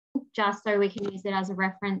just so we can use it as a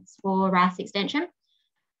reference for rice extension.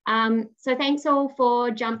 So thanks all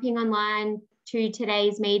for jumping online to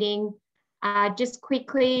today's meeting. Just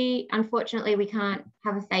quickly, unfortunately, we can't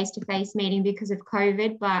have a face-to-face meeting because of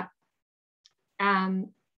COVID, but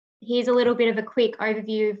here's a little bit of a quick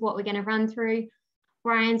overview of what we're going to run through.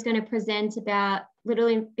 Brian's going to present about a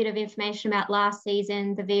little bit of information about last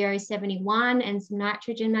season, the VO71 and some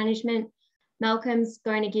nitrogen management. Malcolm's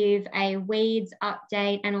going to give a weeds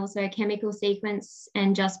update and also a chemical sequence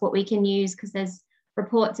and just what we can use because there's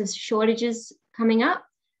reports of shortages coming up.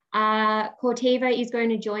 Corteva is going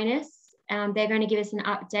to join us. They're going to give us an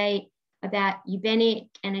update about Eubenic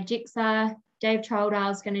and Agixa. Dave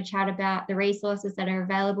Troldhal is going to chat about the resources that are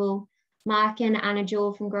available. Mark and Anna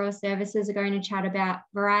Jewell from Grower Services are going to chat about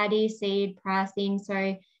variety, seed, pricing. So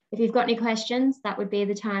if you've got any questions, that would be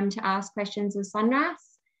the time to ask questions of SunRice.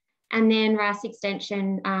 And then Rice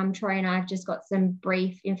Extension, Troy and I have just got some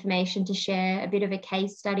brief information to share, a bit of a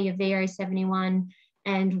case study of VO71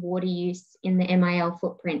 and water use in the MIL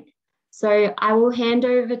footprint. So I will hand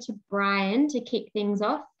over to Brian to kick things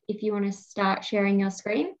off if you want to start sharing your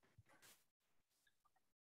screen.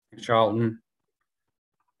 Thanks, Charleton.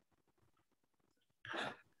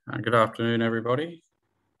 Good afternoon, everybody.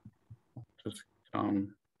 Just I've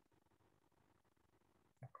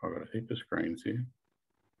got a heap of screens here.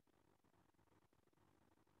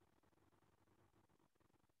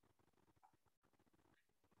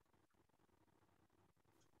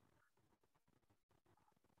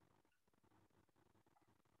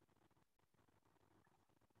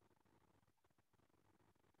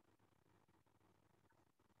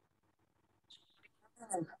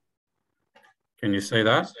 Can you see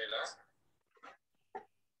that?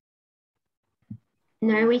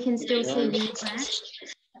 No, we can still see you, Brad.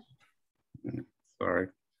 Sorry.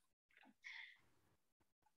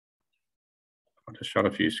 I'll just shut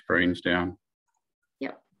a few screens down.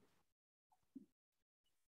 Yep.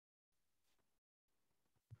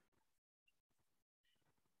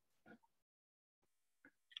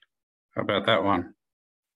 How about that one?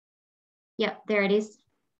 Yep, there it is.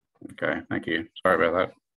 Okay, thank you. Sorry about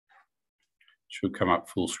that. Should come up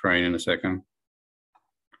full screen in a second.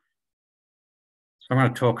 So I'm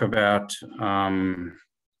going to talk about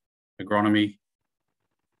agronomy,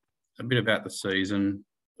 a bit about the season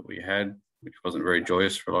that we had, which wasn't very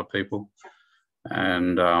joyous for a lot of people,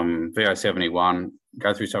 and VO71,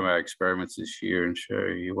 go through some of our experiments this year and show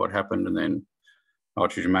you what happened, and then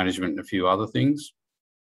nitrogen management and a few other things.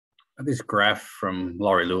 This graph from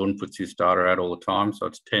Laurie Lewin puts his data out all the time, so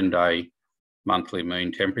it's 10-day monthly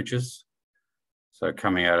mean temperatures. So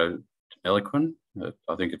coming out of Deniliquin,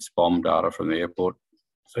 I think it's bomb data from the airport.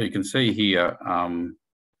 So you can see here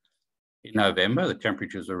in November, the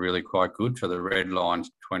temperatures are really quite good. So the red line's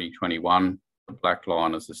 2021, the black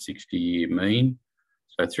line is the 60-year mean.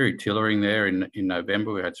 So through tillering there in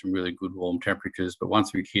November, we had some really good warm temperatures, but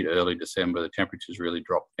once we hit early December, the temperatures really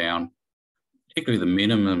dropped down, particularly the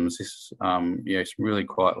minimums, some really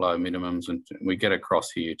quite low minimums, and we get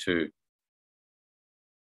across here too.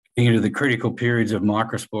 Into the critical periods of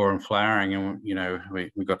microspore and flowering, and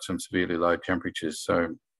we got some severely low temperatures. So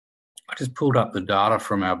I just pulled up the data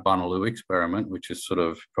from our Bunaloo experiment, which is sort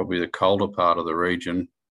of probably the colder part of the region,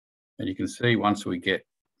 and you can see once we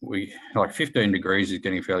like 15 degrees is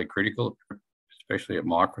getting fairly critical, especially at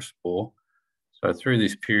microspore. So through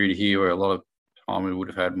this period here, where a lot of time we would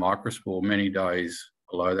have had microspore, many days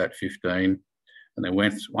below that 15, and then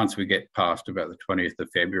once we get past about the 20th of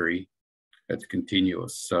February. It's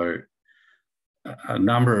continuous. So a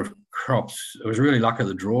number of crops, it was really luck of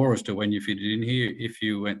the draw as to when you fit it in here. If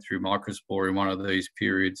you went through microspore in one of these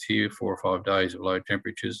periods here, 4 or 5 days of low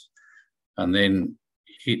temperatures, and then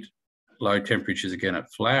hit low temperatures again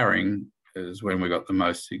at flowering, is when we got the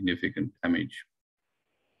most significant damage.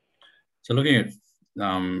 So looking at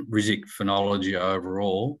rhizic phenology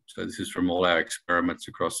overall, so this is from all our experiments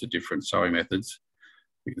across the different sowing methods,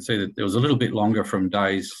 you can see that there was a little bit longer from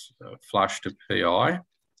days flush to PI, and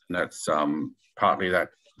that's partly that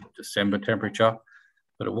December temperature,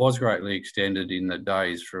 but it was greatly extended in the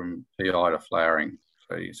days from PI to flowering.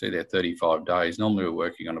 So you see there 35 days. Normally we're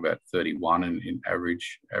working on about 31 in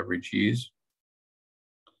average years.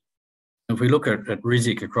 If we look at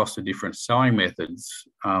rhizic across the different sowing methods,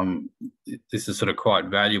 this is sort of quite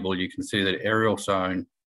valuable. You can see that aerial sown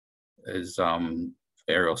is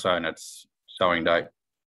that's sowing date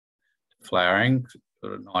flowering,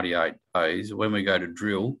 sort of 98 days. When we go to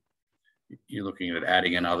drill, you're looking at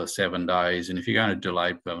adding another 7 days. And if you're going to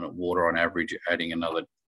delay permanent water, on average, you're adding another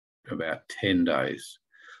about 10 days.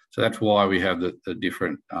 So that's why we have the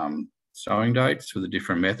different sowing dates for the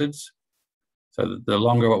different methods. So the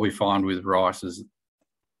longer what we find with rice is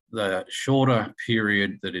the shorter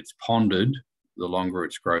period that it's ponded, the longer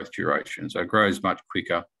its growth duration. So it grows much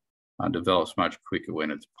quicker and develops much quicker when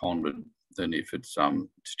it's ponded than if it's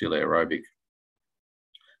still aerobic.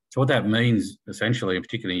 So what that means, essentially,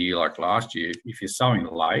 particularly in a year like last year, if you're sowing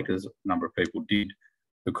late, as a number of people did,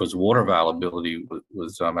 because water availability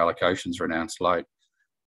was allocations were announced late,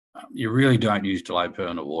 you really don't use delayed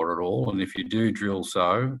permanent water at all. And if you do drill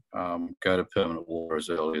sow, go to permanent water as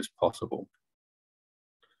early as possible.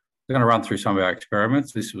 We're going to run through some of our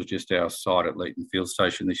experiments. This was just our site at Leeton Field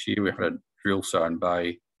Station this year. We had a drill sown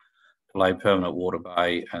bay, delayed permanent water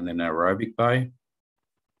bay, and then an aerobic bay.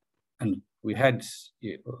 And we had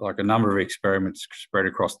like a number of experiments spread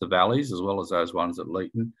across the valleys as well as those ones at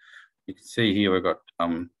Leeton. You can see here we've got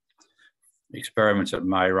experiments at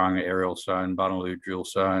Mayrung, aerial sown, Bunaloo drill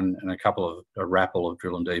sown, and a rappel of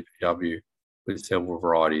drill and DPW with several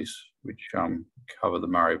varieties which cover the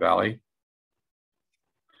Murray Valley.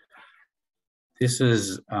 This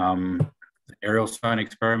is the aerial sown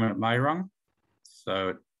experiment at Mayrung.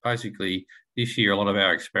 So basically this year, a lot of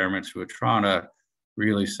our experiments were trying to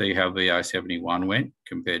really see how VO71 went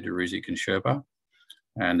compared to Rizik and Sherpa.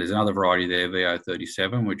 And there's another variety there,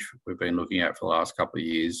 VO37, which we've been looking at for the last couple of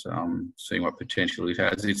years, seeing what potential it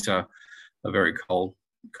has. It's a very cold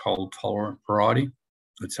tolerant variety,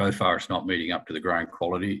 but so far it's not meeting up to the growing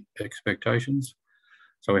quality expectations.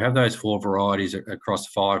 So we have those 4 varieties across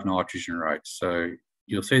 5 nitrogen rates. So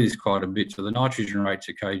you'll see this quite a bit. So the nitrogen rates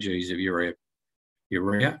are kgs of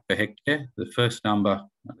urea per hectare. The first number,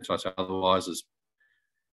 as I say otherwise, is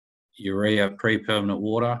urea pre-permanent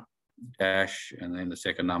water, dash, and then the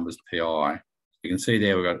second number is PI. You can see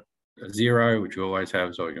there we've got a 0, which we always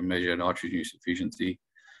have, so we can measure nitrogen use efficiency,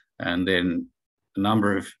 and then the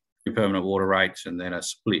number of pre-permanent water rates, and then a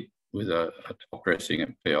split with a top dressing at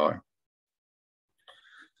PI.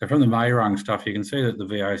 So from the Mayrung stuff, you can see that the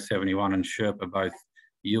VO71 and Sherpa both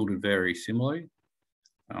yielded very similarly.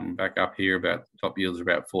 Back up here, about top yields are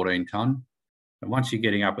about 14 tonne. And once you're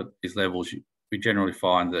getting up at these levels, we generally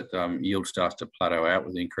find that yield starts to plateau out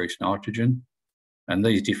with increased nitrogen. And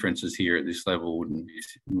these differences here at this level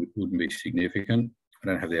wouldn't be significant. I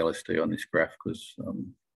don't have the LSD on this graph because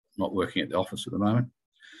I'm not working at the office at the moment.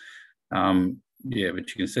 Yeah, but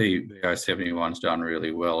you can see VO71's done really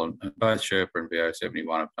well, and both Sherpa and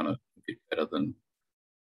VO71 have done a bit better than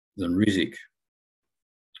Rizik.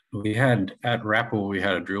 We had at Rappel, we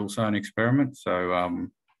had a drill sown experiment. So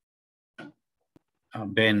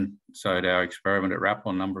Ben sowed our experiment at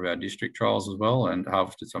Rappel, a number of our district trials as well, and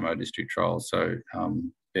harvested some of our district trials. So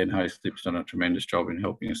Ben Host-Lip's done a tremendous job in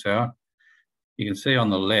helping us out. You can see on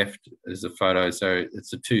the left is the photo. So it's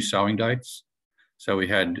the 2 sowing dates. So we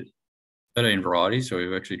had 13 varieties. So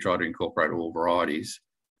we've actually tried to incorporate all varieties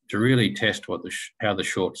to really test how the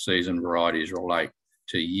short season varieties relate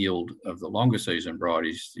to yield of the longer season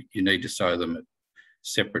varieties. You need to sow them at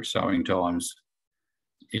separate sowing times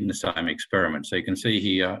in the same experiment. So you can see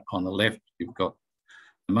here on the left, you've got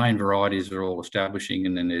the main varieties are all establishing,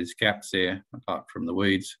 and then there's gaps there, apart from the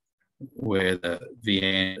weeds, where the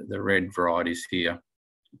VN, the red varieties here,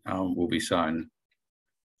 will be sown.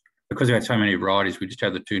 Because we had so many varieties, we just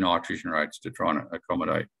had the 2 nitrogen rates to try and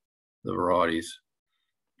accommodate the varieties.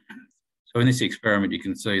 So in this experiment, you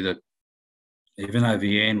can see that even though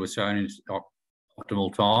VN was sown in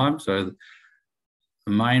optimal time, so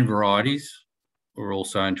the main varieties were all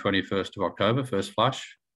sown 21st of October, first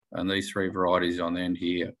flush, and these 3 varieties on the end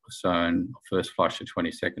here were sown first flush the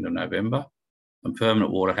 22nd of November, and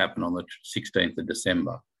permanent water happened on the 16th of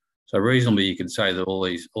December. So reasonably, you can say that all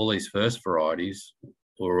these first varieties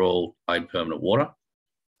were all laid permanent water,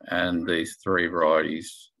 and these 3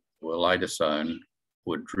 varieties were later sown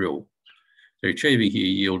were drill. So achieving here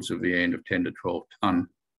yields of the end of 10 to 12 tonne,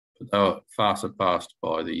 but they were far surpassed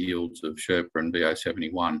by the yields of Sherpa and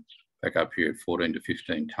VO71 back up here at 14 to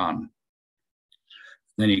 15 tonne.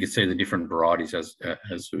 Then you can see the different varieties as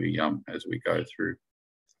we go through.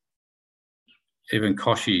 Even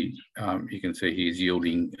Koshi, you can see he's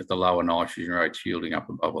yielding at the lower nitrogen rates, yielding up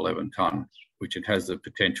above 11 tonne, which it has the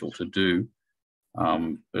potential to do,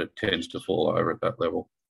 but it tends to fall over at that level.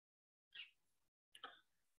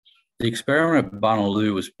 The experiment at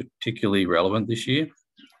Bunaloo was particularly relevant this year.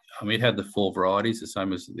 It had the 4 varieties, the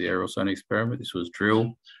same as the aerial sown experiment. This was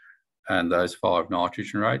drill and those 5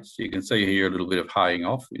 nitrogen rates. You can see here a little bit of haying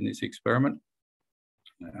off in this experiment.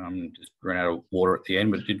 Just ran out of water at the end,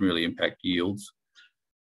 but it didn't really impact yields.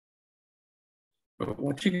 But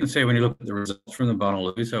what you can see when you look at the results from the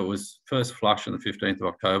Bunaloo, so it was first flush on the 15th of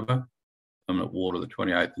October, permanent water the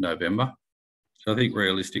 28th of November. So I think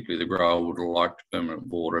realistically the grower would have liked permanent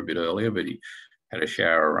water a bit earlier, but he had a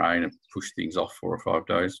shower of rain and pushed things off 4 or 5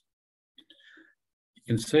 days.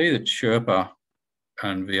 You can see that Sherpa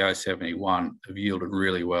and VO71 have yielded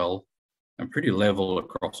really well and pretty level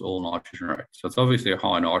across all nitrogen rates. So it's obviously a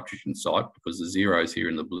high nitrogen site because the zeros here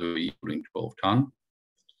in the blue are yielding 12 tonne.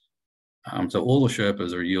 So all the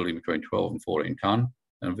Sherpas are yielding between 12 and 14 tonne,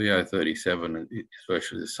 and VO37 is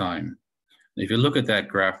virtually the same. And if you look at that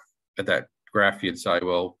graph, you'd say,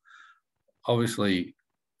 well, obviously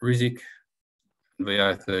Rizic and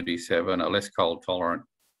VO37 are less cold tolerant,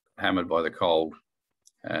 hammered by the cold,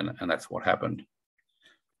 and that's what happened.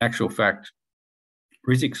 In actual fact,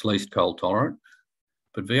 Rizic's least cold tolerant,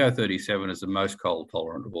 but VO37 is the most cold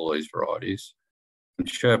tolerant of all these varieties. And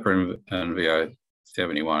Sherpa and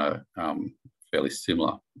VO71 are fairly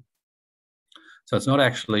similar. So it's not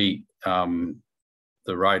actually the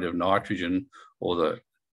rate of nitrogen or the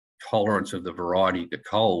tolerance of the variety to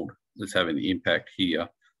cold that's having the impact here.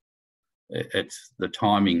 It's the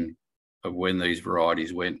timing of when these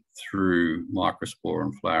varieties went through microspore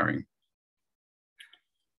and flowering.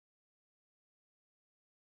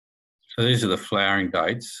 So these are the flowering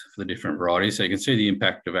dates for the different varieties. So you can see the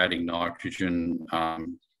impact of adding nitrogen,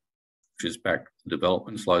 which is back to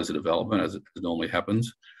development, slows the development as it normally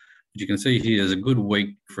happens. But you can see here there's a good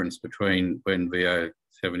week difference between when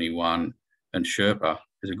VO71 and Sherpa.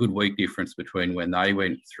 There's a good week difference between when they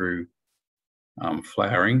went through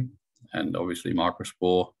flowering and obviously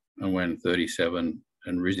microspore and when 37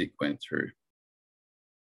 and Rizic went through.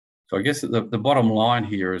 So I guess the bottom line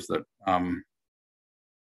here is that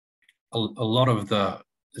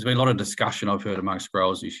there's been a lot of discussion I've heard amongst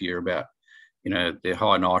growers this year about, their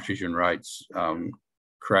high nitrogen rates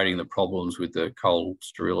creating the problems with the cold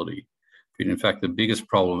sterility. But in fact, the biggest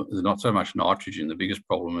problem is not so much nitrogen. The biggest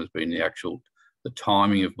problem has been the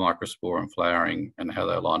timing of microspore and flowering and how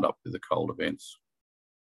they lined up with the cold events.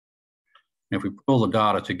 Now, if we put all the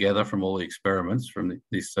data together from all the experiments from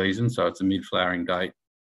this season, so it's a mid-flowering date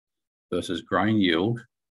versus grain yield,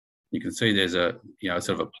 you can see there's a sort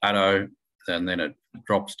of a plateau, and then it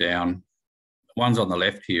drops down. The ones on the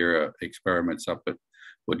left here are experiments up at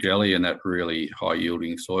Jewell in that really high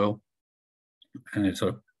yielding soil, and it's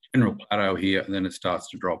a general plateau here, and then it starts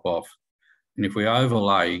to drop off. And if we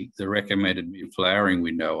overlay the recommended mid-flowering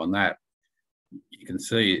window on that, you can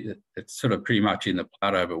see it's sort of pretty much in the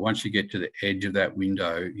plateau, but once you get to the edge of that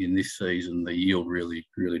window in this season, the yield really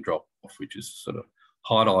dropped off, which is sort of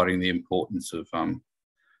highlighting the importance of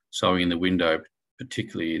sowing in the window,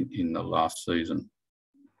 particularly in the last season.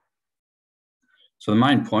 So the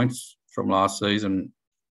main points from last season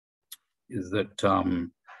is that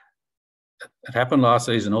it happened last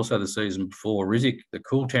season, also the season before. Rizic, the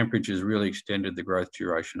cool temperatures really extended the growth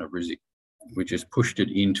duration of Rizic, which has pushed it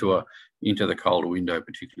into the colder window,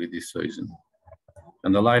 particularly this season.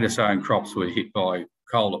 And the later sowing crops were hit by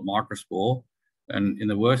cold at microspore, and in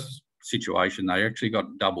the worst situation, they actually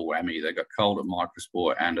got double whammy. They got cold at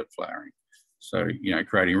microspore and at flowering. So,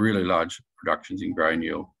 creating really large reductions in grain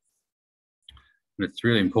yield. And it's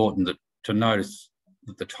really important to notice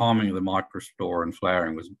that the timing of the microspore and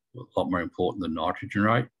flowering was a lot more important than nitrogen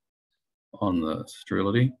rate on the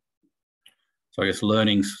sterility. So I guess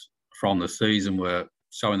learnings from the season were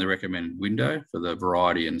sowing the recommended window for the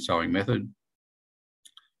variety and sowing method.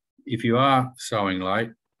 If you are sowing late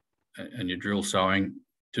and you're drill sowing,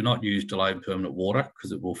 do not use delayed permanent water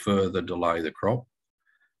because it will further delay the crop,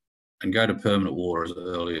 and go to permanent water as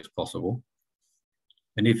early as possible.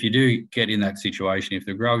 And if you do get in that situation, if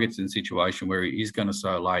the grower gets in a situation where he is going to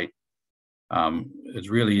sow late, it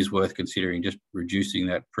really is worth considering just reducing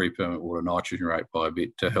that pre-permanent water nitrogen rate by a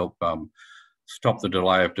bit to help stop the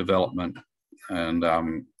delay of development and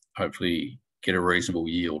hopefully get a reasonable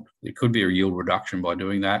yield. It could be a yield reduction by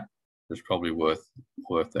doing that. It's probably worth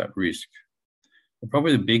that risk. But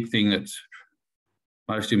probably the big thing that's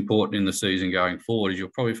most important in the season going forward is you'll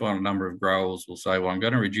probably find a number of growers will say, well, I'm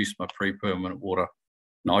going to reduce my pre-permanent water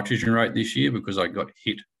nitrogen rate this year because I got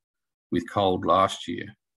hit with cold last year.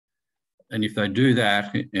 And if they do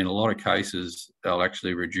that, in a lot of cases, they'll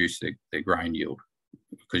actually reduce their grain yield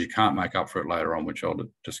because you can't make up for it later on, which I'll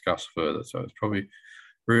discuss further. So it's probably a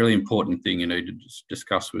really important thing you need to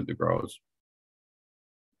discuss with the growers.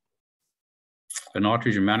 For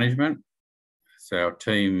nitrogen management, so our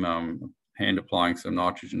team hand applying some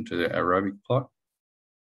nitrogen to the aerobic plot.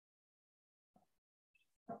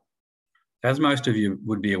 As most of you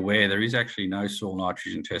would be aware, there is actually no soil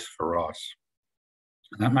nitrogen test for rice.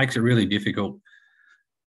 And that makes it really difficult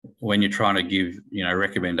when you're trying to give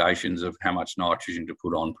recommendations of how much nitrogen to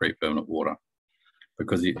put on pre-permanent water.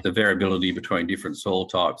 because the variability between different soil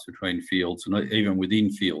types, between fields, and even within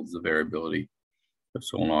fields, the variability of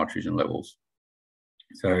soil nitrogen levels.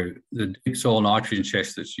 So the deep soil nitrogen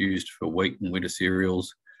test that's used for wheat and winter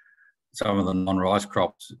cereals, some of the non-rice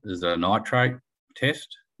crops, is a nitrate test.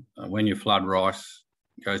 When you flood rice,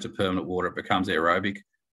 it goes to permanent water, it becomes aerobic,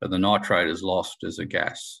 but the nitrate is lost as a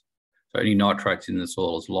gas. So any nitrates in the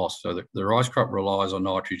soil is lost. So the rice crop relies on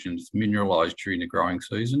nitrogen. It's mineralised during the growing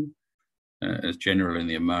season. It's generally in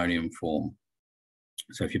the ammonium form.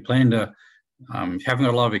 So if you plan to, if you haven't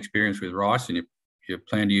got a lot of experience with rice and you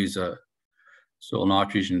plan to use a soil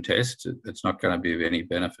nitrogen test, it's not going to be of any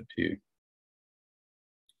benefit to you.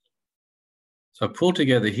 So I pulled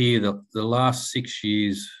together here the last 6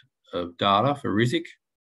 years of data for RISIC.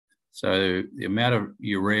 So the amount of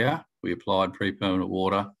urea we applied pre-permanent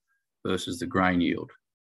water versus the grain yield.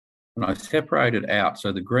 And I separated out,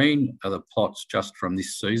 so the green are the plots just from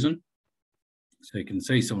this season. So you can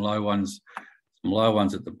see some low ones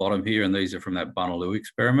at the bottom here, and these are from that Bunnaloo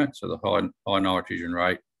experiment. So the high nitrogen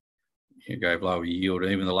rate gave lower yield,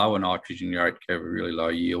 and even the lower nitrogen rate gave a really low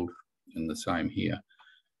yield, and the same here.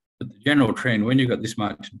 But the general trend, when you've got this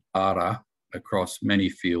much data across many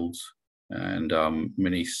fields and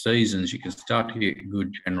many seasons, you can start to get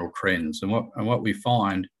good general trends. And what we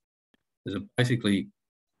find is that basically,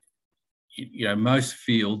 most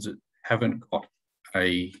fields haven't got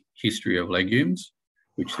a history of legumes,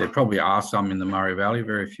 which there probably are some in the Murray Valley,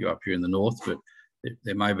 very few up here in the north, but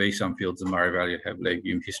there may be some fields in the Murray Valley that have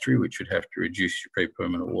legume history, which would have to reduce your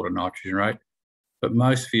pre-permanent water nitrogen rate. But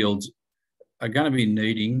most fields are going to be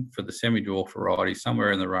needing, for the semi-dwarf variety,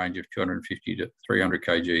 somewhere in the range of 250 to 300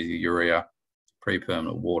 kgs of urea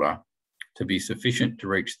pre-permanent water to be sufficient to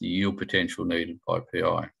reach the yield potential needed by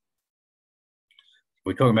PI.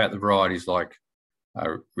 We're talking about the varieties like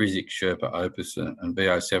RISIC, Sherpa, Opus and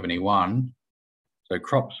BO71. So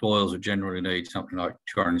crop soils would generally need something like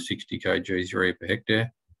 260 kgs urea per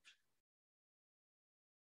hectare.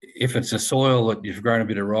 If it's a soil that you've grown a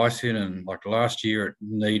bit of rice in and like last year it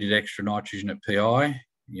needed extra nitrogen at PI,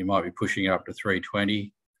 you might be pushing it up to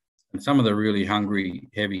 320. And some of the really hungry,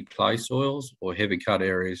 heavy clay soils or heavy cut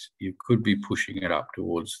areas, you could be pushing it up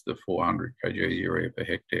towards the 400 kgs urea per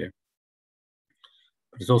hectare.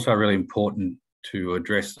 But it's also really important to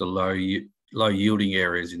address the low yielding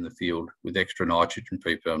areas in the field with extra nitrogen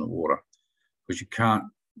pre-permanent water, because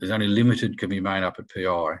there's only limited can be made up at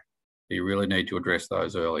PI. You really need to address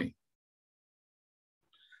those early.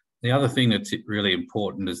 The other thing that's really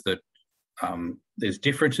important is that there's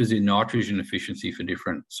differences in nitrogen efficiency for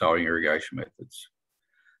different sowing irrigation methods.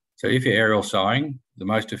 So if you're aerial sowing, the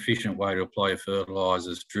most efficient way to apply your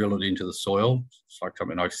fertilisers, drill it into the soil. It's like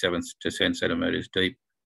something like 7 to 10 centimetres deep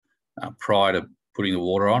prior to putting the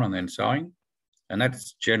water on and then sowing. And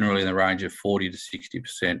that's generally in the range of 40 to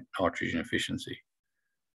 60% nitrogen efficiency.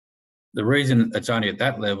 The reason it's only at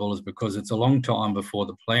that level is because it's a long time before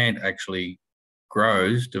the plant actually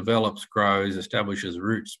grows, develops, grows, establishes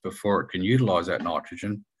roots before it can utilise that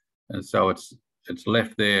nitrogen. And so it's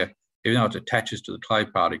left there, even though it attaches to the clay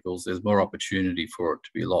particles, there's more opportunity for it to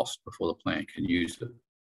be lost before the plant can use it.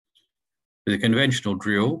 With a conventional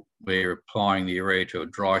drill, we're applying the urea to a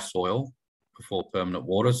dry soil before permanent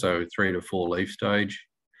water, so 3 to 4 leaf stage.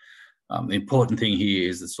 The important thing here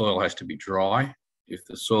is the soil has to be dry. If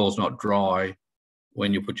the soil's not dry,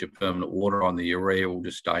 when you put your permanent water on, the urea will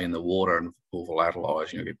just stay in the water and will volatilise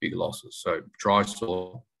and you'll get big losses. So dry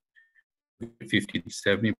soil, 50 to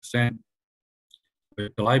 70%.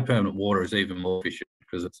 But delayed permanent water is even more efficient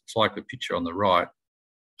because it's like the picture on the right.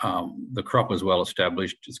 The crop is well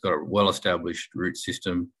established. It's got a well-established root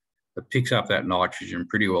system that picks up that nitrogen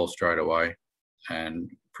pretty well straight away and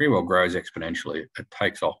pretty well grows exponentially. It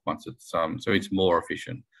takes off once it's, so it's more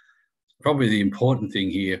efficient. Probably the important thing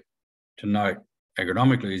here to note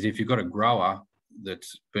agronomically is if you've got a grower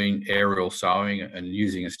that's been aerial sowing and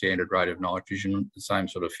using a standard rate of nitrogen, the same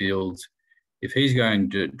sort of fields, if he's going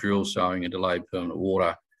to drill sowing and delayed permanent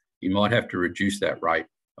water, you might have to reduce that rate.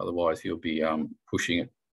 Otherwise, he'll be pushing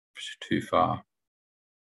it too far.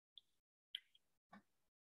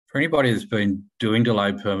 For anybody that's been doing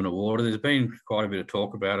delayed permanent water, there's been quite a bit of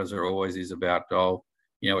talk about, as there always is, about,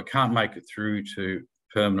 it can't make it through to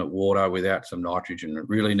permanent water without some nitrogen. It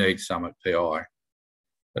really needs some at PI.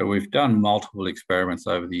 So we've done multiple experiments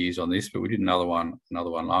over the years on this, but we did another one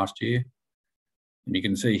last year. And you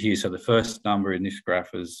can see here, so the first number in this graph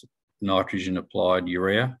is nitrogen applied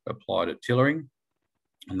urea applied at tillering.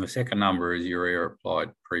 And the second number is urea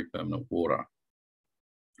applied pre-permanent water.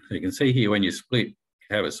 So you can see here when you split, you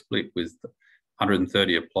have a split with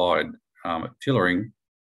 130 applied at tillering,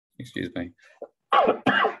 excuse me.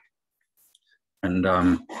 and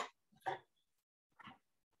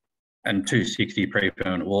 260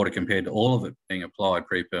 pre-permanent water compared to all of it being applied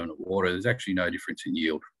pre-permanent water, there's actually no difference in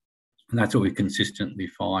yield. And that's what we consistently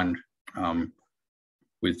find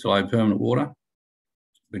with low permanent water.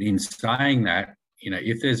 But in saying that,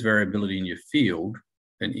 if there's variability in your field,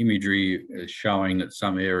 then imagery is showing that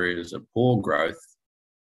some areas are poor growth,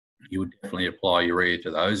 you would definitely apply urea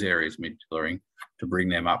to those areas mid-tillering to bring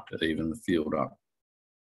them up to even the field up.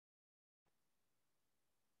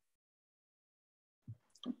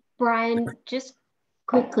 Brian, just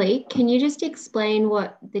quickly, can you just explain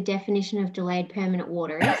what the definition of delayed permanent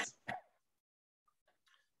water is?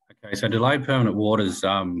 Okay, so delayed permanent water is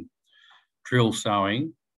drill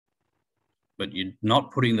sowing, but you're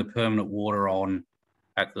not putting the permanent water on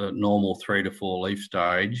at the normal 3 to 4 leaf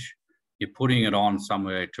stage. You're putting it on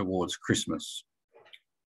somewhere towards Christmas.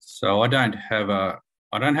 So I don't have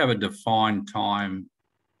a defined time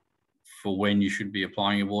for when you should be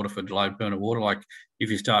applying your water for delayed permanent water. Like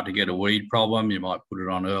if you start to get a weed problem, you might put it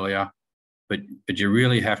on earlier, but you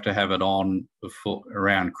really have to have it on before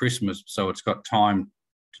around Christmas, so it's got time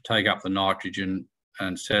to take up the nitrogen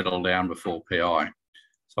and settle down before PI.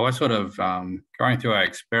 So I sort of, going through our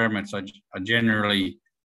experiments, I generally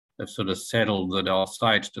have sort of settled that I'll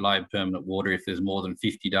say it's delayed permanent water if there's more than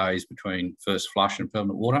 50 days between first flush and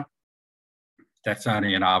permanent water. That's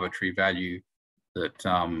only an arbitrary value that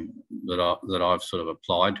I've sort of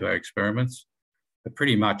applied to our experiments. But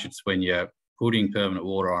pretty much it's when you're putting permanent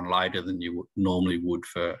water on later than you normally would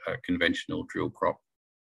for a conventional drill crop.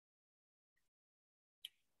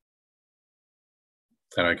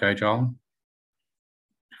 Is that okay, Charleton?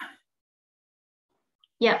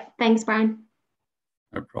 Yeah, thanks, Brian.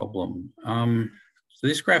 No problem. So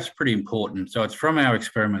this graph's pretty important. So it's from our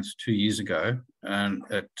experiments 2 years ago, and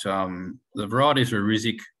the varieties are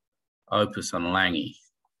Rizik, Opus and Lange.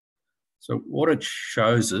 So what it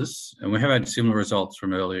shows us, and we have had similar results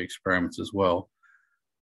from earlier experiments as well.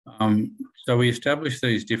 So we established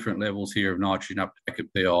these different levels here of nitrogen uptake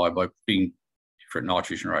at PI by putting different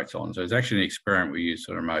nitrogen rates on. So it's actually an experiment we used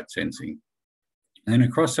for remote sensing. And then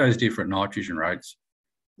across those different nitrogen rates,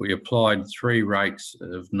 we applied 3 rates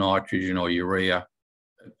of nitrogen or urea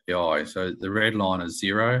at PI. So the red line is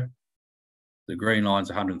 0, the green line is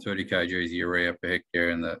 130 kgs urea per hectare,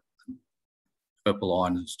 and the purple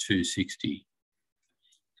line is 260.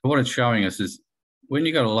 So what it's showing us is when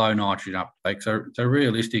you've got a low nitrogen uptake, so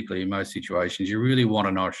realistically in most situations, you really want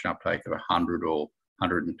a nitrogen uptake of 100 or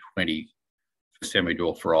 120 for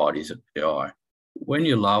semi-dwarf varieties at PI. When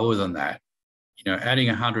you're lower than that, adding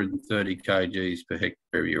 130 kgs per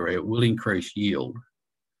hectare of urea will increase yield,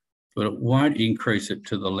 but it won't increase it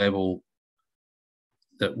to the level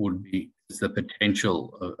that would be the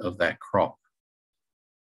potential of that crop.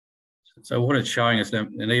 So what it's showing us,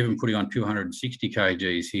 and even putting on 260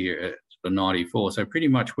 kgs here at the 94, so pretty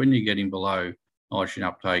much when you're getting below nitrogen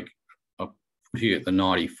uptake, I'll put here at the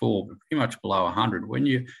 94, but pretty much below 100, when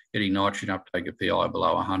you're getting nitrogen uptake at PI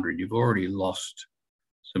below 100, you've already lost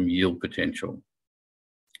some yield potential.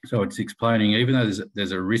 So it's explaining, even though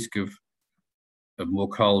there's a risk of more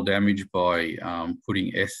coal damage by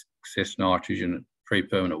putting excess nitrogen at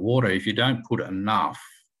pre-permanent water, if you don't put enough,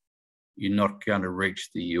 you're not going to reach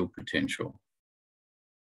the yield potential.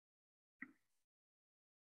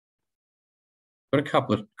 Got a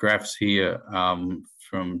couple of graphs here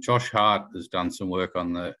from Josh Hart, has done some work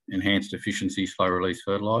on the enhanced efficiency slow release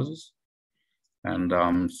fertilisers.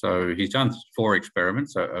 And so he's done 4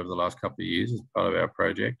 experiments over the last couple of years as part of our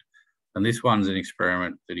project. And this one's an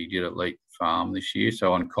experiment that he did at Leet Farm this year.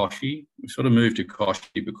 So on Koshi, we sort of moved to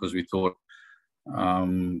Koshi because we thought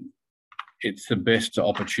it's the best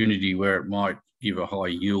opportunity where it might give a high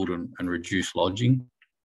yield and reduce lodging.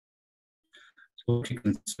 So what you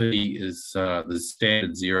can see is the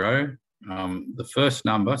standard 0. The first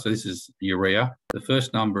number, so this is urea, the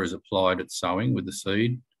first number is applied at sowing with the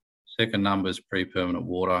seed. Second number is pre-permanent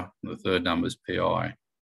water, and the third number is PI.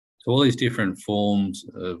 So all these different forms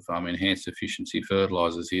of enhanced efficiency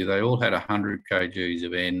fertilisers here, they all had 100 kgs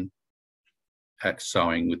of N at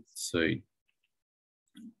sowing with the seed.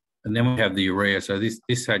 And then we have the urea. So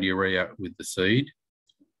this had urea with the seed,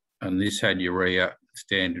 and this had urea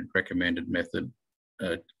standard recommended method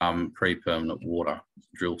at pre-permanent water,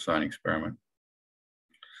 drill sown experiment.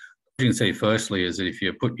 What you can see firstly is that if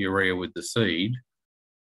you put urea with the seed,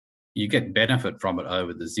 you get benefit from it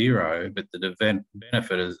over the 0, but the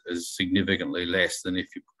benefit is significantly less than if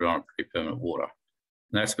you put it on pre-permanent water.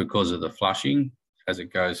 And that's because of the flushing as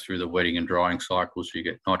it goes through the wetting and drying cycles. You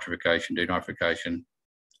get nitrification, denitrification.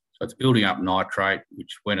 So it's building up nitrate,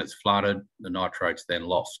 which when it's flooded, the nitrate's then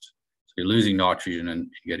lost. So you're losing nitrogen and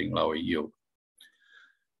you're getting lower yield.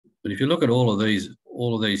 But if you look at all of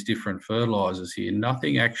these different fertilisers here,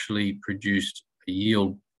 nothing actually produced a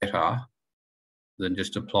yield better than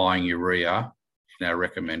just applying urea in our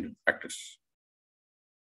recommended practice.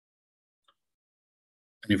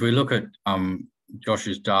 And if we look at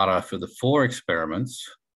Josh's data for the 4 experiments,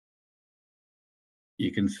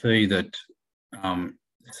 you can see that the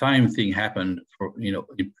same thing happened for,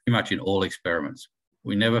 pretty much in all experiments.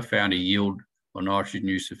 We never found a yield or nitrogen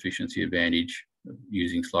use sufficiency advantage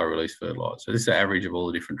using slow release fertiliser. So this is the average of all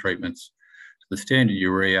the different treatments. The standard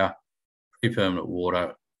urea, pre-permanent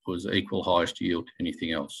water was equal highest yield to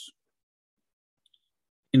anything else.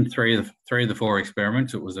 In three of the 4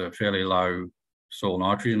 experiments, it was a fairly low soil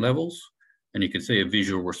nitrogen levels, and you can see a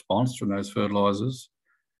visual response from those fertilisers,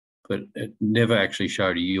 but it never actually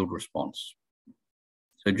showed a yield response.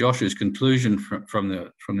 So Josh's conclusion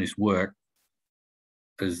from this work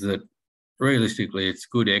is that realistically, it's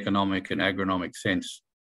good economic and agronomic sense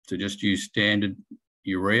to just use standard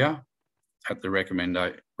urea at the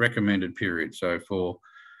recommended period. So for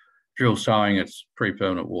drill sowing, it's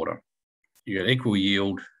pre-permanent water. You get equal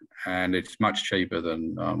yield, and it's much cheaper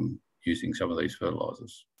than using some of these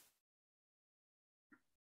fertilisers.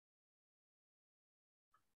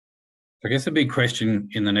 I guess the big question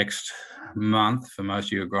in the next month for most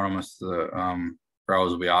of you agronomists, the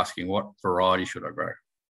growers will be asking, what variety should I grow?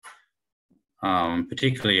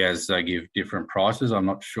 Particularly as they give different prices. I'm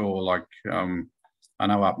not sure, like, I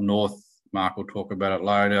know up north, Mark will talk about it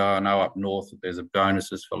later, I know up north that there's a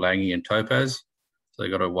bonuses for Langy and Topaz, so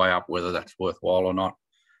they've got to weigh up whether that's worthwhile or not.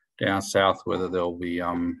 Down south, whether there'll be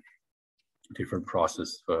different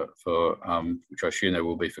prices for which I assume there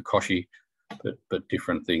will be for Koshi, but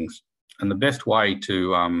different things. And the best way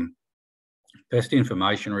to, best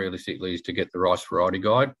information realistically is to get the rice variety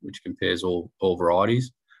guide, which compares all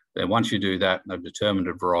varieties. Then once you do that, they've determined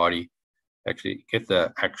a variety, actually get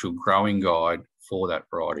the actual growing guide for that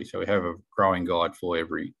variety. So we have a growing guide for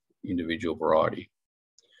every individual variety.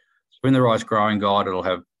 So in the rice growing guide, it'll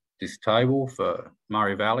have this table for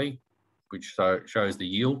Murray Valley, which shows the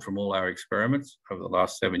yield from all our experiments over the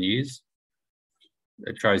last 7 years.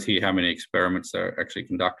 It shows here how many experiments are actually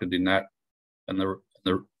conducted in that, and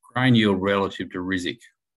the grain yield relative to risic.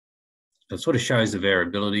 So it sort of shows the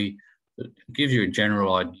variability. It gives you a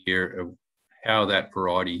general idea of how that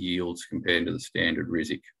variety yields compared to the standard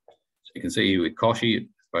risic. So you can see here with Koshi, it's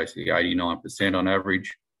basically 89% on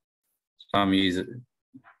average. Some years,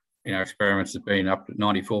 experiments have been up to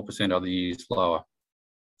 94%, other years lower.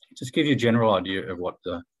 Just give you a general idea of what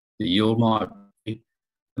the yield might be.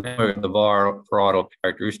 And then we've got the varietal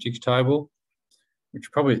characteristics table,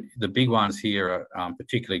 which probably the big ones here are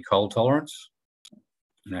particularly cold tolerance,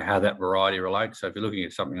 how that variety relates. So if you're looking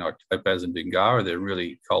at something like Topaz and Bingara, they're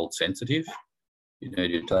really cold sensitive. You need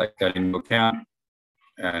to take that into account.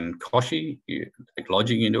 And Koshi, you take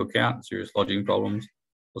lodging into account, serious lodging problems.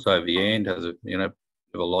 Also, Viand has a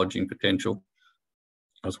lodging potential.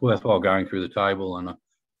 It's worthwhile going through the table and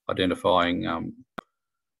identifying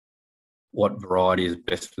what variety is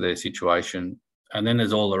best for their situation. And then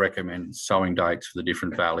there's all the recommended sowing dates for the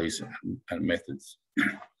different valleys and methods.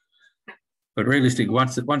 But realistically,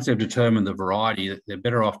 once they've determined the variety, they're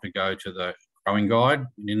better off to go to the growing guide.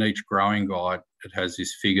 And in each growing guide, it has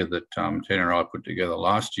this figure that Tina and I put together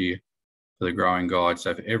last year for the growing guide.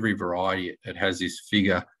 So for every variety, it has this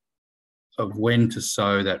figure of when to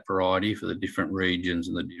sow that variety for the different regions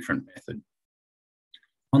and the different method.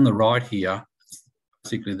 On the right here,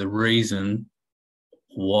 basically the reason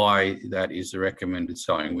why that is the recommended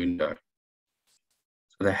sowing window.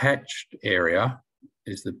 So the hatched area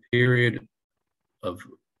is the period of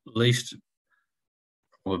least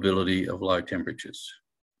probability of low temperatures.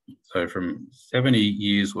 So from 70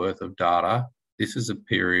 years worth of data, this is a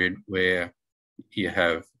period where you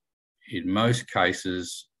have, in most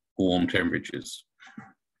cases, warm temperatures.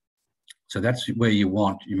 So that's where you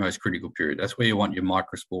want your most critical period. That's where you want your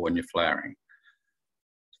microspore and your flowering.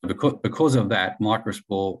 Because of that,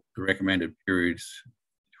 microspore, the recommended periods,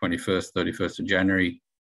 21st, 31st of January,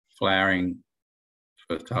 flowering,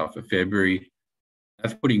 first half of February.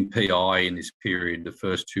 That's putting PI in this period, the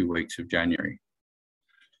first 2 weeks of January.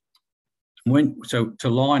 So to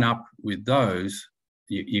line up with those,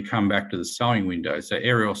 you come back to the sowing window. So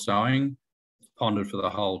aerial sowing, ponded for the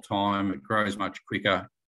whole time, it grows much quicker,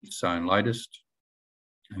 it's sown latest.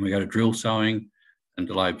 And we go to drill sowing and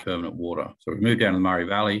delayed permanent water. So we move down to the Murray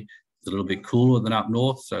Valley, it's a little bit cooler than up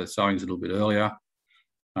north, so sowing's a little bit earlier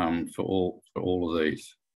for all of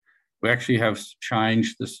these. We actually have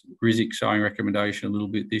changed this risic sowing recommendation a little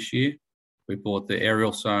bit this year. We brought the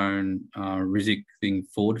aerial sown risic thing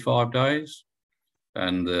forward 5 days.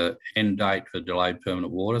 and the end date for delayed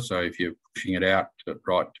permanent water. So if you're pushing it out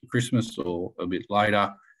right to Christmas or a bit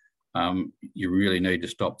later, you really need to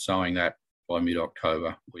stop sowing that by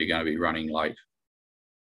mid-October, or you're going to be running late.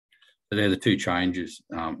 So they're the two changes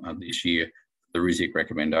this year, the RISIC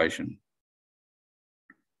recommendation.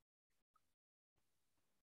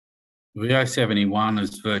 VO71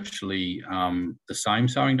 is virtually the same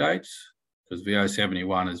sowing dates, because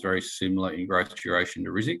VO71 is very similar in growth duration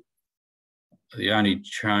to RISIC. The only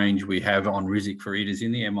change we have on RISIC for it is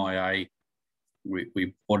in the MIA,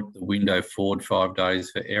 we brought the window forward 5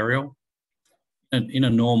 days for aerial. And in a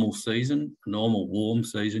normal season, a normal warm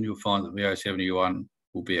season, you'll find that VO71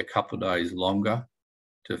 will be a couple of days longer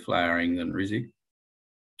to flowering than RISIC.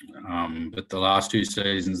 But the last 2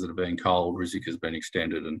 seasons that have been cold, RISIC has been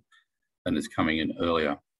extended and is coming in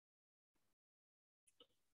earlier.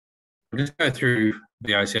 We'll just go through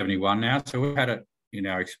VO71 now. So we've had it in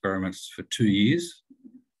our experiments for 2 years.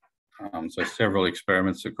 So several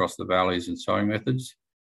experiments across the valleys and sowing methods.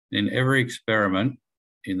 In every experiment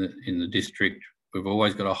in the district, we've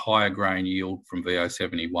always got a higher grain yield from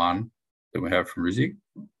VO71 than we have from RISIC.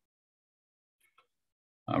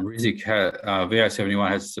 VO71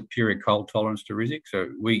 has superior cold tolerance to RISIC. So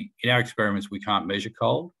in our experiments, we can't measure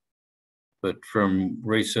cold, but from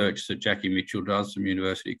research that Jackie Mitchell does from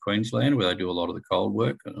University of Queensland, where they do a lot of the cold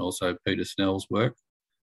work, and also Peter Snell's work,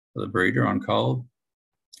 the breeder on cold,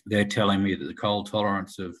 they're telling me that the cold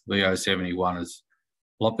tolerance of VO71 is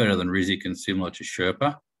a lot better than RISIC and similar to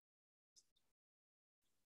Sherpa.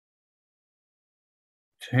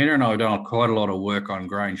 Tina and I have done quite a lot of work on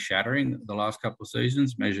grain shattering the last couple of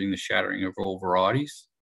seasons, measuring the shattering of all varieties.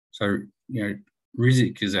 So,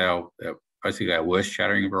 RISIC is basically our worst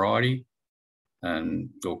shattering variety, and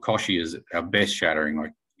Koshi is our best shattering.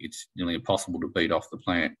 Like, it's nearly impossible to beat off the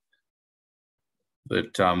plant.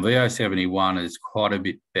 But VO71 is quite a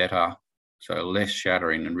bit better, so less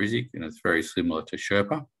shattering than RISIC, and it's very similar to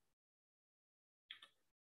Sherpa.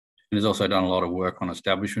 And has also done a lot of work on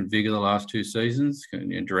establishment vigour the last 2 seasons,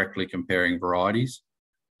 directly comparing varieties.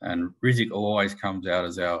 And RISIC always comes out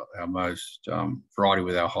as our most variety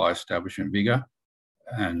with our high establishment vigour,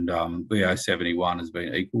 and VO71 has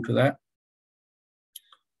been equal to that.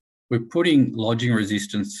 We're putting lodging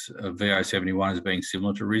resistance of VO71 as being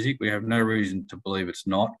similar to RISIC. We have no reason to believe it's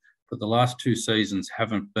not, but the last 2 seasons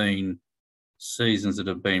haven't been seasons that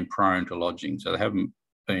have been prone to lodging. So they haven't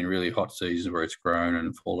been really hot seasons where it's grown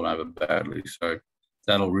and fallen over badly. So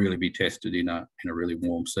that'll really be tested in a really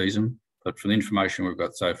warm season. But from the information we've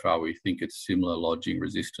got so far, we think it's similar lodging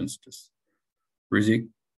resistance to RISIC.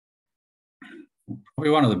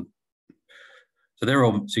 Probably so they're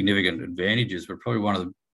all significant advantages, but probably one of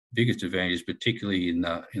the biggest advantages, particularly in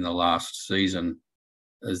the last season,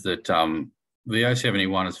 is that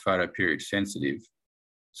VO71 is photoperiod sensitive,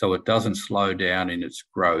 so it doesn't slow down in its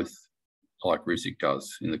growth like RISIC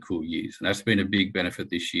does in the cool years. And that's been a big benefit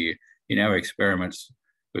this year. In our experiments,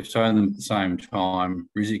 we've sown them at the same time.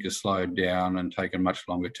 RISIC has slowed down and taken much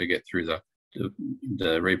longer to get through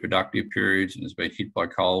the reproductive periods and has been hit by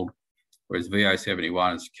cold, whereas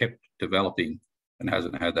VO71 has kept developing and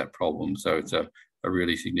hasn't had that problem. So it's a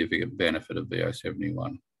really significant benefit of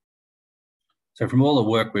VO71. So from all the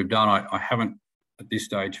work we've done, I haven't at this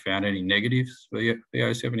stage found any negatives for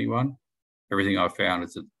VO71. Everything I've found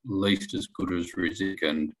is at least as good as RISIC,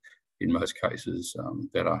 and in most cases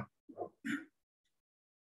better.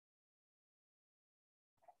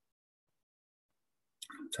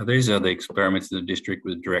 So these are the experiments in the district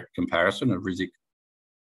with direct comparison of RISIC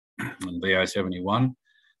and VO71.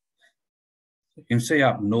 You can see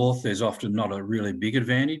up north, there's often not a really big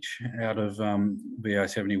advantage out of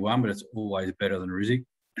VO71, but it's always better than RISIC.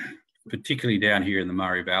 Particularly down here in the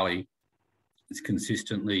Murray Valley, it's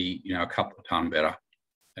consistently, a couple of tonne better.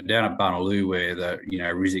 And down at Bunaloo, where the,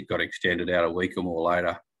 RISIC got extended out a week or more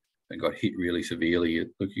later and got hit really severely,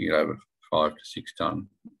 looking at over 5 to 6 tonne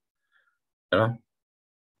better.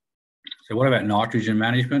 So what about nitrogen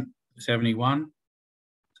management, 71?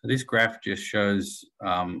 So this graph just shows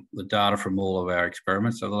the data from all of our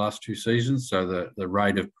experiments over the last 2 seasons. So the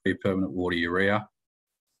rate of pre-permanent water urea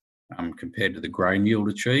compared to the grain yield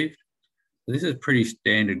achieved. So this is a pretty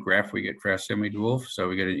standard graph we get for our semi-dwarf. So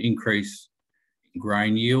we get an increase in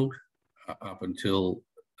grain yield up until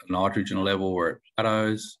a nitrogen level where it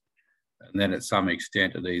plateaus. And then at some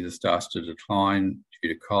extent, it either starts to decline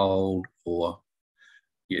due to cold or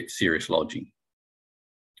serious lodging.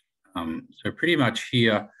 So pretty much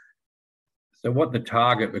here, so what the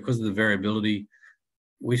target, because of the variability,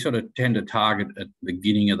 we sort of tend to target at the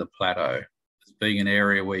beginning of the plateau as being an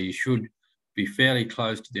area where you should be fairly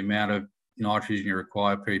close to the amount of nitrogen you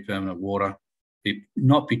require pre-permanent water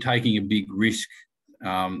not be taking a big risk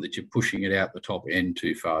that you're pushing it out the top end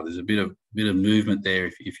too far. There's a bit of movement there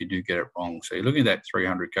if you do get it wrong. So you're looking at that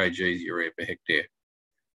 300 kgs urea per hectare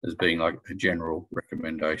as being like a general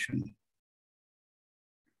recommendation.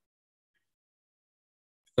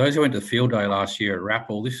 Those who went to field day last year at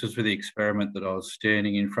Rappel, this was for the experiment that I was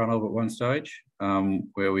standing in front of at one stage,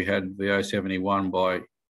 where we had VO71 by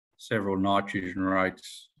several nitrogen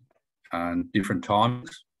rates and different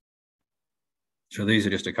times. So these are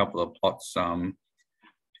just a couple of plots.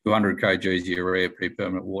 200 kgs urea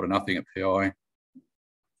pre-permanent water, nothing at PI,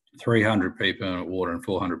 300 pre-permanent water and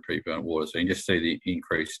 400 pre-permanent water. So you can just see the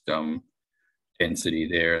increased density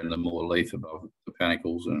there and the more leaf above the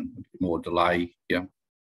panicles and more delay here.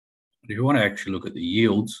 But if you want to actually look at the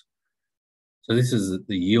yields, so this is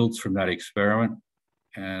the yields from that experiment.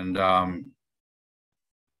 And so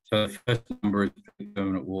the first number is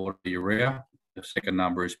pre-permanent water urea, the second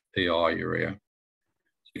number is PI urea.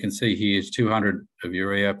 You can see here is 200 of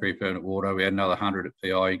urea pre-permanent water. We had another 100 at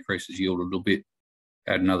PI, increases yield a little bit.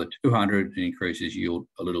 Add another 200 and increases yield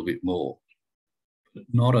a little bit more. But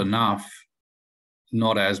not enough,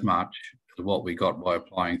 not as much as what we got by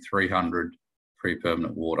applying 300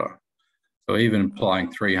 pre-permanent water. So even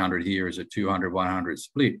applying 300 here as a 200-100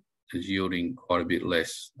 split is yielding quite a bit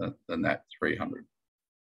less than that 300.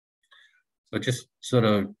 So just sort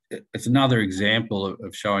of, it's another example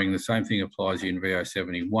of showing the same thing applies in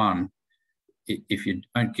VO71. If you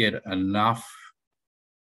don't get enough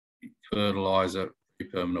fertiliser,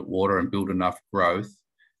 permanent water and build enough growth,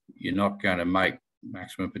 you're not going to make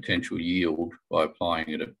maximum potential yield by applying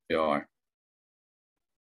it at PI.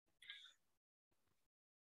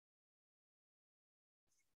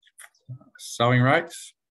 Sowing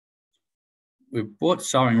rates. We've brought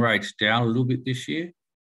sowing rates down a little bit this year,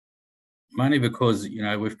 mainly because, you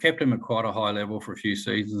know, we've kept them at quite a high level for a few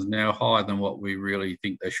seasons now, higher than what we really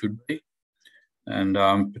think they should be. And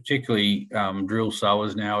particularly drill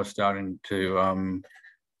sowers now are starting to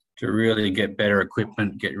really get better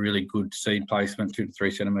equipment, get really good seed placement, 2 to 3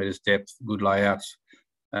 centimetres depth, good layouts.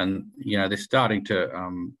 And, you know, they're starting to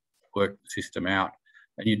work the system out.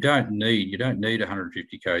 And you don't need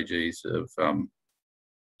 150 kgs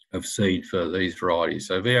of seed for these varieties.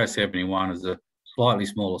 So VO71 is a slightly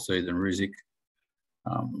smaller seed than Rizik.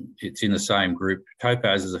 It's in the same group.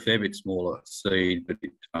 Topaz is a fair bit smaller seed, but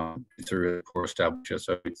it's a really poor establisher,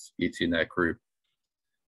 so it's in that group.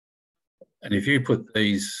 And if you put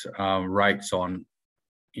these rates on,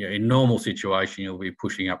 you know, in normal situation, you'll be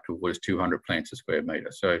pushing up towards 200 plants a square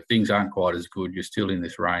metre. So if things aren't quite as good, you're still in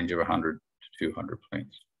this range of 100 to 200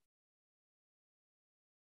 plants.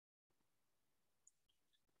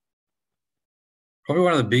 Probably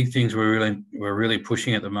one of the big things we're really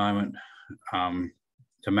pushing at the moment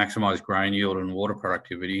to maximise grain yield and water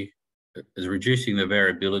productivity is reducing the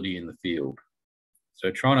variability in the field.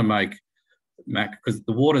 So trying to make, because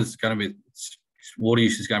the water use is going to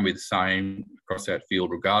be the same across that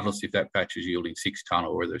field, regardless if that patch is yielding 6 tonne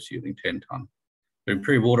or whether it's yielding 10 tonne. To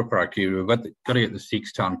improve water productivity, we've got to get the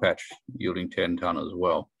 6 tonne patch yielding 10 tonne as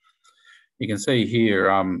well. You can see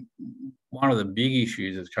here, one of the big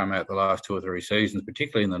issues that's come out the last 2 or 3 seasons,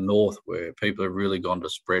 particularly in the north, where people have really gone to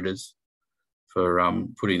spreaders for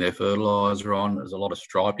putting their fertiliser on. There's a lot of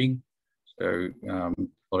striping. So a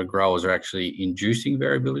lot of growers are actually inducing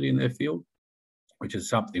variability in their field, which is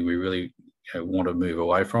something we really want to move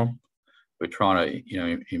away from. We're trying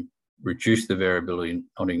to reduce the variability,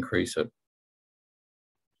 not increase it.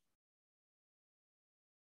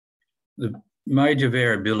 The major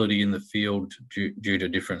variability in the field due to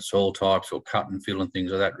different soil types or cut and fill and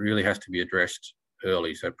things like that really has to be addressed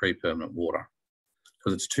early, so pre-permanent water.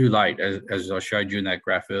 Because it's too late, as I showed you in that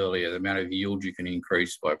graph earlier, the amount of yield you can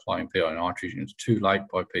increase by applying PI nitrogen, it's too late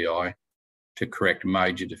by PI to correct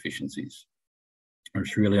major deficiencies.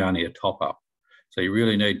 It's really only a top-up. So you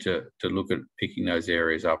really need to look at picking those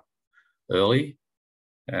areas up early.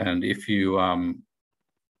 And if you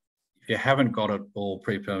haven't got it all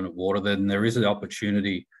pre-permanent water, then there is an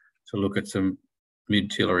opportunity to look at some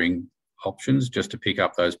mid-tillering options just to pick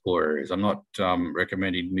up those poor areas. I'm not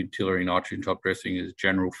recommending mid-tillering nitrogen top dressing as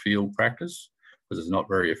general field practice because it's not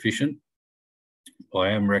very efficient. I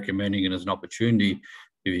am recommending it as an opportunity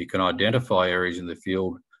if you can identify areas in the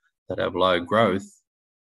field that have low growth.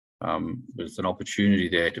 There's an opportunity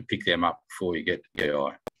there to pick them up before you get to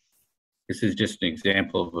PI. This is just an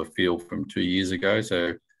example of a field from 2 years ago.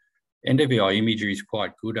 So NDVI imagery is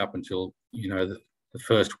quite good up until, the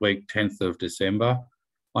first week, 10th of December.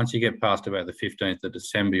 Once you get past about the 15th of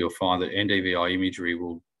December, you'll find that NDVI imagery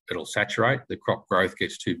it'll saturate. The crop growth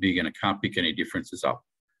gets too big and it can't pick any differences up.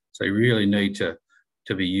 So you really need to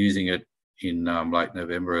be using it in late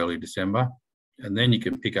November, early December. And then you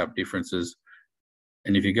can pick up differences.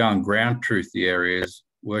 And if you go and ground truth the areas,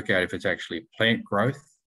 work out if it's actually plant growth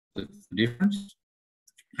that's the difference,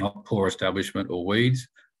 not poor establishment or weeds.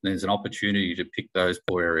 And there's an opportunity to pick those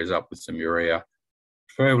poor areas up with some urea,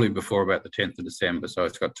 preferably before about the 10th of December. So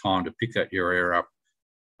it's got time to pick that urea up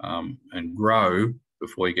and grow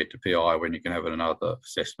before you get to PI, when you can have another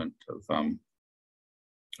assessment of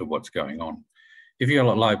what's going on. If you've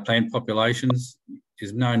got low plant populations,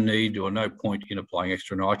 there's no need or no point in applying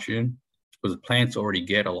extra nitrogen, because the plants already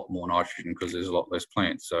get a lot more nitrogen because there's a lot less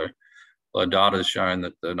plants. So the data has shown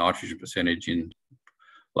that the nitrogen percentage in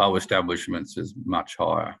low establishments is much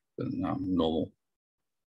higher than normal.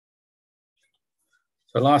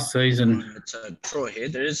 So last season, it's Troy here.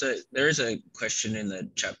 There is a question in the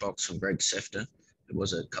chat box from Greg Sefton. It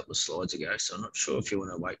was a couple of slides ago, so I'm not sure if you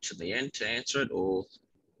want to wait to the end to answer it or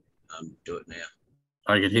do it now.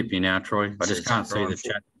 I can hit me now, Troy. I just can't see the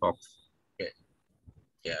chat box.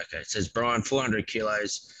 Yeah, okay. It says, Brian, 400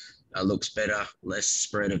 kilos looks better, less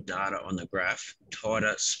spread of data on the graph,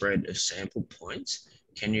 tighter spread of sample points.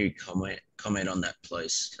 Can you comment on that,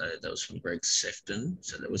 please? So that was from Greg Sefton.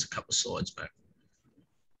 So there was a couple of slides back.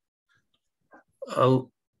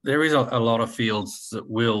 There is a lot of fields that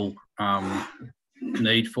will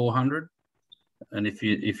need 400, and if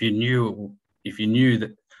you knew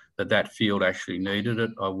that field actually needed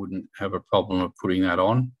it, I wouldn't have a problem of putting that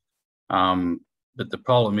on. But the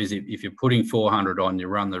problem is, if you're putting 400 on, you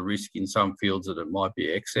run the risk in some fields that it might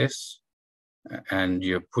be excess, and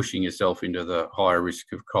you're pushing yourself into the higher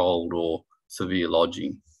risk of cold or severe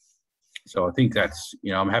lodging. So I think that's,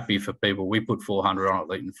 I'm happy for people. We put 400 on at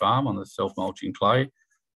Leeton Farm on the self-mulching clay,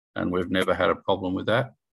 and we've never had a problem with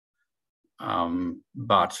that.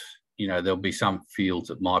 But, there'll be some fields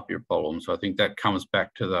that might be a problem. So I think that comes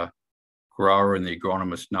back to the grower and the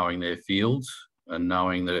agronomist knowing their fields and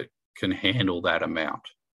knowing that it can handle that amount.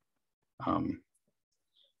 So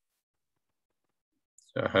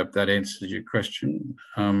I hope that answers your question.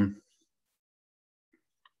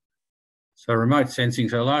 So remote sensing.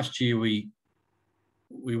 So last year we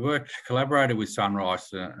collaborated with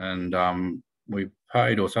SunRice, and we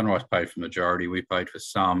paid, or SunRice paid for the majority. We paid for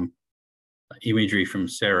some imagery from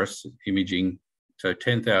Ceres imaging. So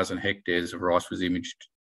 10,000 hectares of rice was imaged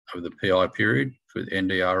over the PI period with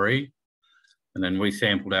NDRE. And then we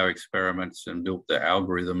sampled our experiments and built the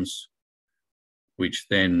algorithms, which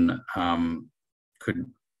then could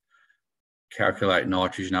calculate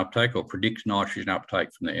nitrogen uptake or predict nitrogen uptake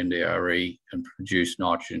from the NDRE and produce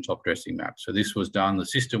nitrogen top dressing maps. So this was done, the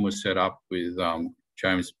system was set up with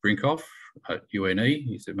James Brinkoff at UNE.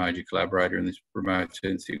 He's a major collaborator in this remote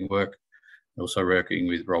sensing work. Also working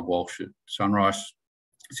with Rob Walsh at SunRice.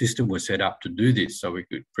 The system was set up to do this, so we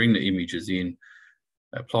could bring the images in,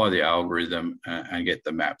 apply the algorithm and get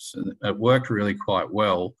the maps. And it worked really quite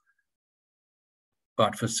well.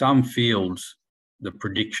 But for some fields, the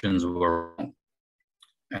predictions were wrong.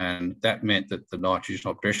 And that meant that the nitrogen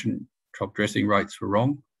top dressing rates were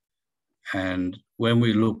wrong. And when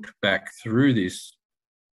we looked back through this,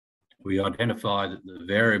 we identified that the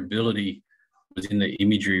variability was in the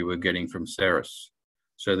imagery we're getting from Ceres.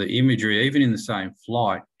 So the imagery, even in the same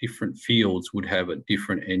flight, different fields would have a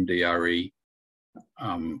different NDRE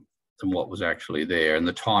than what was actually there. And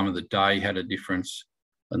the time of the day had a difference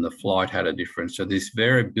and the flight had a difference. So this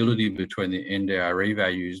variability between the NDRE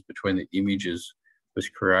values, between the images, was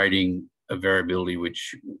creating a variability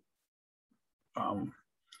which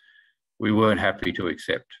we weren't happy to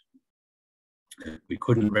accept. We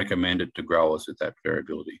couldn't recommend it to growers at that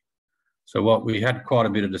variability. So we had quite a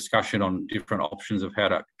bit of discussion on different options of how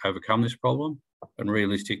to overcome this problem. And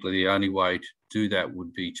realistically, the only way to do that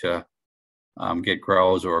would be to get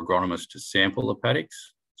growers or agronomists to sample the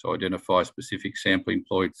paddocks. So identify specific sampling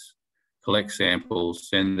points, collect samples,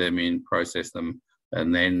 send them in, process them,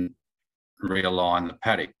 and then realign the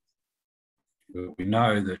paddock. We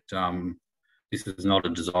know that this is not a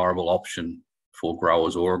desirable option for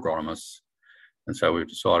growers or agronomists. And so we've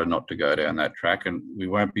decided not to go down that track, and we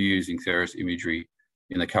won't be using Ceres imagery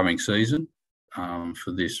in the coming season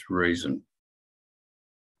for this reason.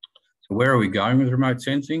 So where are we going with remote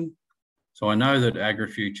sensing? So I know that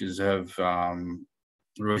AgriFutures have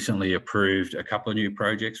recently approved a couple of new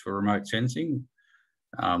projects for remote sensing,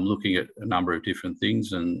 looking at a number of different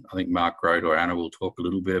things. And I think Mark Grote or Anna will talk a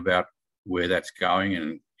little bit about where that's going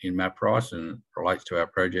and in MapRice, and relates to our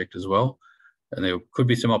project as well. And there could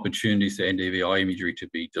be some opportunities for NDVI imagery to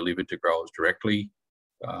be delivered to growers directly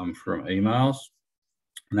from emails.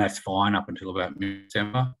 And that's fine up until about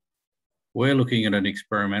mid-December. We're looking at an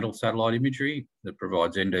experimental satellite imagery that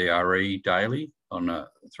provides NDRE daily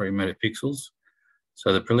 3 megapixels.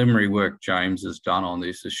 So the preliminary work James has done on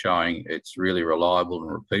this is showing it's really reliable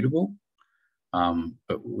and repeatable.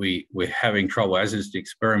 But we're having trouble, as is the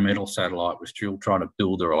experimental satellite. We're still trying to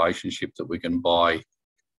build a relationship that we can buy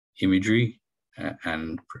imagery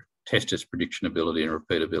and test its predictionability and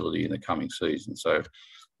repeatability in the coming season. So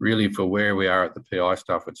really, for where we are at the PI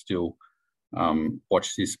stuff, it's still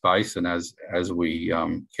watch this space, and as we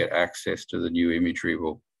get access to the new imagery,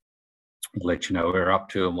 we'll let you know where we're up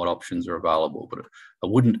to and what options are available. But I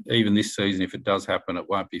wouldn't, even this season, if it does happen, it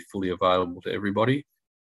won't be fully available to everybody.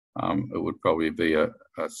 It would probably be a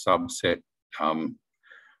subset,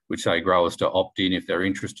 which say growers to opt in if they're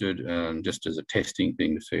interested, and just as a testing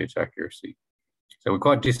thing to see its accuracy. So we're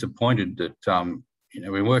quite disappointed that,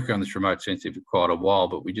 we've been working on this remote sensing for quite a while,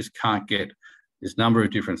 but we just can't get this number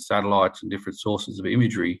of different satellites and different sources of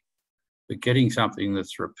imagery, but getting something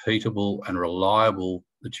that's repeatable and reliable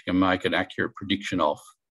that you can make an accurate prediction of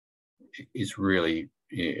is really,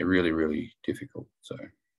 really difficult. So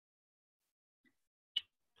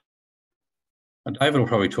David will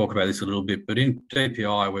probably talk about this a little bit, but in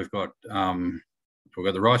DPI we've got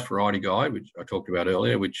the rice variety guide, which I talked about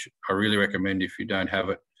earlier, which I really recommend. If you don't have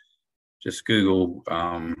it, just Google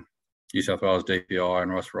New South Wales DPI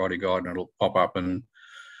and rice variety guide, and it'll pop up, and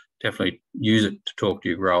definitely use it to talk to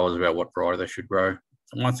your growers about what variety they should grow.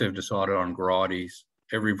 And once they've decided on varieties,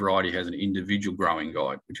 every variety has an individual growing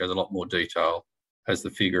guide, which has a lot more detail, has the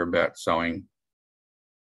figure about sowing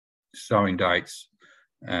dates,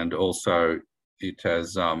 and also it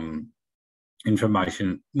has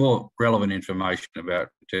information, more relevant information about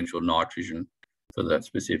potential nitrogen for that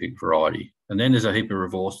specific variety. And then there's a heap of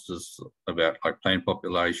resources about like plant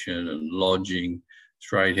population and lodging,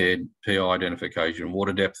 straight head, PI identification,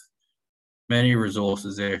 water depth. Many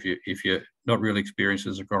resources there. If you're not really experienced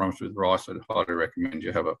as an agronomist with rice, I'd highly recommend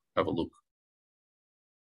you have a look.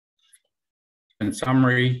 In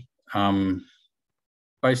summary,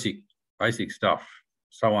 basic stuff.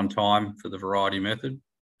 Sow on time for the variety method.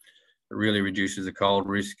 It really reduces the cold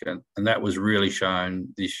risk, and that was really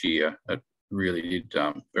shown this year. It really did,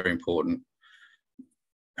 very important.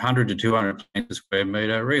 100 to 200 plants per square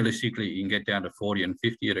metre. Realistically, you can get down to 40 and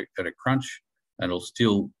 50 at a crunch, and it'll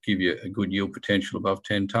still give you a good yield potential above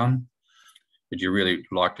 10 tonne, but you really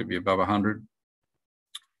like to be above 100.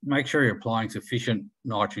 Make sure you're applying sufficient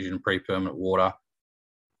nitrogen pre-permanent water,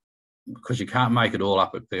 because you can't make it all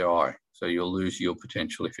up at PI, so you'll lose yield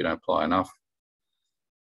potential if you don't apply enough.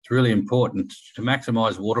 It's really important to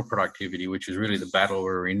maximise water productivity, which is really the battle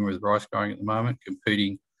we're in with rice growing at the moment.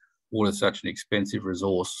 Competing, water is such an expensive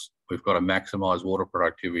resource. We've got to maximise water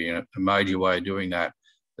productivity, and a major way of doing that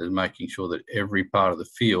is making sure that every part of the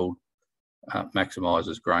field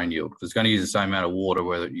maximises grain yield, because it's going to use the same amount of water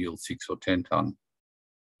whether it yields 6 or 10 tonne.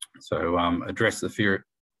 So address the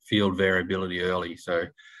field variability early. So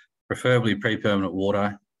preferably pre-permanent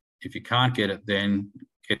water. If you can't get it, then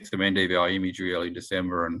get some NDVI imagery early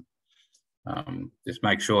December, and just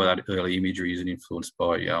make sure that early imagery isn't influenced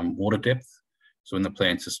by water depth. So when the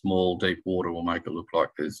plants are small, deep water will make it look like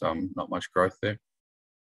there's not much growth there.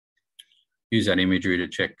 Use that imagery to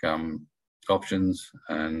check options,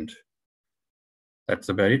 and that's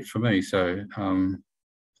about it for me. So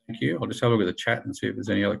thank you. I'll just have a look at the chat and see if there's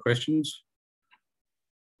any other questions.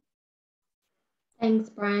 Thanks,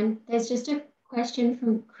 Brian. There's just a question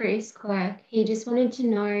from Chris Quirk. He just wanted to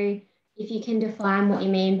know if you can define what you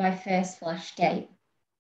mean by first flush date.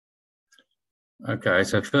 Okay,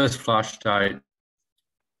 so first flush date,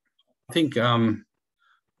 I think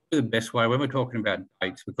the best way when we're talking about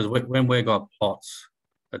dates, because when we've got plots,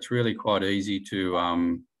 it's really quite easy to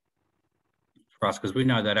for us, because we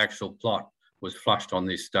know that actual plot was flushed on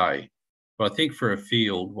this day. But I think for a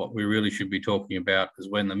field, what we really should be talking about is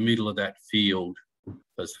when the middle of that field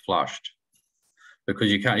is flushed.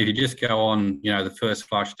 Because you can't, if you just go on, the first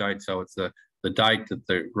flush date, so it's the date that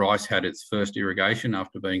the rice had its first irrigation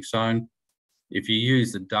after being sown. If you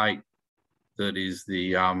use the date that is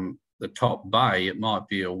the top bay, it might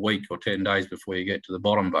be a week or 10 days before you get to the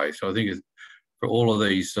bottom bay. So I think for all of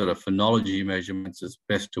these sort of phenology measurements, it's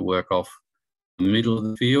best to work off the middle of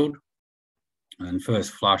the field. And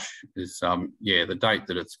first flush is, the date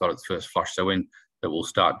that it's got its first flush, so when it will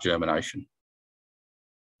start germination.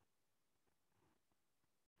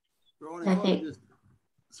 Brian,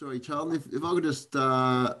 sorry, Charleton, if I could just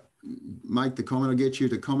make the comment, or get you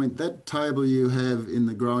to comment, that table you have in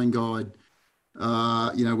the growing guide,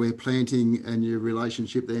 where planting and your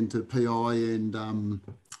relationship then to PI and,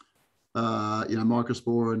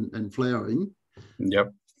 microspore and flowering.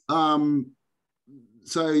 Yep.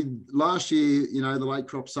 so last year, you know, the late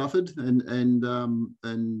crop suffered, and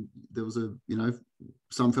there was a, you know,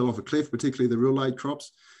 some fell off a cliff, particularly the real late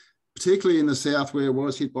crops, particularly in the south where it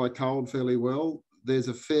was hit by cold fairly well. There's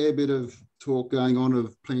a fair bit of talk going on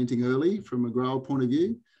of planting early from a grower point of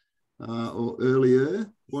view, or earlier.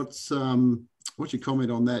 What's your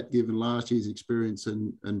comment on that, given last year's experience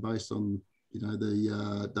and based on, you know,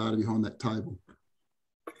 the data behind that table?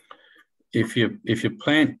 If you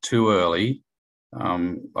plant too early,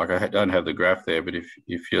 like I don't have the graph there, but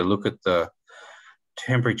if you look at the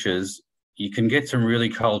temperatures, you can get some really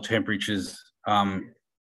cold temperatures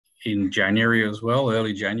in January as well,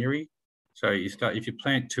 early January. So if you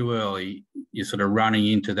plant too early, you're sort of running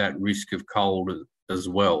into that risk of cold as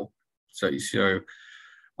well. So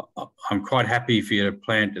I'm quite happy for you to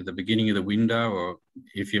plant at the beginning of the window, or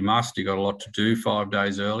if you must, you've got a lot to do 5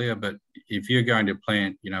 days earlier. But if you're going to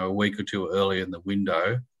plant, you know, a week or two earlier in the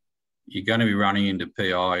window, you're going to be running into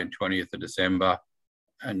PI on 20th of December.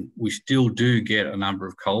 And we still do get a number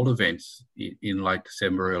of cold events in late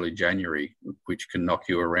December, early January, which can knock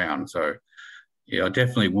you around. So, yeah, I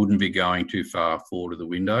definitely wouldn't be going too far forward of the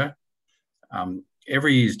window.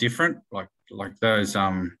 Every year is different. Like those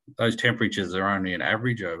temperatures are only an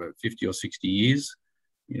average over 50 or 60 years,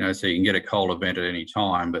 you know, so you can get a cold event at any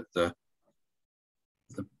time. But the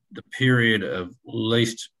period of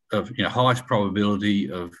highest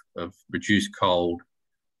probability of reduced cold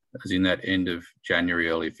is in that end of January,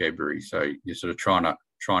 early February. So you're sort of trying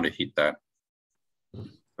to hit that.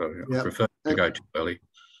 So I prefer to go too early.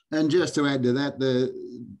 And just to add to that,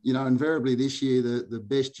 invariably this year, the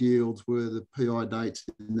best yields were the PI dates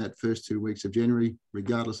in that first 2 weeks of January,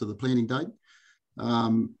 regardless of the planting date.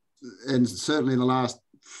 And certainly in the last,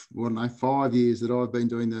 5 years that I've been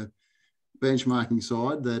doing the benchmarking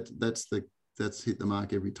side, that's hit the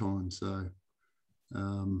mark every time. So,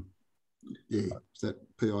 it's that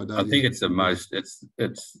PI date. I think it's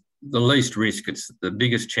it's the least risk. It's the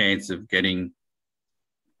biggest chance of getting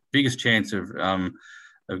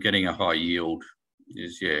a high yield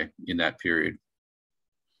is, in that period.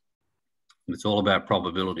 And it's all about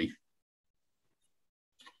probability.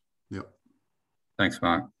 Yep. Thanks,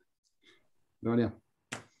 Mark. Right now.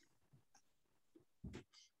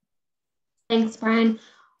 Thanks, Brian.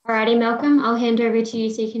 Alrighty, Malcolm, I'll hand over to you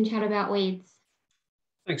so you can chat about weeds.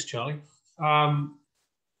 Thanks, Charlie.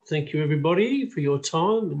 Thank you, everybody, for your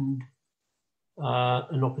time and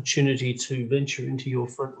an opportunity to venture into your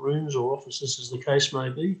front rooms or offices, as the case may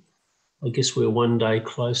be. I guess we're one day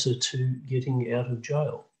closer to getting out of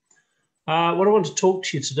jail. What I want to talk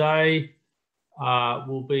to you today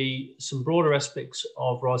will be some broader aspects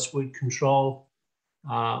of rice weed control.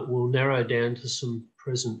 We'll narrow down to some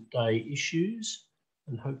present day issues,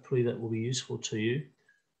 and hopefully that will be useful to you.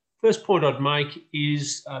 First point I'd make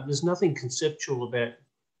is there's nothing conceptual about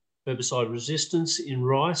herbicide resistance in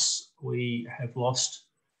rice. We have lost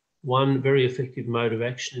one very effective mode of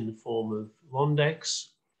action in the form of Londax,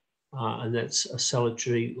 and that's a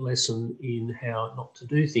salutary lesson in how not to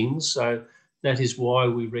do things. So that is why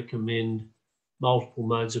we recommend multiple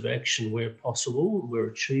modes of action where possible, where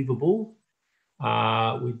achievable.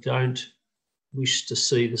 We don't wish to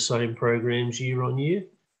see the same programs year on year.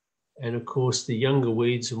 And of course, the younger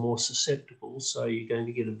weeds are more susceptible, so you're going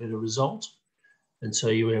to get a better result. And so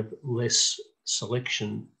you have less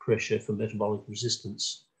selection pressure for metabolic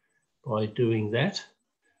resistance by doing that.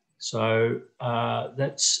 So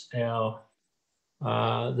that's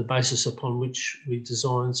the basis upon which we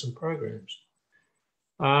design some programs.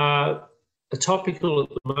 A topical at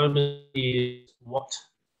the moment is what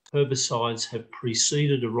herbicides have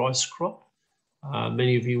preceded a rice crop.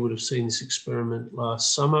 Many of you would have seen this experiment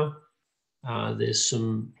last summer. There's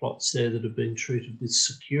some plots there that have been treated with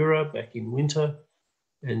Secura back in winter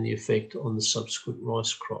and the effect on the subsequent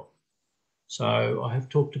rice crop. So I have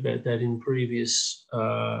talked about that in previous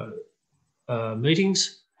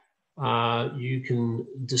meetings. You can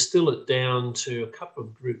distill it down to a couple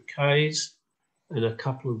of group Ks and a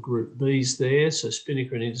couple of group Bs there. So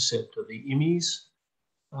Spinnaker and Intercept are the IMIs.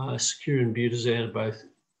 Secura and Butazan are both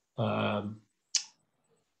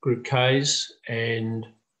group Ks, and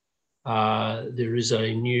there is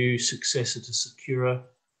a new successor to Secura,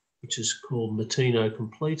 which is called Matino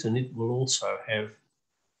Complete, and it will also have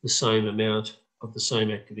the same amount of the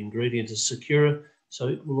same active ingredient as Secura. So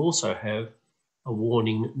it will also have a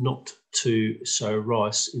warning not to sow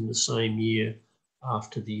rice in the same year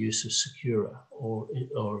after the use of Secura or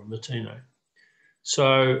Matino.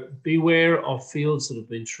 So beware of fields that have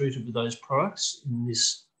been treated with those products in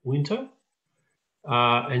this winter.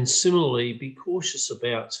 And similarly, be cautious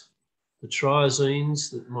about the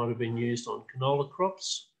triazines that might have been used on canola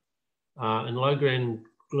crops. and low-grade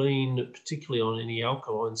glean, particularly on any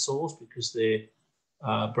alkaline soils, because their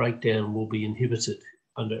breakdown will be inhibited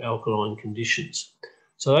under alkaline conditions.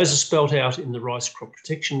 So those are spelt out in the Rice Crop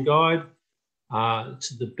Protection Guide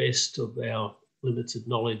to the best of our limited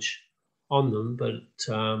knowledge on them, but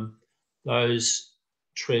those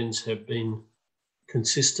trends have been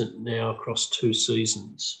consistent now across 2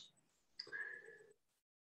 seasons.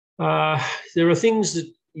 There are things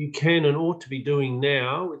that you can and ought to be doing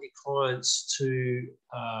now with your clients to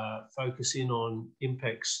focus in on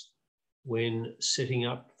impacts when setting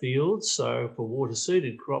up fields. So for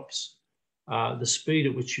water-seeded crops, the speed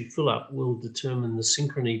at which you fill up will determine the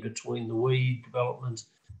synchrony between the weed development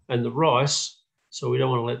and the rice. So we don't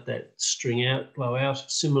want to let that string out, blow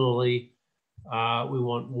out. Similarly, we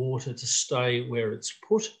want water to stay where it's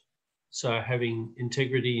put. So having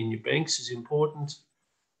integrity in your banks is important.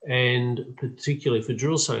 And particularly for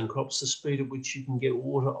drill sowing crops, the speed at which you can get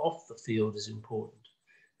water off the field is important,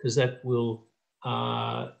 because that will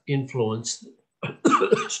influence,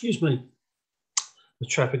 excuse me, the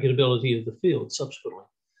trafficability of the field subsequently.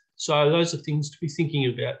 So those are things to be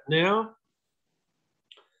thinking about now.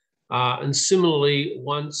 And similarly,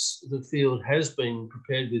 once the field has been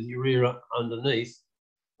prepared with urea underneath,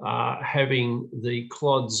 having the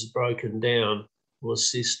clods broken down will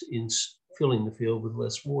assist in filling the field with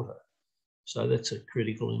less water. So that's of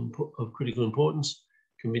critical importance.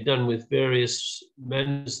 Can be done with various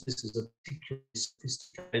manners. This is a particularly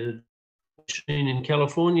sophisticated machine in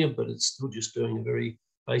California, but it's still just doing a very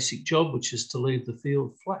basic job, which is to leave the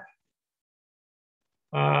field flat.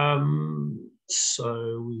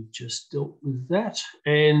 So we've just dealt with that.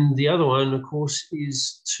 And the other one, of course,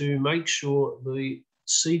 is to make sure the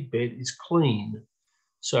seed bed is clean.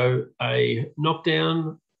 So a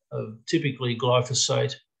knockdown of typically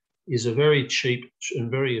glyphosate is a very cheap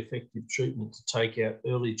and very effective treatment to take out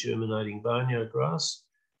early germinating barnyard grass.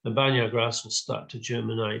 The barnyard grass will start to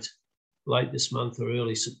germinate late this month or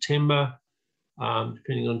early September,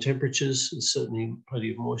 depending on temperatures. There's certainly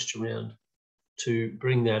plenty of moisture around to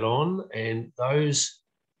bring that on. And those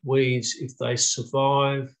weeds, if they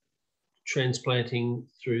survive transplanting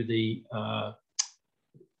through the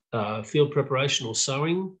field preparation or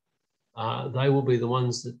sowing, they will be the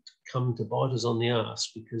ones that come to bite us on the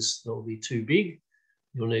arse, because they'll be too big.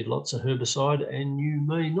 You'll need lots of herbicide, and you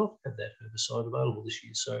may not have that herbicide available this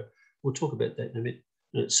year. So we'll talk about that in a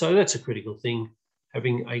minute. So that's a critical thing,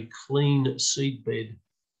 having a clean seed bed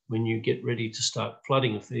when you get ready to start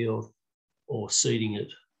flooding a field or seeding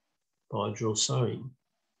it by drill sowing.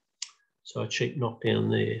 So a cheap knockdown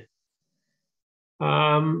there.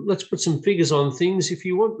 Let's put some figures on things. If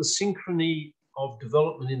you want the synchrony of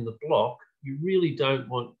development in the block, you really don't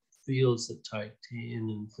want fields that take 10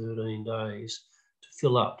 and 13 days to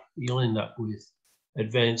fill up. You'll end up with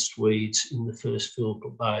advanced weeds in the first field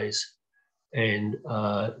bays and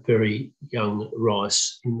very young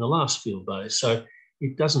rice in the last field bays. So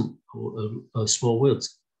it doesn't, small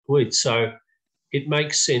weeds. So it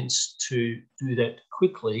makes sense to do that as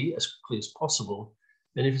quickly as possible.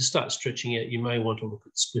 And if it starts stretching out, you may want to look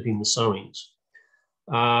at splitting the sowings.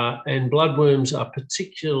 And bloodworms are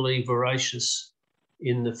particularly voracious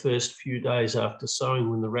in the first few days after sowing,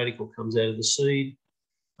 when the radicle comes out of the seed.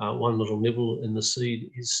 One little nibble and the seed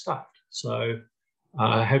is stuffed. So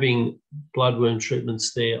having bloodworm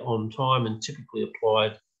treatments there on time and typically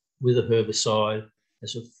applied with a herbicide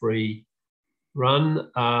as a free run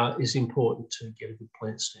is important to get a good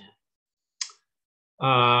plant stand.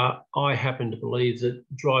 I happen to believe that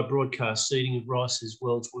dry broadcast seeding of rice is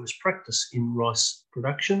world's worst practice in rice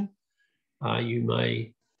production. You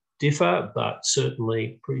may differ, but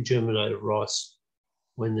certainly pre-germinated rice,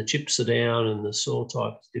 when the chips are down and the soil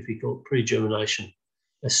type is difficult, pre-germination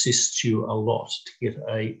assists you a lot to get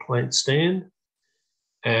a plant stand.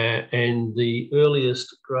 And the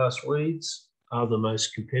earliest grass weeds are the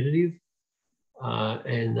most competitive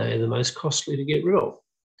and they're the most costly to get rid of.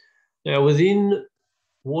 Now, within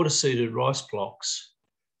water-seeded rice blocks,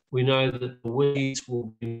 we know that the weeds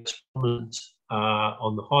will be most prominent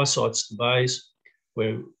on the high sides of the bays,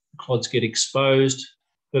 where clods get exposed,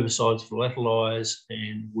 herbicides volatilize,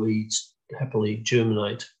 and weeds happily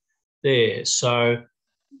germinate there. So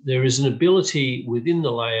there is an ability within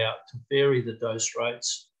the layout to vary the dose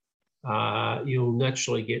rates. You'll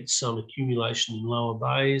naturally get some accumulation in lower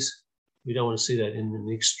bays. We don't want to see that in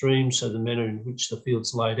the extreme, so the manner in which the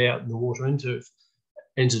field's laid out and the water enters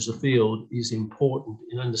the field is important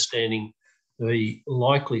in understanding the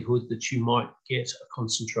likelihood that you might get a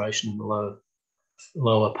concentration in the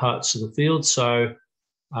lower parts of the field. So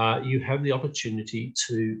you have the opportunity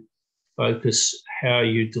to focus how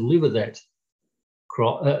you deliver that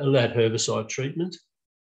that herbicide treatment.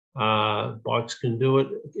 Bikes can do it,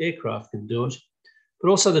 aircraft can do it, but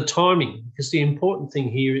also the timing, because the important thing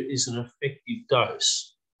here is an effective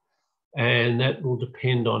dose, and that will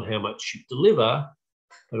depend on how much you deliver,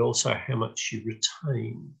 but also how much you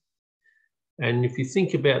retain. And if you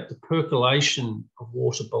think about the percolation of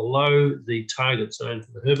water below the target zone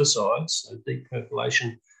for the herbicides, so deep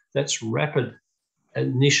percolation, that's rapid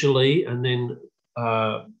initially and then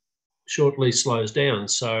shortly slows down.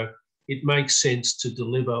 So it makes sense to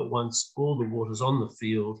deliver once all the water's on the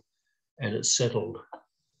field and it's settled.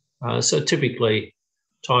 So typically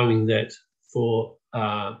timing that for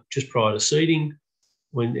just prior to seeding,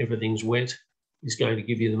 when everything's wet, is going to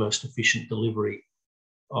give you the most efficient delivery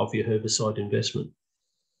of your herbicide investment.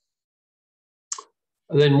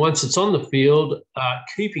 And then once it's on the field,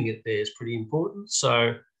 keeping it there is pretty important.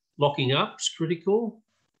 So locking up is critical,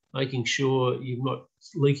 making sure you're not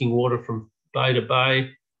leaking water from bay to bay.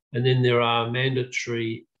 And then there are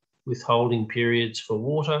mandatory withholding periods for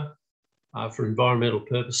water. For environmental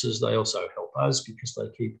purposes, they also help us because they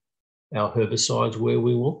keep our herbicides where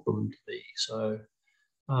we want them to be. So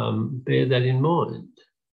bear that in mind.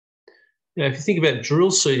 Now, if you think about drill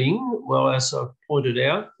seeding, well, as I've pointed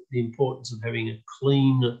out, the importance of having a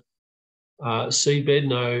clean seedbed,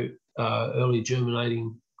 no early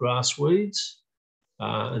germinating grass weeds,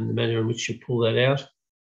 and the manner in which you pull that out,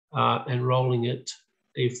 and rolling it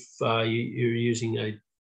if you're using a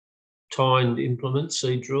tined implement,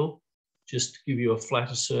 seed drill, just to give you a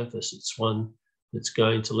flatter surface. It's one that's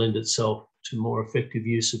going to lend itself to more effective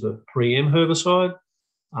use of a pre-em herbicide,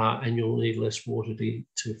 and you'll need less water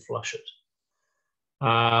to flush it.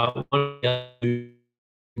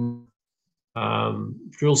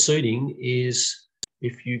 Drill seeding is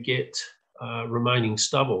if you get remaining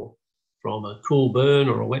stubble from a cool burn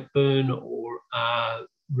or a wet burn or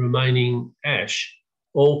remaining ash,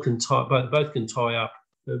 all can both can tie up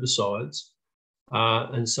herbicides,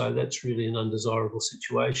 and so that's really an undesirable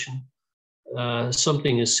situation.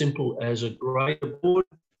 Something as simple as a grader board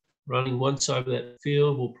running once over that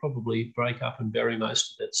field will probably break up and bury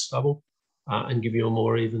most of that stubble and give you a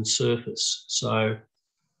more even surface. So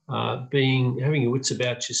having your wits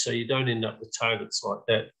about you so you don't end up with targets like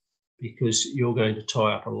that, because you're going to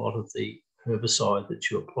tie up a lot of the herbicide that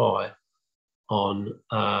you apply on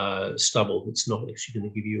stubble that's not actually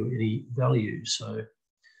going to give you any value. So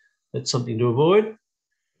that's something to avoid.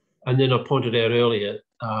 And then I pointed out earlier,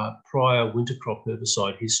 prior winter crop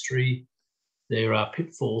herbicide history, there are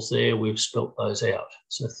pitfalls there. We've spelt those out,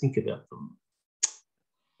 so think about them.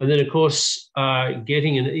 And then, of course,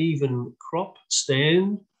 getting an even crop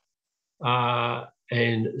stand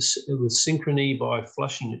and with synchrony by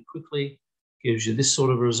flushing it quickly gives you this sort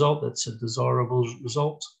of result. That's a desirable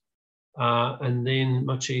result. And then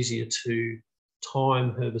much easier to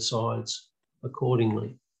time herbicides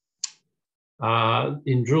accordingly.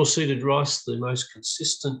 In drill-seeded rice, the most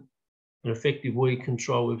consistent and effective weed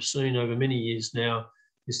control we've seen over many years now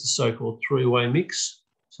is the so-called three-way mix.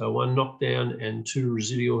 So one knockdown and two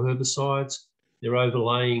residual herbicides. They're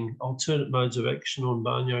overlaying alternate modes of action on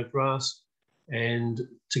barnyard grass, and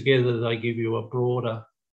together they give you a broader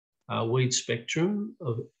weed spectrum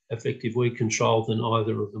of effective weed control than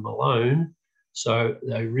either of them alone. So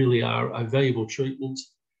they really are a valuable treatment.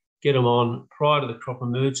 Get them on prior to the crop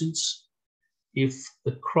emergence. If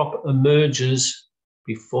the crop emerges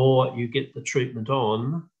before you get the treatment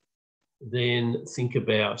on, then think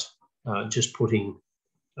about just putting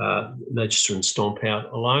Magister and Stomp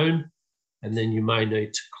out alone, and then you may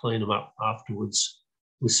need to clean them up afterwards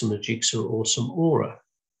with some Agrisciences or some Aura.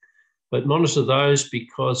 But monitor those,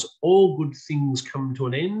 because all good things come to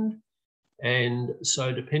an end, and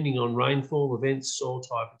so depending on rainfall, events, soil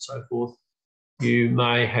type and so forth, you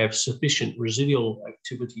may have sufficient residual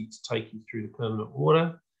activity to take you through to permanent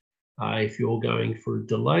water. If you're going for a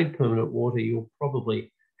delayed permanent water, you'll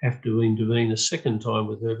probably have to intervene a second time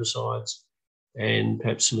with herbicides, and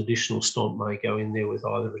perhaps some additional Stomp may go in there with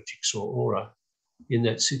either Agrisciences or Aura in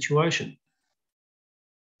that situation.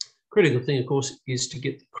 Critical thing, of course, is to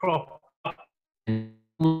get the crop up.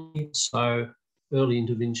 So early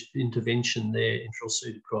intervention there in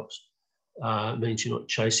drill-seeded crops means you're not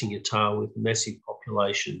chasing your tail with massive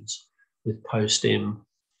populations with post-em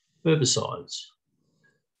herbicides.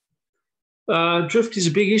 Drift is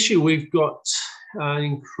a big issue. We've got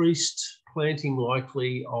increased planting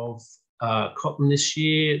likely of cotton this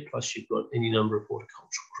year, plus you've got any number of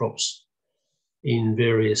horticultural crops in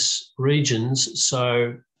various regions.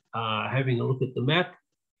 So having a look at the map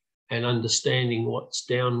and understanding what's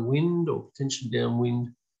downwind or potentially downwind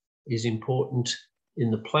is important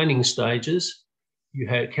in the planning stages. You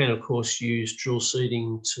can, of course, use drill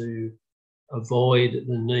seeding to avoid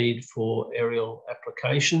the need for aerial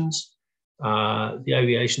applications. The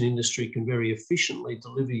aviation industry can very efficiently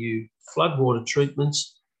deliver you floodwater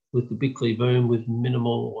treatments with the Bickley boom with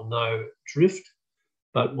minimal or no drift.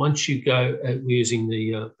 But once you go using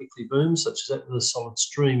the Bickley boom, such as that with a solid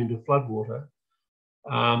stream into floodwater,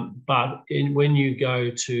 when you go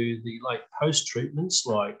to the late post treatments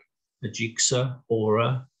like Agrisciences,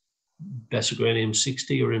 Aura, Basagran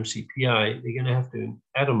M60 or MCPA, they're going to have to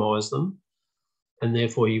atomise them, and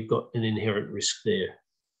therefore you've got an inherent risk there.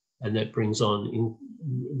 And that brings on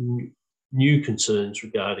new concerns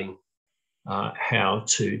regarding how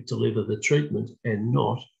to deliver the treatment and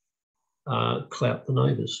not clout the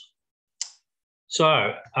neighbours.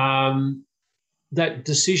 So that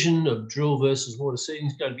decision of drill versus water seeding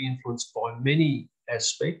is going to be influenced by many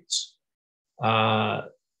aspects,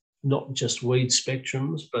 not just weed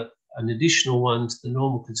spectrums, but an additional one to the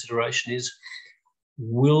normal consideration is,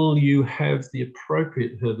 will you have the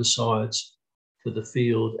appropriate herbicides for the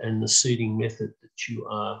field and the seeding method that you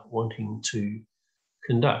are wanting to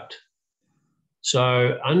conduct?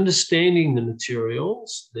 So understanding the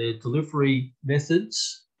materials, their delivery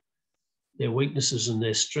methods, their weaknesses and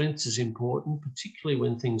their strengths is important, particularly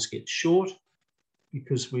when things get short,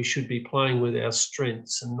 because we should be playing with our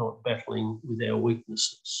strengths and not battling with our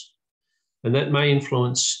weaknesses. And that may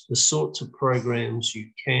influence the sorts of programs you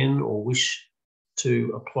can or wish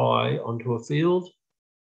to apply onto a field.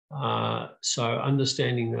 So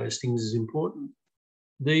understanding those things is important.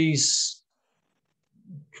 These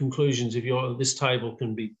conclusions, this table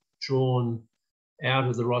can be drawn out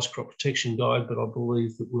of the Rice Crop Protection Guide, but I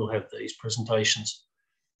believe that we'll have these presentations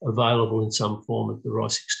available in some form at the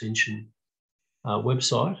Rice Extension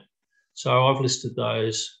website. So I've listed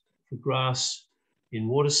those for grass in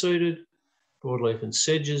water seeded, broadleaf and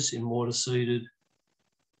sedges in water seeded,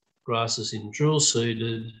 grasses in drill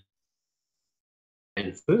seeded,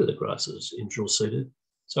 and further grasses in drill seeded.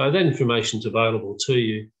 So that information is available to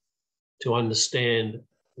you to understand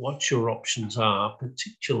what your options are,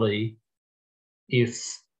 particularly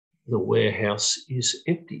if the warehouse is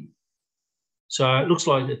empty. So it looks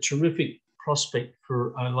like a terrific prospect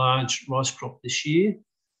for a large rice crop this year.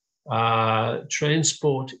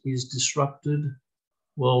 Transport is disrupted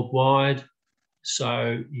worldwide,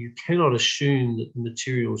 so you cannot assume that the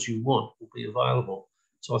materials you want will be available.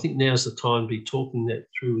 So I think now's the time to be talking that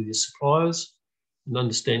through with your suppliers and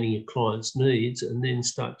understanding your clients' needs, and then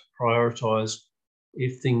start to prioritise,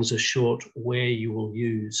 if things are short, where you will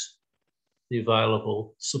use the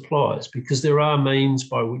available supplies, because there are means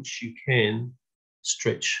by which you can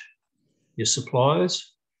stretch your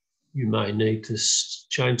suppliers. You may need to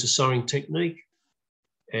change the sowing technique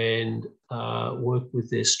and work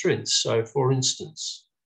with their strengths. So for instance,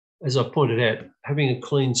 as I pointed out, having a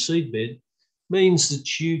clean seed bed means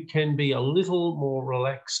that you can be a little more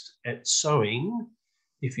relaxed at sowing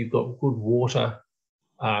if you've got good water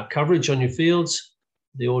coverage on your fields.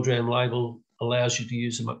 The Ordram label allows you to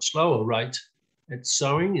use a much slower rate at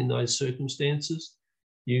sowing in those circumstances.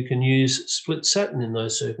 You can use split satin in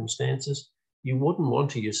those circumstances. You wouldn't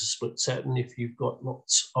want to use a split satin if you've got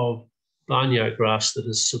lots of barnyard grass that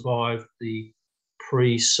has survived the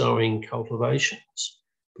pre-sowing cultivations,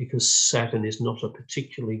 because satin is not a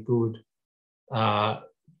particularly good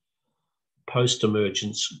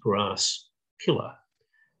post-emergence grass killer.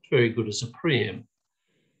 It's very good as a preem.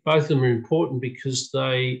 Both of them are important because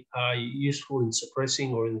they are useful in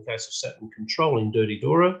suppressing, or in the case of satin, controlling dirty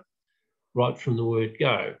dora right from the word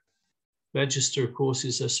go. Magister, of course,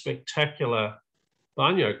 is a spectacular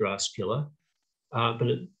barnyard grass killer, but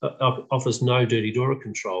it offers no dirty dora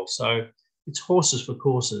control. So it's horses for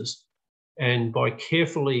courses. And by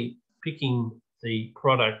carefully picking the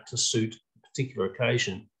product to suit a particular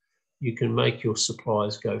occasion, you can make your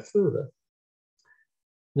supplies go further.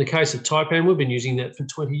 In the case of Taipan, we've been using that for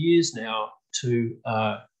 20 years now to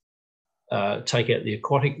take out the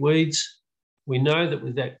aquatic weeds. We know that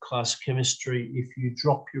with that class of chemistry, if you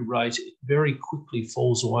drop your rate, it very quickly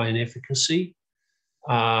falls away in efficacy.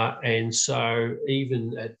 And so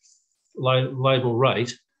even at label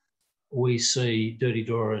rate, we see dirty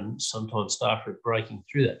dora and sometimes starfruit breaking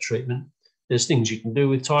through that treatment. There's things you can do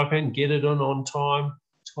with Taipan: get it on time,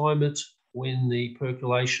 time it when the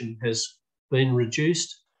percolation has been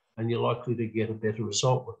reduced, and you're likely to get a better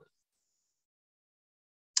result with it.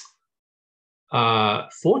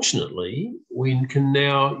 Fortunately, we can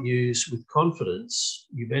now use with confidence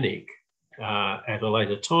eubenic at a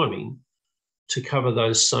later timing to cover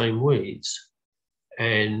those same weeds.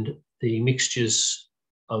 And the mixtures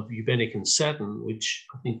of eubenic and satin, which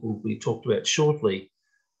I think will be talked about shortly,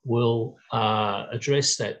 will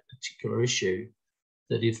address that particular issue,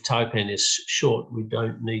 that if taupan is short, we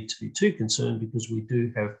don't need to be too concerned because we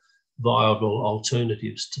do have viable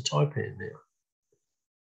alternatives to taupan now.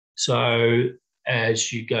 So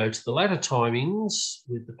as you go to the latter timings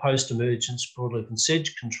with the post-emergence broadleaf and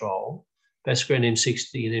sedge control, Basagran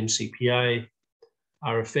M60 and MCPA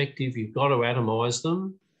are effective. You've got to atomise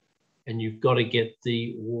them and you've got to get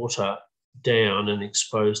the water down and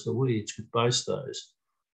expose the weeds with both those.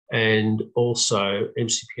 And also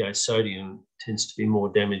MCPA sodium tends to be more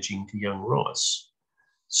damaging to young rice.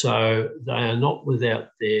 So they are not without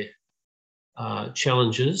their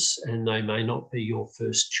challenges, and they may not be your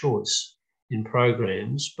first choice in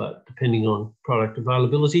programs, but depending on product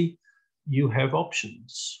availability, you have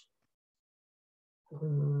options.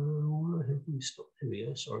 Why have we stopped? Here we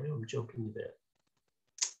go. Sorry, I'm jumping about.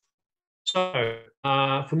 So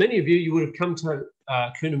for many of you, you would have come to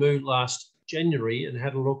Coonamoo last January and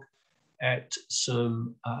had a look at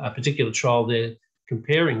a particular trial there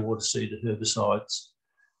comparing water seed herbicides.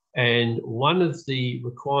 And one of the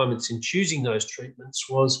requirements in choosing those treatments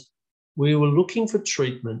was we were looking for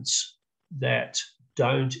treatments that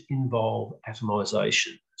don't involve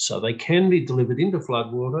atomisation. So they can be delivered into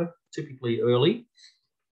floodwater, typically early,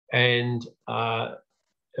 and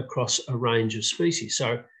across a range of species.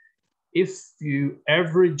 So if you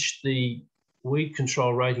average the weed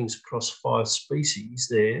control ratings across 5 species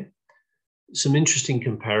there, some interesting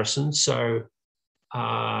comparisons. So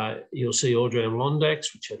you'll see Ordram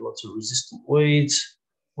Londax, which had lots of resistant weeds,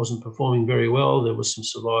 wasn't performing very well. There was some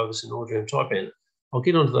survivors in Ordram Taipan. I'll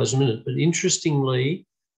get onto those in a minute. But interestingly,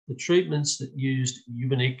 the treatments that used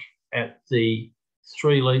Ubinic at the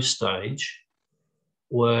 3-leaf stage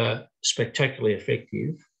were spectacularly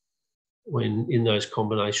effective when in those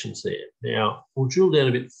combinations there. Now, we'll drill down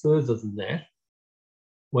a bit further than that,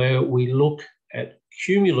 where we look at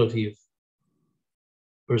cumulative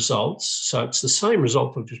results. So it's the same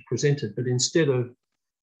result I've just presented, but instead of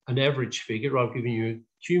an average figure, I've given you a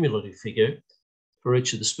cumulative figure for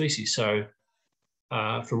each of the species. So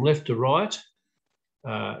from left to right,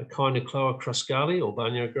 Echinocloa cruscale or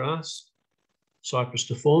barnyard grass, Cypress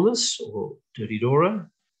deformis or dirty dora,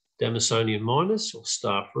 Damasonium minus or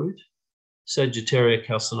starfruit, Sagittaria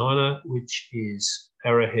calcinina, which is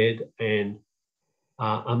arrowhead, and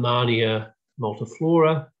Amania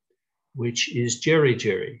multiflora, which is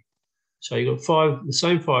jerry. So you've got the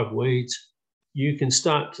same 5 weeds. You can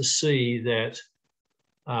start to see that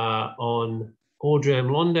on Ordram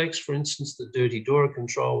Londax, for instance, the dirty dora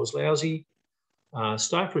control was lousy.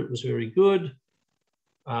 Starfruit was very good.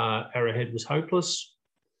 Arrowhead was hopeless.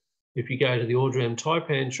 If you go to the Ordram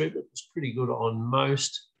Taipan treatment, it was pretty good on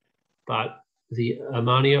most, but the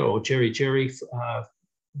Amania or jerry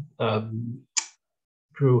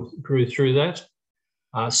grew through that.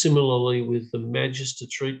 Similarly, with the Magister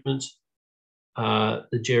treatment,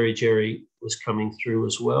 the jerry was coming through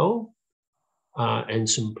as well, and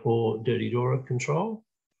some poor dirty dora control.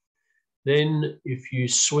 Then if you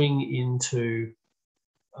swing into,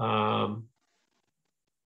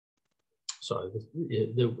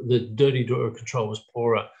 the dirty dora control was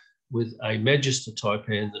poorer with a Magister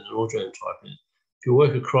Taipan than an Ordram Taipan. If you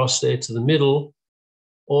work across there to the middle,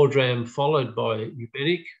 Ordram followed by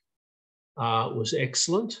Ubinic was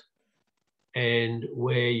excellent, and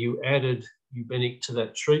where you added Ubinic to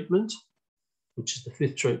that treatment, which is the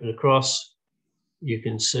 5th treatment across, you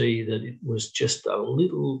can see that it was just a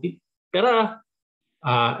little bit better,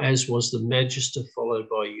 as was the Magister followed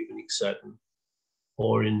by Ubinic Satin,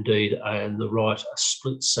 or indeed on the right, a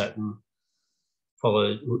split Satin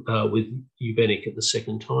followed with Ubinic at the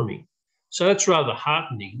second timing. So that's rather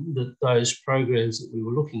heartening that those programs that we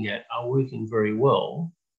were looking at are working very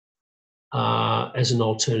well as an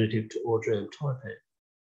alternative to Ordram Taipan.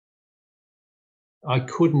 I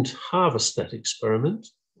couldn't harvest that experiment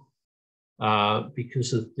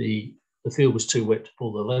because of the field was too wet to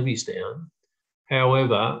pull the levees down.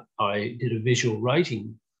 However, I did a visual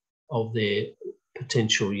rating of their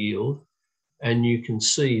potential yield, and you can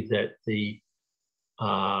see that the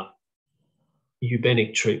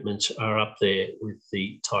Ubinic treatments are up there with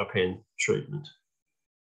the Taipan treatment.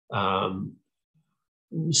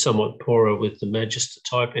 Somewhat poorer with the Magister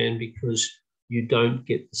Taipan because you don't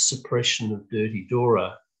get the suppression of dirty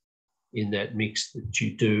dora in that mix that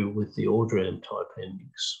you do with the Ordram Taipan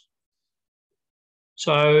mix.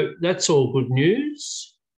 So that's all good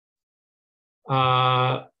news.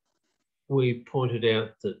 We pointed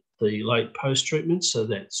out that the late post-treatment, so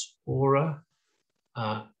that's Aura,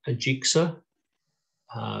 Agricia,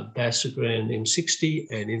 Basagran M60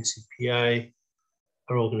 and NCPA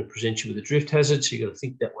are all going to present you with a drift hazard, so you've got to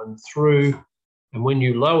think that one through. And when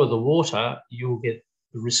you lower the water, you'll get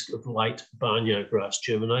the risk of late barnyard grass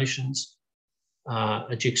germinations.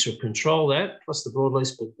 Agixa will control that, plus the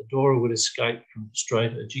broadleaf Lepidoptera would escape from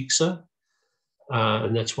straight Agixa.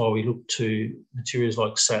 And that's why we look to materials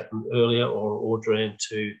like satin earlier or Audran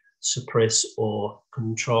to suppress or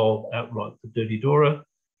control outright the dirty Dora.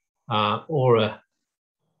 Aura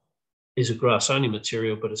is a grass-only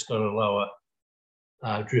material, but it's got a lower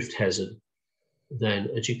drift hazard than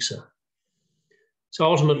Agixa. So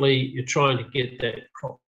ultimately, you're trying to get that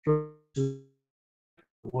crop through.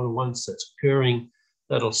 Once that's occurring,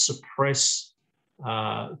 that'll suppress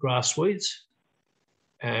grass weeds.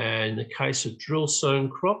 And in the case of drill-sown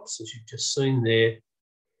crops, as you've just seen there,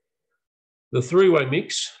 the three-way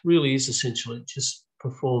mix really is essentially, it just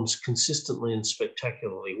performs consistently and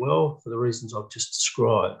spectacularly well for the reasons I've just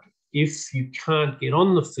described. If you can't get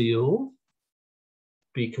on the field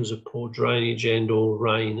because of poor drainage and or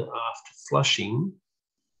rain after flushing,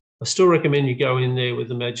 I still recommend you go in there with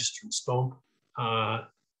the Magistrate Stomp.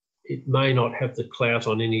 It may not have the clout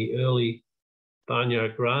on any early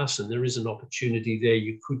barnyard grass, and there is an opportunity there.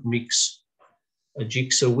 You could mix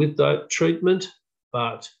Agixa with that treatment,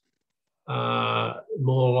 but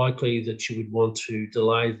more likely that you would want to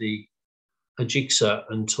delay the Agixa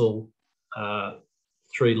until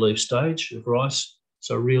 3-leaf stage of rice.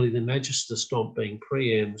 So really the Magister Stomp being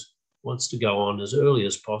preempt wants to go on as early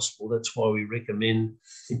as possible. That's why we recommend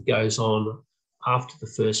it goes on after the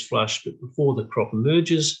first flush, but before the crop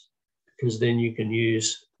emerges, because then you can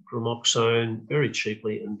use Gramoxone very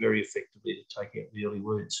cheaply and very effectively to take out the early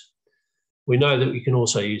weeds. We know that we can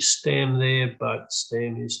also use STAM there, but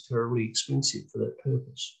STAM is terribly expensive for that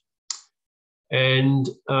purpose. And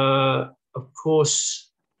of course,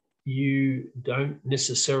 you don't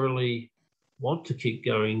necessarily want to keep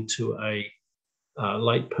going to a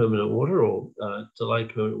late permanent water or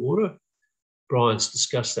delayed permanent water. Brian's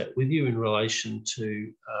discussed that with you in relation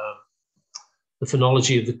to the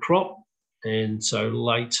phenology of the crop. And so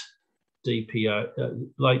late DPI,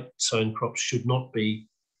 late sown crops should not be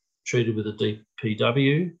treated with a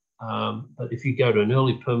DPW. But if you go to an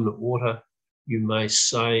early permanent water, you may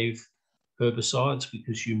save herbicides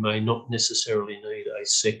because you may not necessarily need a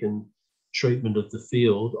second treatment of the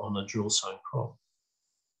field on a drill sown crop.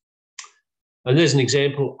 And there's an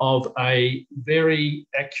example of a very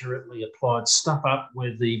accurately applied stuff up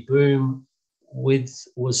where the boom width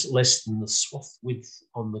was less than the swath width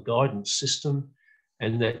on the guidance system,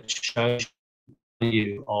 and that shows the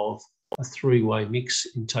value of a three-way mix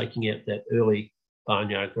in taking out that early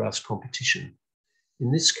barnyard grass competition.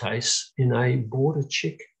 In this case, in a border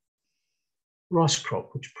check rice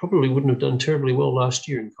crop, which probably wouldn't have done terribly well last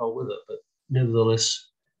year in cold weather, but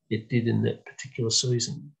nevertheless, it did in that particular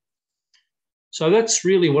season. So that's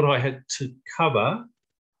really what I had to cover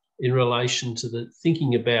in relation to the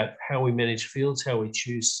thinking about how we manage fields, how we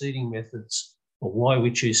choose seeding methods, or why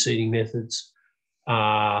we choose seeding methods,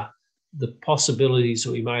 the possibilities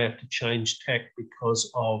that we may have to change tack because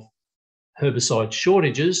of herbicide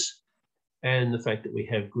shortages, and the fact that we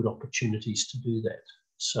have good opportunities to do that.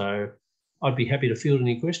 So I'd be happy to field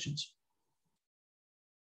any questions.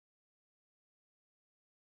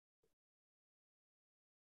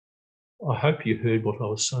 I hope you heard what I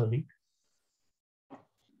was saying.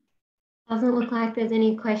 Doesn't look like there's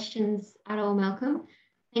any questions at all, Malcolm.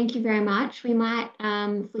 Thank you very much. We might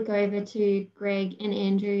flick over to Greg and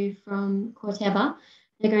Andrew from Corteva.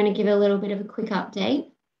 They're going to give a little bit of a quick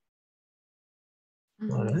update.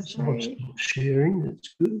 So I'm sharing,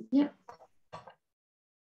 that's good. Yep.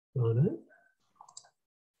 Right.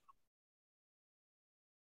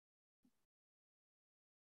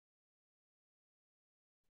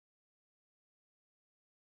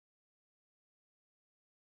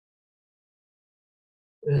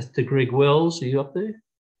 To Greg Wells, are you up there?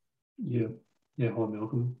 Yeah. Hi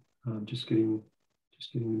Malcolm. Just getting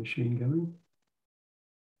the machine going.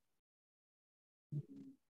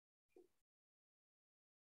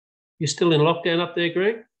 You're still in lockdown up there,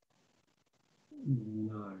 Greg?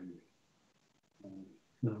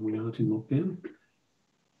 No, we aren't in lockdown,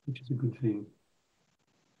 which is a good thing.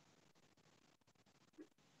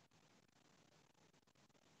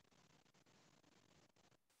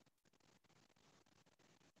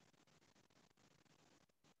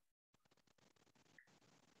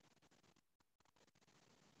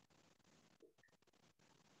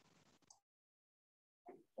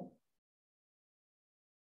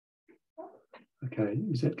 Okay,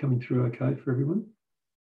 is that coming through okay for everyone?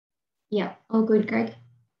 Yeah, all good, Greg.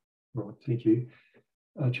 Right, thank you.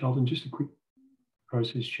 Charleton, just a quick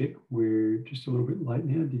process check. We're just a little bit late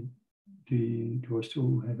now. Did do I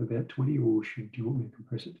still have about 20, or do you want me to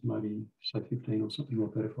compress it to maybe say 15 or something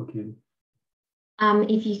like that if I can?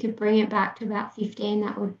 If you could bring it back to about 15,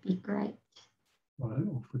 that would be great. Right,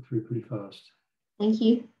 I'll flick through pretty fast. Thank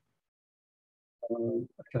you.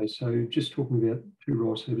 Okay, so just talking about two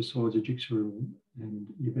rice herbicides, Agricia and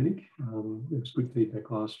Ubenic. There was good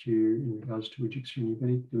feedback last year in regards to Agricia and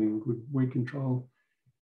Ubenic doing good weed control.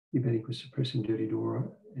 Ubenic was suppressing dirty Dora,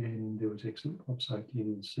 and there was excellent crop safety,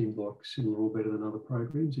 and seemed like similar or better than other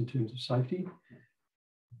programs in terms of safety.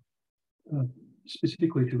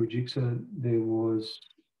 Specifically to Agricia, there was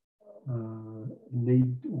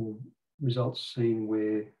need or results seen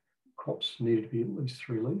where crops needed to be at least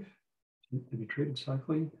 3 leaf to be treated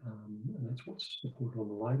safely, and that's what's supported on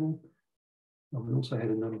the label. We also had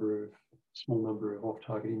a small number of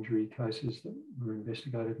off-target injury cases that were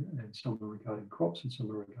investigated, and some were regarding crops and some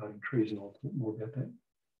were regarding trees, and I'll talk more about that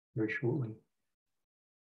very shortly.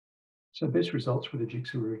 So best results with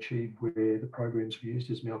Agricia were achieved where the programs were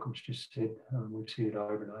used, as Malcolm's just said. We've seen it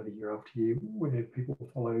over and over year after year, where people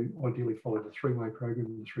ideally follow the 3-way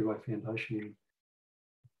program, the 3-way foundation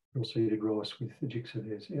in seeded rice. With Agricia,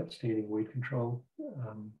 there's outstanding weed control.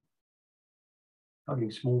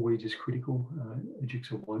 Targeting small weeds is critical.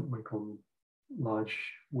 Agricia won't work on large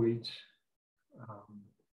weeds.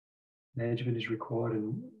 Management is required,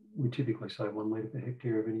 and we typically say 1 litre per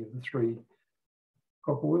hectare of any of the 3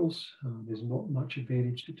 crop oils. There's not much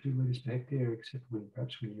advantage to 2 litres per hectare, except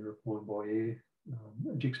perhaps when you're applying by air.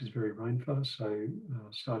 Agricia is very rain fast, so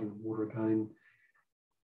starting with water again,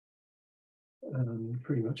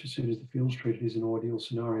 pretty much as soon as the field's treated is an ideal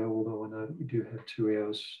scenario, although I know that we do have 2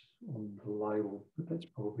 hours on the label, but that's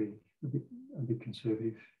probably a bit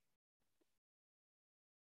conservative.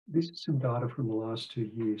 This is some data from the last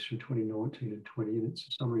 2 years, from 2019 and 20, and it's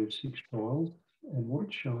a summary of 6 trials. And what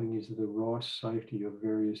it's showing is the rice safety of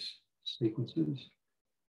various sequences.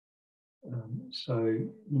 So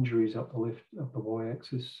injuries up the left, up the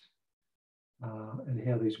y-axis, and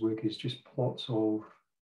how these work is just plots of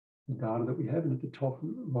the data that we have, and at the top,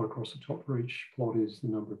 right across the top for each plot is the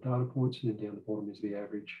number of data points, and then down the bottom is the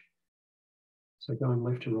average. So going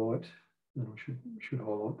left to right, and I should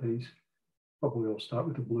highlight these. Probably I'll start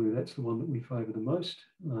with the blue. That's the one that we favour the most.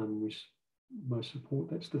 We most support.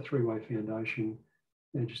 That's the 3-way foundation,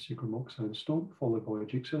 Agricia Stomp, followed by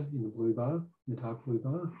Agricia in the blue bar, the dark blue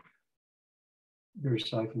bar. Very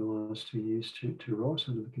safe in the last 2 years to rice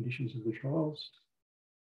under the conditions of the trials.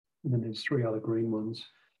 And then there's 3 other green ones,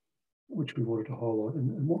 which we wanted to highlight.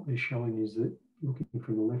 And what they're showing is that, looking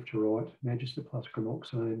from the left to right, Magister plus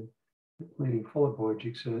Gramoxone planting followed by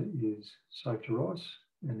Agricia is safe to rice.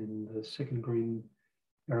 And then the second green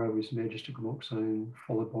arrow is Magister Gramoxone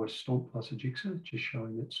followed by Stomp plus Agricia, just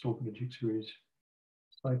showing that Stomp and Agricia is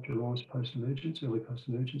safe to rice post-emergence, early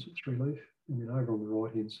post-emergence at 3 leaf. And then over on the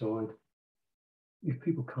right-hand side, if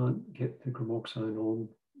people can't get the Gramoxone on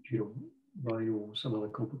due to rain or some other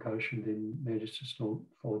complication, then Magister Stomp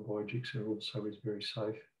followed by Agricia also is very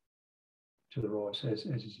safe to the rice, as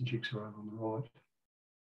is Agricia over on the right.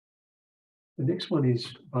 The next one is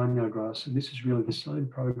barnyard grass, and this is really the same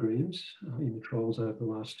programs in the trials over the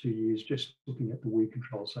last 2 years, just looking at the weed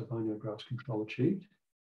control, so barnyard grass control achieved.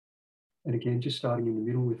 And again, just starting in the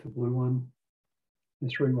middle with the blue one, the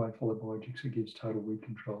 3-way followed by Agricia gives total weed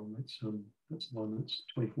control, and that's the one that's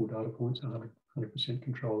 24 data points, 100%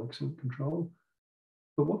 control, excellent control.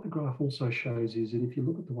 But what the graph also shows is that if you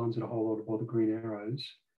look at the ones that are highlighted by the green arrows,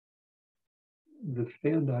 the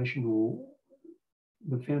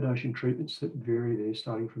foundation treatments that vary there,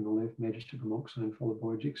 starting from the left, Magister Gramoxone followed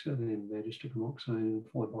by Agricia, then Magister Gramoxone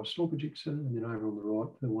followed by Stomp Agricia, and then over on the right,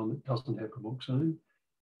 the one that doesn't have Gramoxone,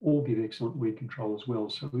 all give excellent weed control as well.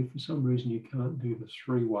 So if for some reason you can't do the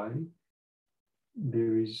 3-way,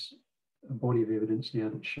 there is a body of evidence now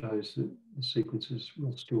that shows that the sequences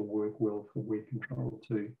will still work well for weed control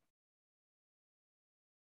too.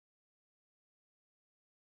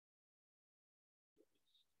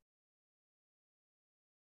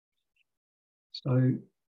 So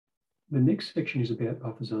the next section is about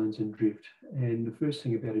buffer zones and drift. And the first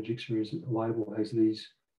thing about Agricia is that the label has these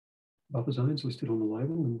buffer zones listed on the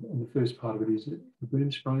label. And the first part of it is that the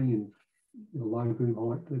boom spraying and the low boom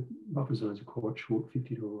height, the buffer zones are quite short,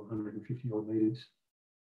 50 to 150 odd metres.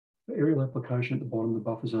 For aerial application at the bottom, the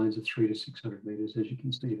buffer zones are 300 to 600 metres, as you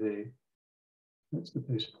can see there. That's the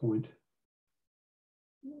first point.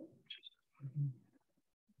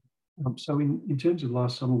 So in terms of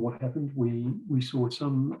last summer, what happened, we saw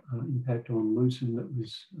some impact on lucerne that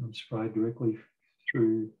was sprayed directly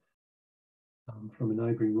through from a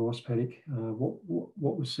neighbouring rice paddock.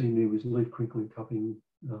 What was seen there was leaf crinkling cupping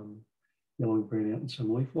yellowing, brown out and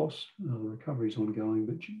some leaf loss. Recovery is ongoing,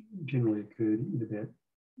 but generally occurred in about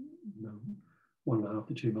 1.5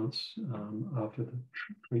 to 2 months after the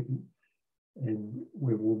treatment, and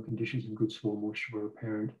where warm conditions and good soil moisture were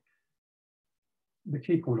apparent. The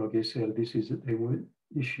key point, I guess, out of this is that there weren't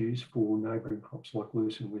issues for neighbouring crops like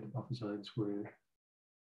lucerne where the buffer zones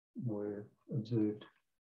were observed.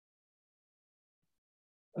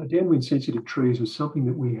 Downwind sensitive trees was something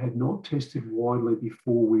that we had not tested widely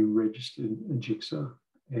before we registered Agixa.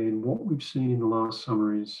 And what we've seen in the last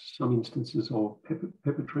summer is some instances of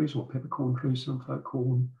pepper trees or peppercorn trees, some folk call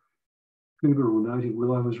them. Cougar or native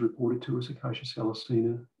willow was reported to us, Acacia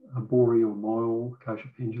salicina, boree or myall, Acacia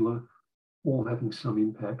pendula, all having some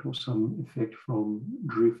impact or some effect from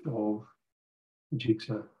drift of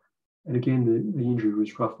Agixa. And again, the injury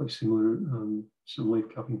was roughly similar, some leaf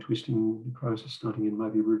cupping, twisting, necrosis, stunting, and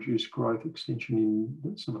maybe reduced growth extension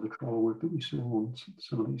in some of the trial work that we saw on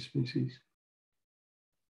some of these species.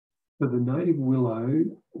 For the native willow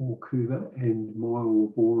or cougar and myall or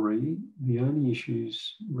boree, the only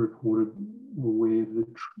issues reported were where the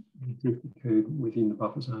drift occurred within the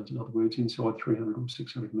buffer zones, in other words, inside 300 or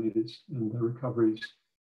 600 metres, and the recovery is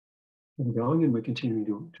ongoing, and we're continuing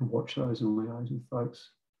to watch those and liaise with folks.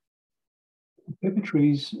 Pepper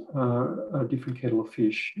trees are a different kettle of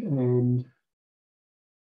fish, and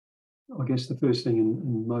I guess the first thing,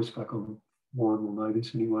 and most folk on wine will know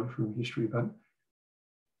this anyway from history, but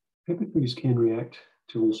pepper trees can react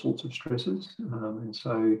to all sorts of stresses, and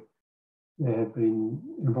so there have been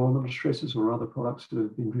environmental stresses or other products that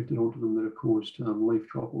have been drifted onto them that have caused leaf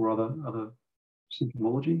drop or other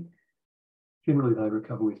symptomology. Generally, they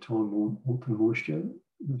recover with time or and moisture.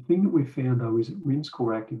 The thing that we've found, though, is that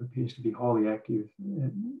Rinskor active appears to be highly active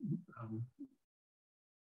at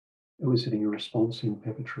eliciting a response in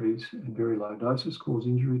pepper trees, and very low doses cause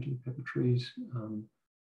injury to the pepper trees.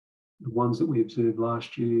 The ones that we observed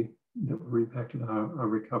last year that were impacted are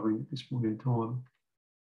recovering at this point in time.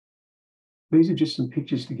 These are just some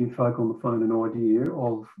pictures to give folk on the phone an idea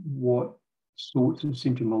of what sorts of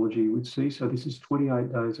symptomology you would see. So this is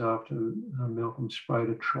 28 days after Malcolm sprayed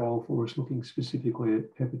a trial for us, looking specifically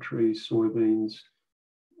at pepper trees, soybeans,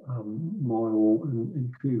 myall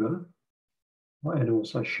and cougar, and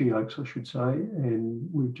also she oaks, I should say. And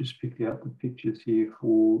we've just picked out the pictures here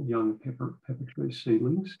for young pepper tree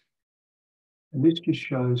seedlings. And this just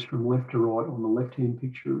shows from left to right on the left-hand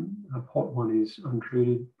picture. Pot 1 is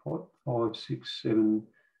untreated, pot 5, 6, 7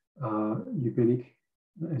 eugenic,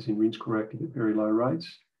 as in Rinskor active at very low rates.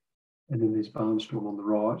 And then there's barnstorm on the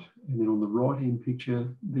right. And then on the right-hand picture,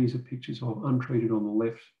 these are pictures of untreated on the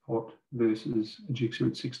left pot versus Agixa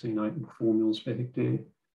at 16.8 and 4 mils per hectare.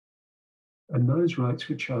 And those rates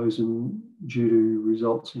were chosen due to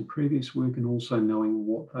results in previous work and also knowing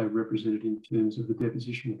what they represented in terms of the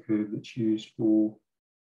deposition curve that's used for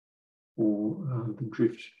the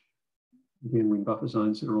drift, downwind buffer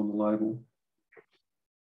zones that are on the label.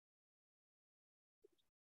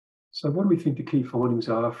 So what do we think the key findings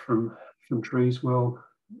are from trees? Well,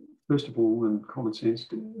 first of all, and common sense,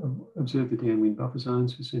 observe the downwind buffer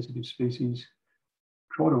zones for sensitive species.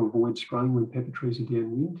 Try to avoid spraying when pepper trees are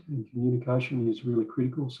downwind, and communication is really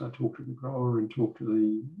critical. So talk to the grower and talk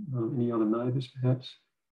to any other neighbours perhaps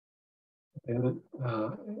about it.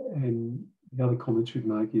 And the other comments we'd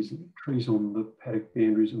make is that trees on the paddock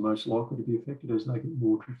boundaries are most likely to be affected as they get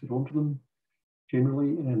more drifted onto them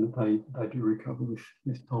generally, and that they do recover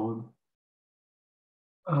with time.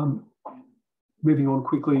 Moving on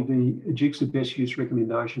quickly, the Agixa best use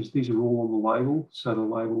recommendations, these are all on the label, so the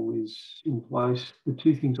label is in place. The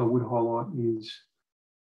two things I would highlight is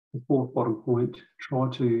the fourth bottom point, try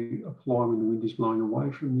to apply when the wind is blowing away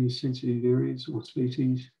from these sensitive areas or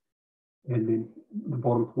species. And then the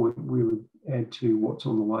bottom point, we would add to what's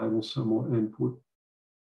on the label somewhat and put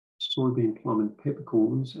soybean, plum and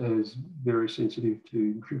peppercorns as very sensitive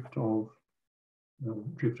to drift of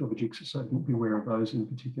Agixa, so beware of those in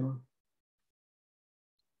particular.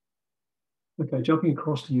 Okay, jumping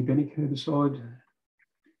across to eugenic herbicide.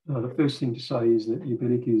 The first thing to say is that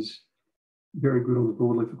eugenic is very good on the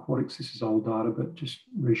broadleaf aquatics. This is old data, but just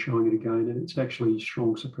re-showing it again, and it's actually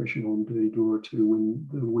strong suppression on Dirty Dora too when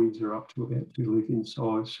the weeds are up to about 2 leaf in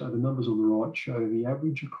size. So the numbers on the right show the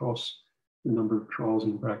average across the number of trials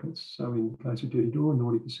in brackets. So in the case of Dirty Dora,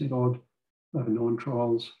 90% odd, over 9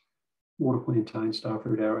 trials. Water plantain,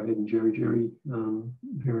 starfruit, arrowhead and jerry,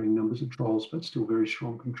 varying numbers of trials, but still very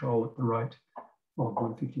strong control at the rate of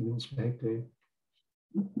 150 mils per hectare.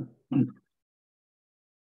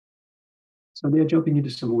 So now jumping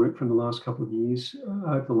into some work from the last couple of years.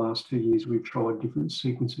 Over the last 2 years, we've tried different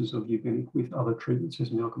sequences of eugenic with other treatments,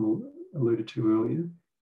 as Malcolm alluded to earlier.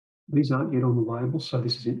 These aren't yet on the label, so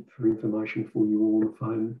this is it for information for you all on the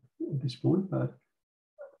phone at this point. But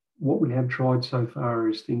what we have tried so far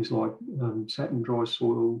is things like satin dry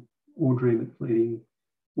soil, or dream at pleating,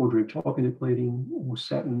 or dream type in at pleating, or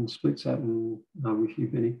satin, split satin with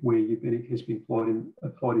eubenic, where eubenic has been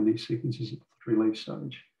applied in these sequences at the 3-leaf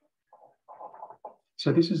stage.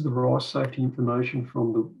 So this is the rice safety information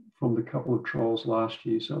from the couple of trials last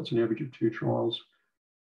year. So it's an average of 2 trials.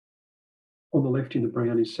 On the left in the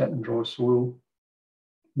brown is satin dry soil.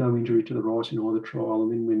 No injury to the rice in either trial.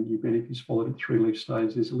 And then when eubenic is followed at 3-leaf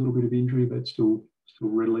stage, there's a little bit of injury, but still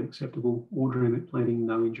readily acceptable. Or dream at planting,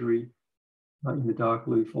 no injury in the dark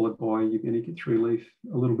blue, followed by eubenic at 3-leaf,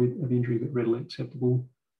 a little bit of injury, but readily acceptable.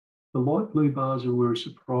 The light blue bars were a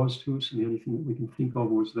surprise to us, and the only thing that we can think of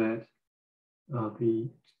was that the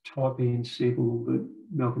type N sebel that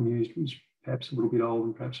Malcolm used was perhaps a little bit old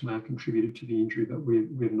and perhaps may have contributed to the injury, but we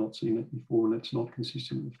have not seen that before, and that's not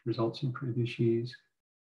consistent with results in previous years.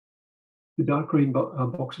 The dark green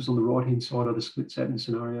boxes on the right-hand side are the split satin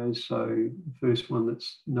scenarios. So the first one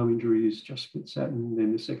that's no injury is just split satin.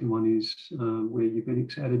 Then the second one is where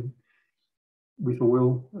eubenic's added with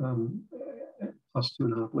oil, plus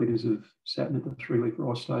 2.5 litres of satin at the 3-leaf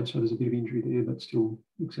rice stage. So there's a bit of injury there, but still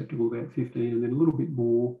acceptable, about 15. And then a little bit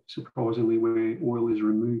more, surprisingly, where oil is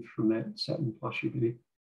removed from that satin plus eubenic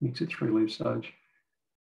mix at 3-leaf stage.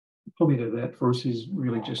 The comment of that for us is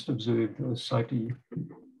really just observe the safety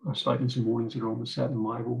statements and warnings that are on the satin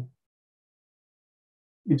label.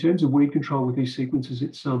 In terms of weed control with these sequences,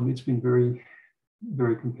 it's been very,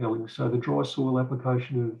 very compelling. So the dry soil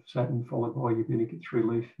application of satin followed by eubenic at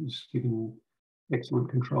 3-leaf has given excellent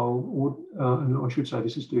control. And I should say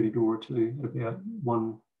this is Dirty Dora too, at about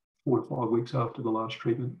 4 to 5 weeks after the last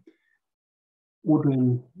treatment.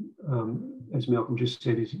 Ordering, as Malcolm just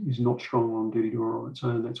said, is not strong on Dirty Dora on its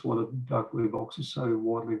own. That's why the dark blue box is so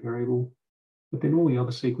widely variable. But then all the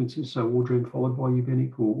other sequences, so Ordream followed by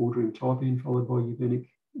eubenic, or Ordream type N followed by eubenic,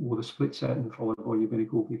 or the split satin followed by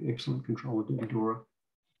eubenic, will give excellent control of Dirty Dora.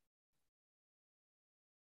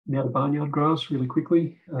 Now the barnyard grass, really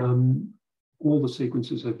quickly. All the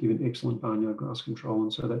sequences have given excellent barnyard grass control,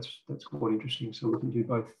 and so that's quite interesting. So we can do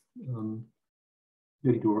both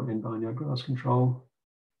Dirty Dora and barnyard grass control.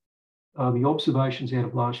 The observations out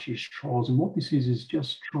of last year's trials, and what this is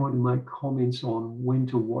just trying to make comments on when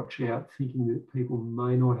to watch out, thinking that people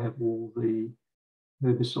may not have all the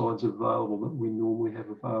herbicides available that we normally have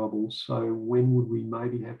available. So when would we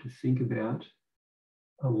maybe have to think about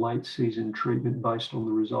a late season treatment based on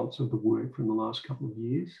the results of the work from the last couple of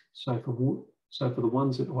years? So for the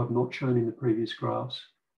ones that I've not shown in the previous graphs,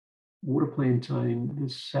 water plantain, the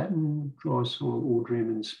satin, dry soil, Ordream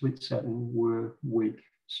and split satin were weak.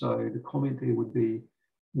 So the comment there would be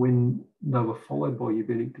when they were followed by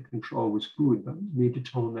eubenic, the control was good, but you need to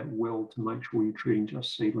time that well to make sure you're treating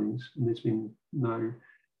just seedlings. And there's been no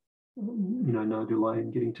delay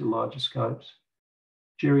in getting to larger scopes.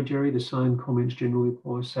 Jerry, the same comments generally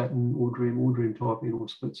apply. Satin, Ordream type N or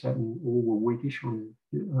split satin, all were weakish on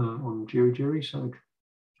Jerry. So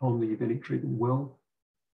time the eubenic treatment well.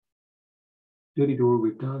 Dirty Dora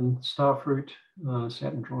we've done. Starfruit,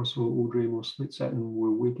 satin, dry soil, Ordream or split satin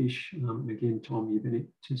were weakish. Again, time eubenic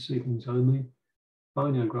to seedlings only.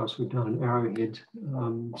 Barnyard grass we've done. An Arrowhead,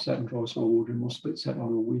 satin, dry soil, Ordream or split satin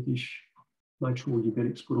were weakish. Make sure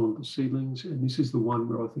eubenic's put on the seedlings. And this is the one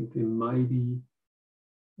where I think there may be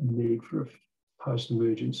a need for a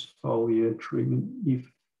post-emergence foliar treatment if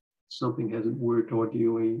something hasn't worked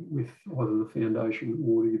ideally with either the foundation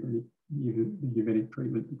or the eubenic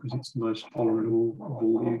treatment, because it's the most tolerant of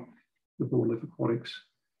all the broadleaf aquatics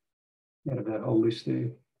out of that whole list there.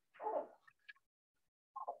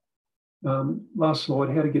 Last slide,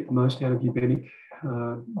 how to get the most out of eubenic.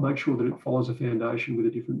 Make sure that it follows a foundation with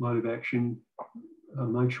a different mode of action.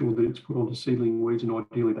 Make sure that it's put onto seedling weeds, and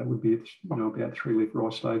ideally that would be at about 3-leaf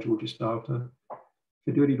rice stage or just after.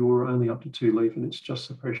 For Dirty Dora, only up to 2-leaf, and it's just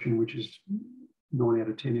suppression, which is 9 out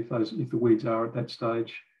of 10 if the weeds are at that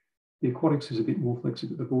stage. The aquatics is a bit more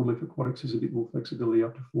flexible. The broadleaf aquatics is a bit more flexibility,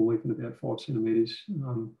 up to 4-leaf and about 5 centimetres.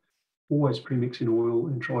 Always pre-mix in oil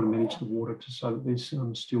and try to manage the water so that there's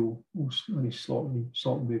still only slightly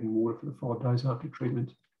moving water for the 5 days after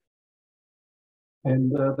treatment.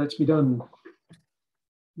 And that's me done.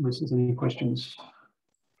 Unless there's any questions.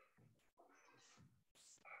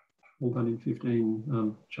 All done in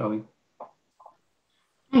 15, Charlie.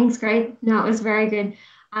 Thanks, Greg. No, it was very good.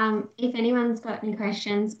 If anyone's got any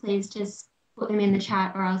questions, please just put them in the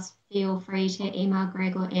chat, or else feel free to email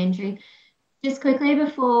Greg or Andrew. Just quickly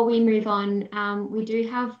before we move on, we do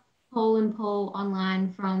have Paul and Paul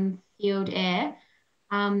online from Field Air.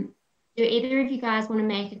 Do either of you guys want to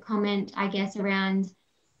make a comment, I guess, around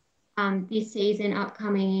this season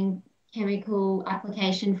upcoming chemical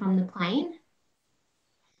application from the plane?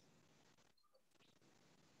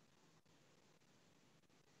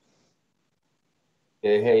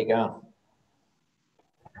 Yeah, how you going?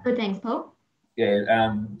 Good, thanks, Paul.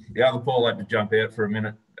 Yeah, the other Paul had to jump out for a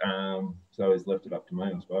minute, so he's left it up to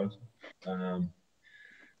me, I suppose.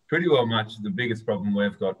 Pretty well much the biggest problem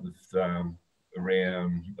we've got with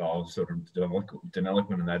around sort of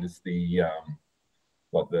Deniliquin, and that is the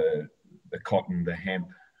cotton, the hemp,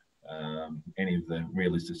 any of the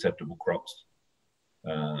really susceptible crops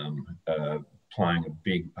playing a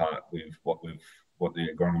big part with what the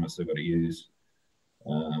agronomists have got to use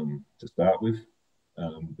to start with,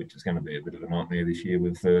 which is going to be a bit of a nightmare this year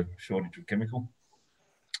with the shortage of chemical.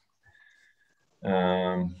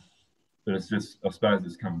 But it's just, I suppose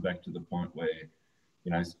it's come back to the point where,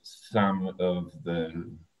 you know, some of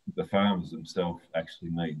the farmers themselves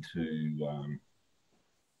actually need to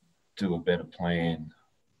do a better plan.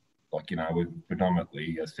 Like, you know, with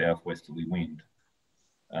predominantly a southwesterly wind,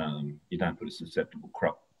 you don't put a susceptible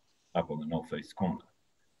crop up on the northeast corner.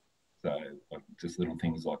 So like, just little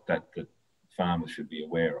things like that that farmers should be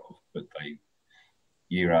aware of, but they,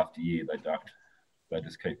 year after year, they don't. They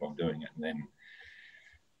just keep on doing it, and then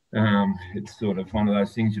it's sort of one of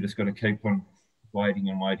those things you just got to keep on waiting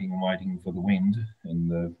and waiting and waiting for the wind, and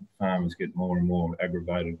the farmers get more and more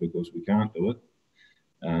aggravated because we can't do it.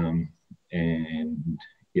 And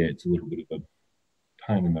yeah, it's a little bit of a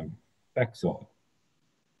pain in the backside.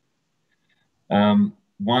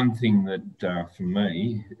 One thing that for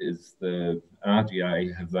me is the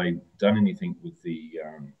RGA, have they done anything with the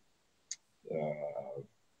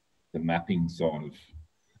mapping side of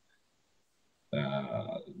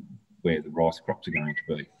where the rice crops are going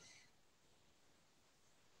to be?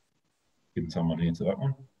 Can someone answer that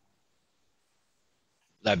one?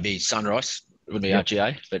 That'd be SunRice. It wouldn't be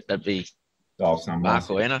RGA, but that'd be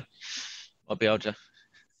Mark or Anna. Might be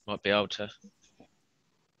able to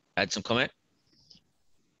add some comment.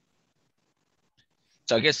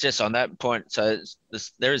 So I guess just on that point, so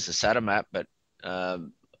there is a SATA map, but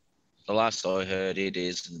the last I heard, it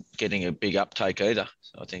is getting a big uptake either.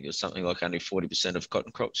 So I think it was something like only 40% of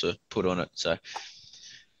cotton crops are put on it. So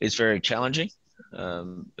it's very challenging,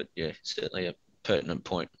 but yeah, certainly a pertinent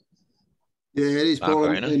point. Yeah, it is, Paul,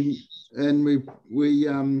 and we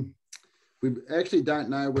actually don't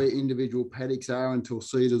know where individual paddocks are until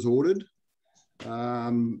seed is ordered.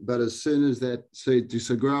 But as soon as that seed,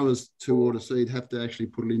 so growers to order seed have to actually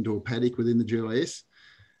put it into a paddock within the GIS.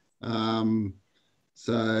 You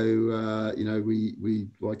know, we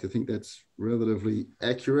like to think that's relatively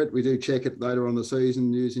accurate. We do check it later on the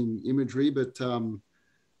season using imagery, but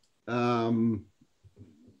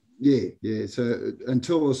yeah. So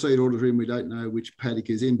until the seed orders are in, we don't know which paddock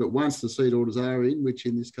is in. But once the seed orders are in, which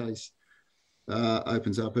in this case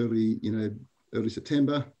opens up early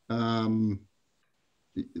September,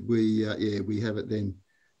 we have it then,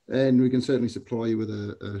 and we can certainly supply you with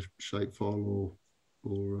a shape file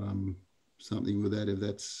or something with that if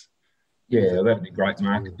that's. Yeah, that'd be great,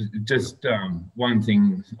 Mark. Just one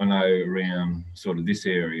thing I know around sort of this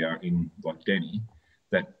area in like Denny,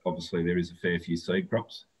 that obviously there is a fair few seed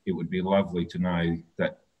crops. It would be lovely to know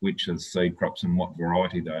that which are seed crops and what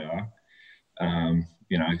variety they are,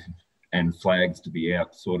 you know, and flags to be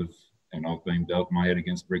out sort of, and I've been belting my head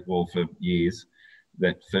against a brick wall for years,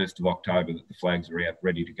 that 1st of October that the flags are out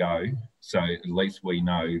ready to go. So at least we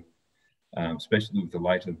know, especially with the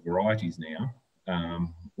later varieties now,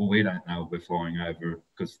 well, we don't know if we're flying over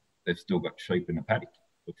because they've still got sheep in the paddock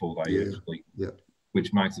before they actually,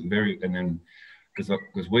 which makes it very, and then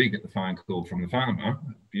because we get the phone call from the farmer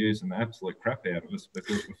abusing the absolute crap out of us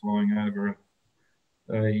because we're flying over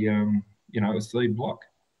a seed block.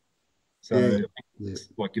 So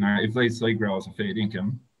like, you know, if these seed growers are fair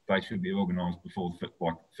income, they should be organised before the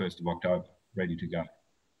 1st of October, ready to go,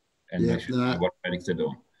 and they should know what paddocks they're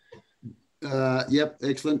doing. Yep,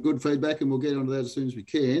 excellent, good feedback, and we'll get onto that as soon as we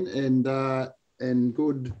can. And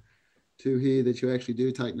good to hear that you actually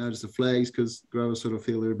do take notice of flags, because growers sort of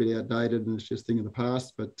feel they're a bit outdated and it's just a thing of the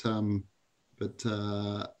past. But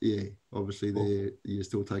yeah, obviously you're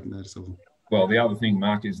still taking notice of them. Well, the other thing,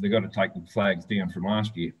 Mark, is they've got to take the flags down from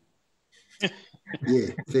last year. Yeah,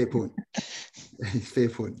 fair point. Fair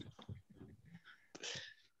point.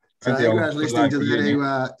 So everyone's listening to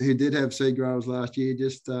that who did have seed growers last year,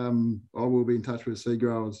 just I will be in touch with seed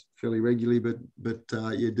growers fairly regularly, but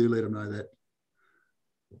yeah, do let them know that.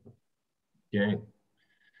 Yeah,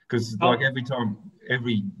 because like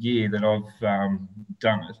every year that I've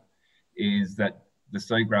done it, is that the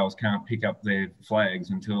seed growers can't pick up their flags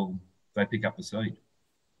until they pick up the seed.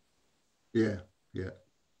 Yeah, yeah.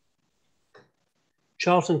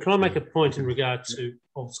 Charleton, can I make a point in regard to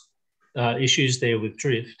issues there with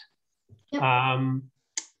drift? Yep.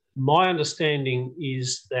 My understanding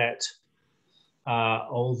is that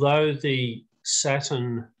although the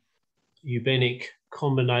Saturn eugenic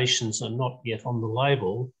combinations are not yet on the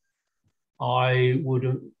label, I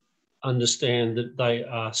would understand that they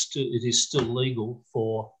are still, it is still legal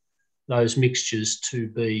for those mixtures to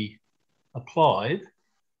be applied,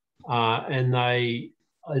 and they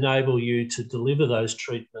enable you to deliver those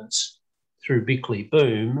treatments through Bickley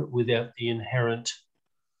Boom without the inherent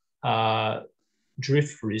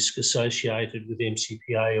drift risk associated with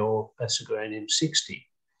MCPA or Basagran M60,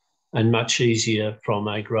 and much easier from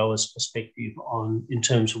a grower's perspective in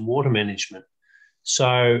terms of water management.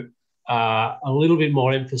 So a little bit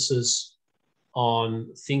more emphasis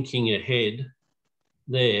on thinking ahead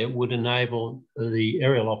there would enable the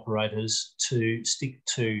aerial operators to stick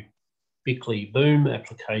to Bickley Boom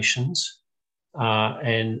applications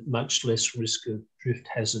and much less risk of drift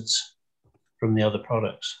hazards from the other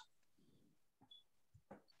products.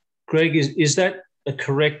 Greg, is that a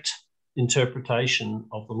correct interpretation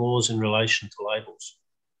of the laws in relation to labels,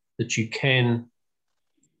 that you can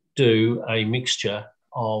do a mixture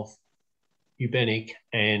of eugenic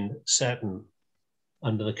and Saturn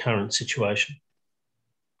under the current situation?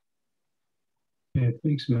 Yeah,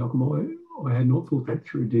 thanks, Malcolm. I had not thought that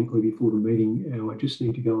through deeply before the meeting. I just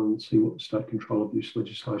need to go and see what the state control abuse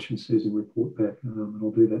legislation says and report back. And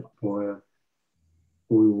I'll do that via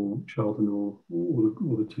Boyle, Charleton, or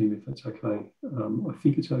the team, if that's okay. I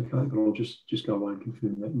think it's okay, but I'll just go away and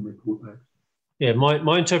confirm that and report back. Yeah,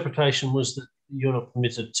 my interpretation was that you're not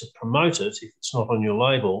permitted to promote it if it's not on your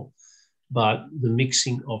label, but the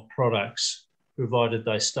mixing of products, provided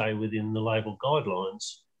they stay within the label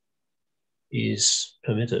guidelines, is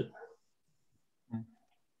permitted.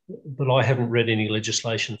 But I haven't read any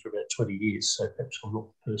legislation for about 20 years, so perhaps I'm not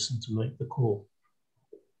the person to make the call.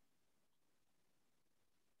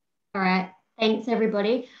 All right, thanks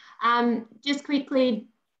everybody. Just quickly,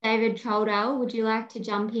 David Troldhal, would you like to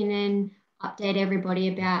jump in and update everybody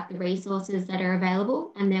about the resources that are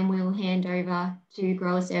available? And then we'll hand over to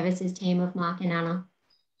Grower Services team of Mark and Anna.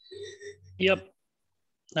 Yep,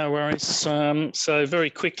 no worries. So very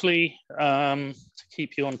quickly, to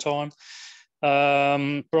keep you on time,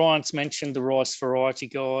 Brian's mentioned the rice variety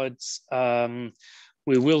guides.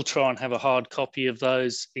 We will try and have a hard copy of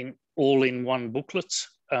those all in one booklet.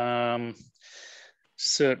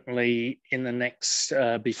 Certainly in the next,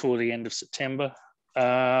 before the end of September.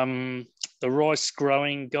 The rice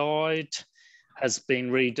growing guide has been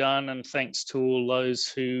redone, and thanks to all those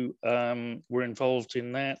who were involved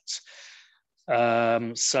in that.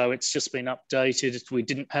 So it's just been updated. We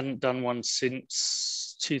hadn't done one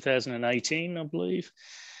since 2018, I believe.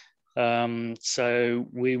 So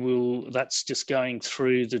that's just going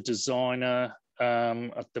through the designer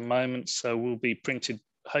at the moment. So we'll be printed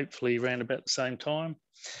hopefully around about the same time.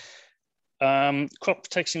 Crop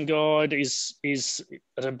protection guide is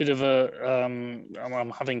at a bit of a,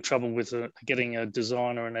 I'm having trouble with getting a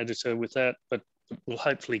designer and editor with that, but we'll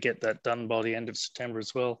hopefully get that done by the end of September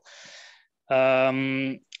as well.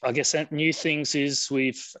 I guess new things is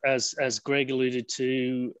as Greg alluded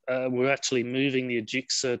to, we're actually moving the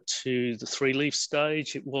Agrisciences to the 3-leaf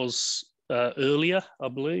stage. It was earlier, I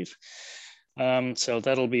believe. So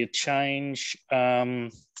that'll be a change.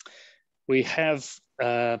 We have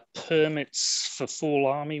permits for fall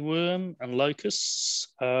armyworm and locusts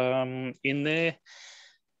in there.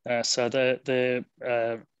 So they're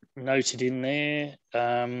noted in there.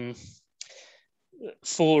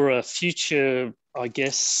 For a future, I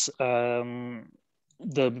guess, the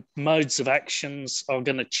modes of actions are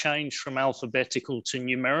going to change from alphabetical to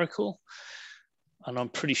numerical. And I'm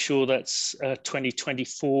pretty sure that's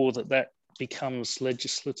 2024 that becomes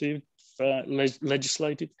legislated.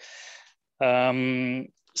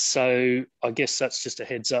 So I guess that's just a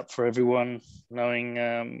heads up for everyone,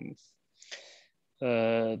 knowing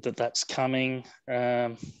that's coming.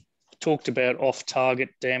 Talked about off-target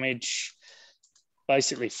damage.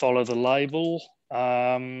 Basically follow the label.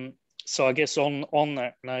 So I guess on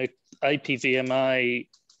that note, APVMA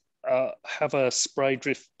have a spray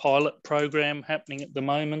drift pilot program happening at the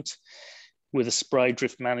moment with a spray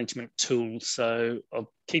drift management tool. So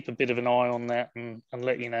I'll keep a bit of an eye on that and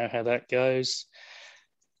let you know how that goes.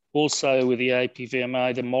 Also with the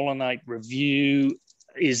APVMA, the Molinate review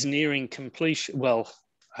is nearing completion. Well,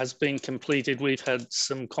 has been completed. We've had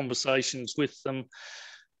some conversations with them,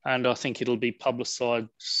 and I think it'll be publicised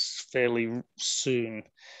fairly soon.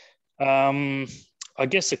 I I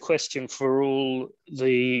guess a question for all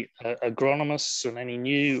the agronomists and any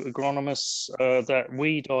new agronomists, that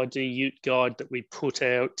Weed ID Ute guide that we put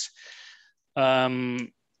out,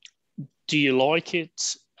 do you like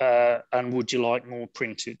it, and would you like more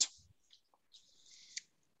printed?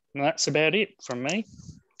 And that's about it from me.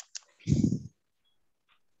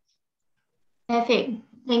 Perfect.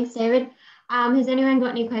 Thanks, David. Has anyone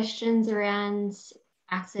got any questions around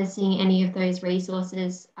accessing any of those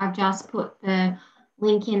resources? I've just put the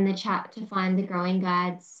link in the chat to find the growing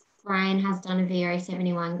guides. Brian has done a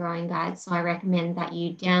VO71 growing guide, so I recommend that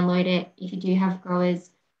you download it if you do have growers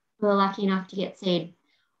who are lucky enough to get seed.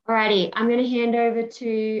 Alrighty, I'm going to hand over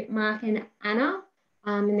to Mark and Anna,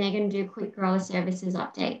 and they're going to do a quick grower services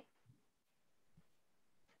update.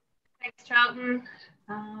 Thanks, Charleton.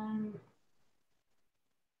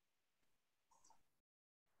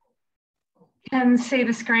 Can see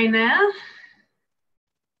the screen there.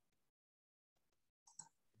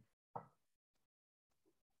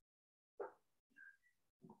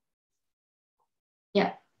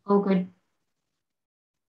 Yep, all good.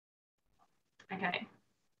 Okay.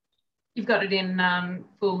 You've got it in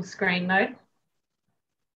full screen mode.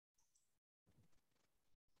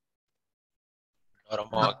 Not on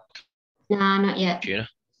my Nah, not yet. computer.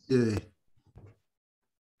 Yeah.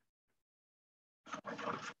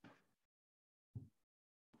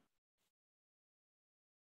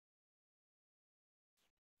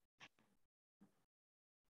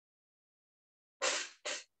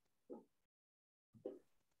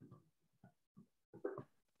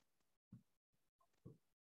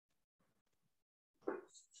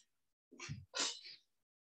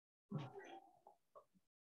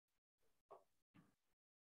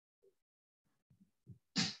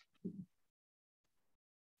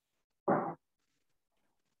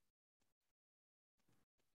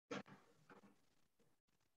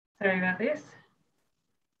 Sorry about this.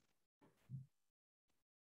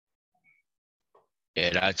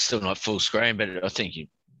 Yeah, no, it's still not full screen, but I think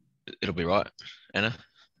it'll be right, Anna.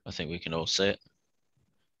 I think we can all see it.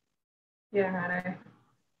 Yeah, righto.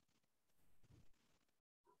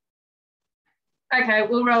 Okay,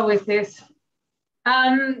 we'll roll with this.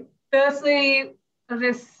 Firstly, I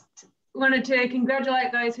just wanted to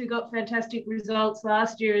congratulate those who got fantastic results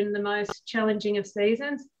last year in the most challenging of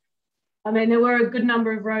seasons. I mean, there were a good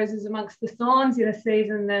number of roses amongst the thorns in a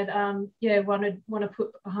season that, want to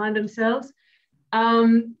put behind themselves.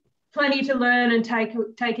 Plenty to learn and take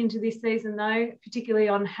into this season, though, particularly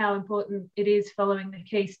on how important it is following the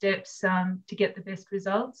key steps to get the best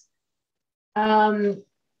results. And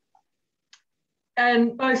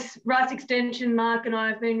both Rice Extension, Mark and I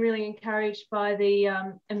have been really encouraged by the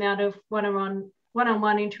amount of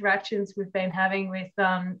one-on-one interactions we've been having with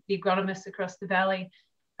the agronomists across the valley.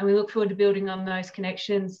 And we look forward to building on those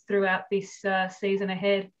connections throughout this season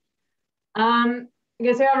ahead. I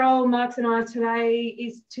guess our role, Mark's and I, today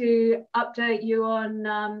is to update you on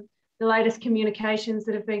the latest communications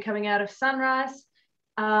that have been coming out of SunRice,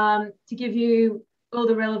 to give you all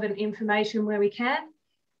the relevant information where we can.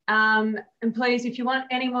 And please, if you want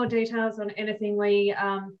any more details on anything we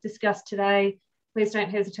discussed today, please don't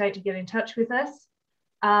hesitate to get in touch with us.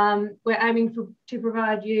 We're aiming to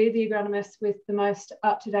provide you, the agronomists, with the most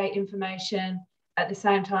up-to-date information at the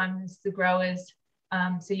same time as the growers,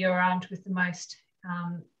 so you're armed with the most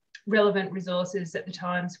relevant resources at the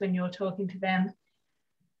times when you're talking to them.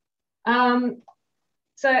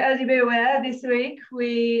 So as you'll be aware, this week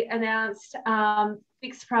we announced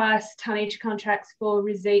fixed price tonnage contracts for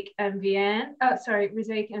Rizik and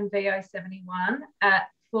VO71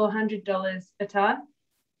 at $400 a tonne.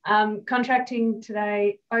 Contracting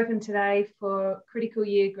today, open today for critical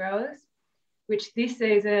year growers, which this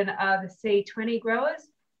season are the C20 growers.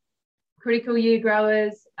 Critical year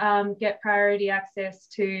growers get priority access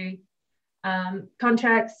to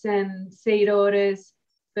contracts and seed orders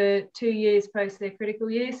for 2 years post their critical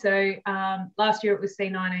year. So last year it was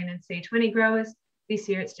C19 and C20 growers. This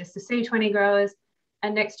year it's just the C20 growers.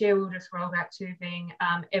 And next year we'll just roll back to being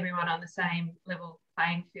everyone on the same level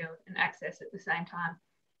playing field and access at the same time,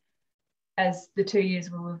 as the 2 years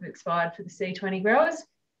will have expired for the C20 growers.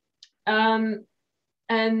 And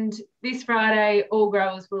this Friday, all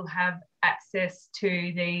growers will have access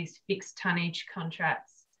to these fixed tonnage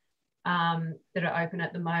contracts that are open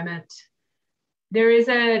at the moment. There is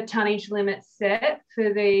a tonnage limit set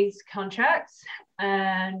for these contracts,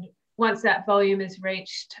 and once that volume is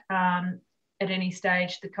reached at any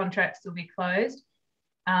stage, the contracts will be closed.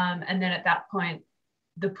 And then at that point,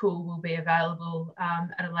 the pool will be available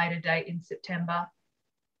at a later date in September.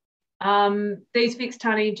 These fixed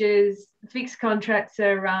tonnages, fixed contracts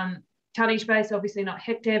are tonnage based, obviously not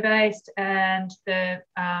hectare based, and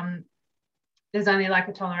there's only like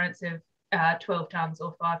a tolerance of 12 tonnes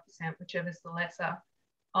or 5%, whichever's the lesser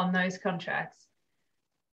on those contracts.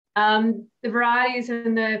 The varieties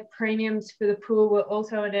and the premiums for the pool were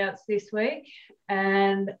also announced this week,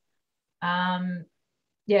 and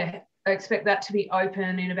yeah, I expect that to be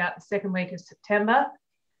open in about the second week of September.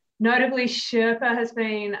 Notably, Sherpa has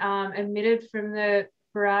been omitted from the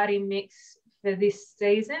variety mix for this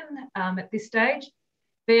season at this stage.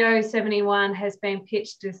 VO71 has been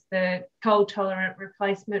pitched as the cold-tolerant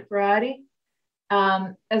replacement variety,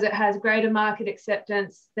 as it has greater market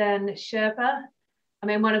acceptance than Sherpa. I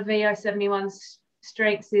mean, one of VO71's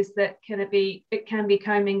strengths is that it can be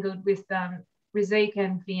commingled with Rizique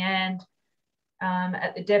and Viand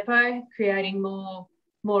at the depot, creating more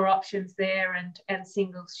options there, and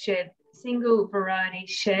single variety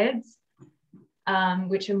sheds,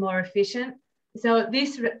 which are more efficient. So at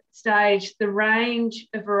this stage, the range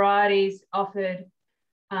of varieties offered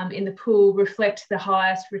in the pool reflect the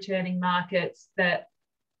highest returning markets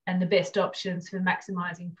and the best options for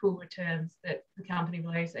maximising pool returns that the company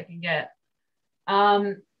believes they can get.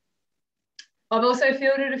 I've also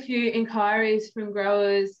fielded a few inquiries from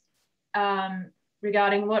growers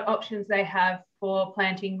regarding what options they have for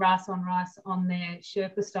planting rice on their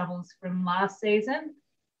Sherpa stubbles from last season.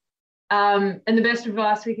 And the best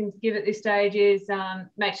advice we can give at this stage is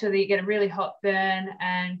make sure that you get a really hot burn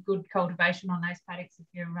and good cultivation on those paddocks if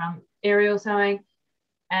you're aerial sowing,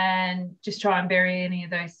 and just try and bury any of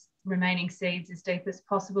those remaining seeds as deep as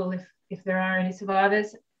possible if there are any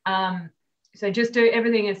survivors. So just do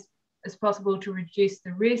everything as possible to reduce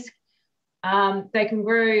the risk. They can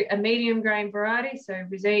grow a medium grain variety, so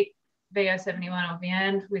Rizique, VO71 or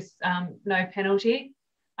Viand with no penalty.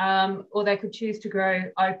 Or they could choose to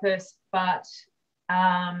grow Opus, but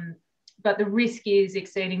the risk is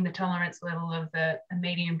exceeding the tolerance level of a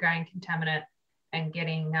medium grain contaminant and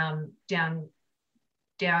getting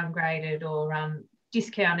downgraded or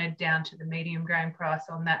discounted down to the medium grain price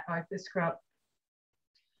on that Opus crop.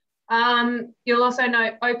 You'll also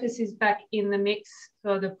note Opus is back in the mix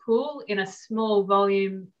for the pool in a small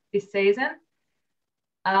volume this season.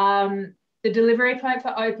 The delivery point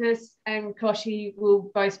for Opus and Koshi will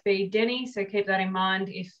both be Denny, so keep that in mind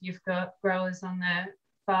if you've got growers on the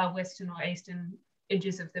far western or eastern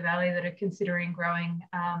edges of the valley that are considering growing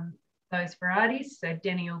those varieties. So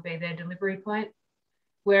Denny will be their delivery point,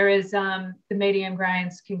 whereas the medium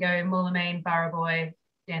grains can go Moolameen, Burraboy,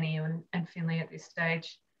 Denny and Finley at this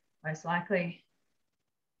stage, most likely.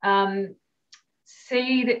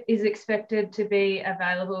 Seed is expected to be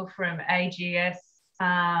available from AGS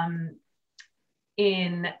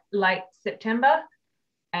in late September,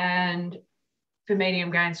 and for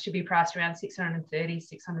medium grains to be priced around $630,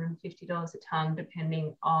 $650 a tonne,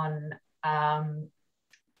 depending on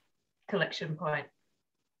collection point.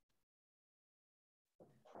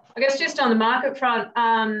 I guess just on the market front,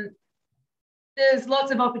 there's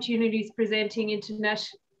lots of opportunities presenting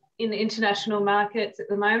in the international markets at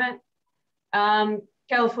the moment.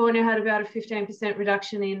 California had about a 15%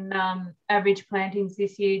 reduction in average plantings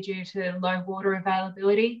this year due to low water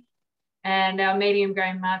availability. And our medium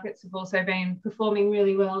grain markets have also been performing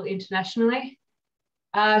really well internationally.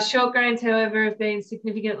 Short grains, however, have been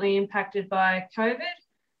significantly impacted by COVID,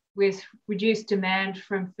 with reduced demand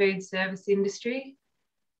from food service industry.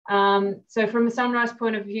 So from a SunRice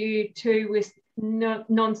point of view too, with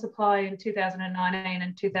non-supply in 2019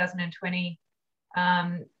 and 2020,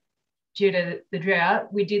 due to the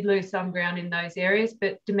drought, we did lose some ground in those areas,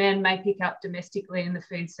 but demand may pick up domestically in the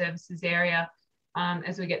food services area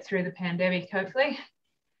as we get through the pandemic, hopefully.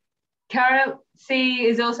 Currency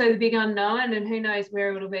is also the big unknown, and who knows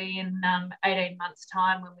where it'll be in 18 months'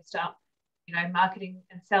 time when we start, marketing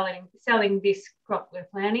and selling this crop we're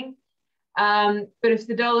planting. But if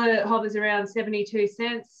the dollar hovers around 72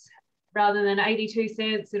 cents rather than 82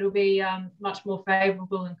 cents, it'll be much more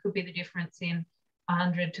favourable and could be the difference in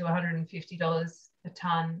 $100 to $150 a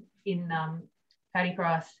tonne in paddy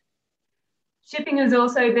price. Shipping has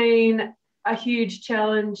also been a huge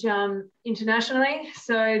challenge internationally.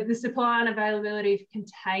 So the supply and availability of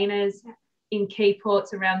containers in key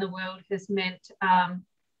ports around the world has meant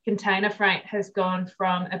container freight has gone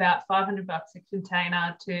from about $500 a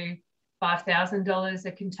container to $5,000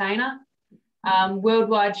 a container.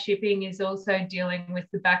 Worldwide shipping is also dealing with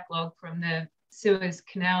the backlog from the Suez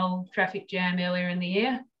Canal traffic jam earlier in the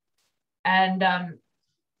year. And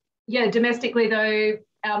domestically though,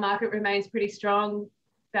 our market remains pretty strong.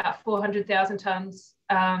 About 400,000 tonnes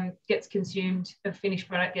gets consumed, of finished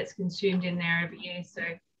product gets consumed in there every year, so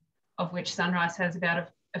of which SunRice has about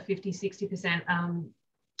a 50-60%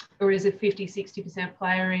 or is a 50, 60%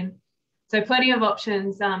 player in. So plenty of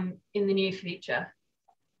options in the near future.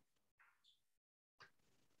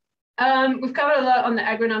 We've covered a lot on the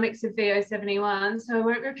agronomics of VO71, so I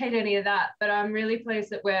won't repeat any of that, but I'm really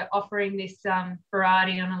pleased that we're offering this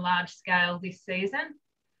variety on a large scale this season.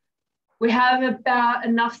 We have about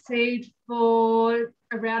enough seed for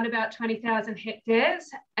around about 20,000 hectares,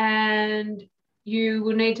 and you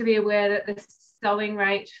will need to be aware that the sowing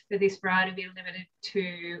rate for this variety will be limited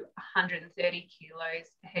to 130 kilos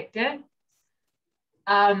per hectare.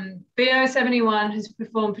 VO71 has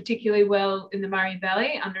performed particularly well in the Murray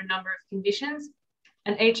Valley under a number of conditions,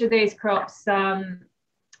 and each of these crops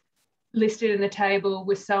listed in the table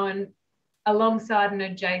was sown alongside an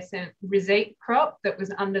adjacent rosette crop that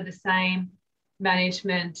was under the same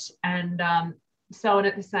management and sown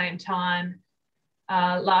at the same time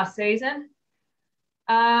last season.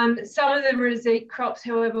 Some of the rosette crops,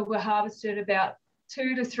 however, were harvested about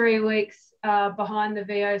 2 to 3 weeks behind the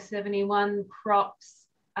VO71 crops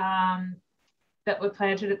that were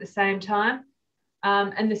planted at the same time.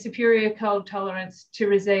 And the superior cold tolerance to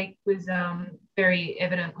rosette was very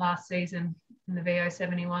evident last season in the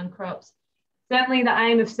VO71 crops. Certainly the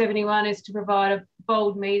aim of 71 is to provide a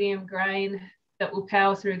bold medium grain that will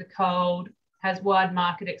power through the cold, has wide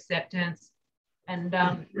market acceptance. And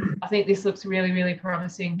I think this looks really, really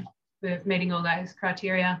promising for meeting all those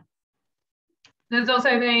criteria. There's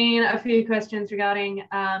also been a few questions regarding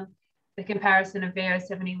the comparison of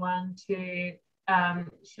VO71 to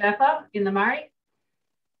Sherpa in the Murray.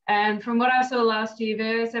 And from what I saw last year,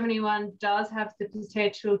 VO71 does have the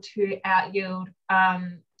potential to out-yield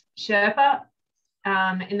Sherpa.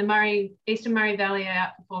 In the Murray, Eastern Murray Valley,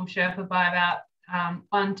 outperformed Sherpa by about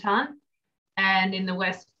 1 tonne, and in the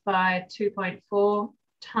west by 2.4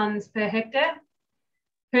 tonnes per hectare.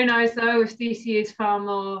 Who knows though, if this year's far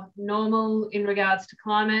more normal in regards to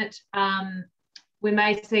climate, we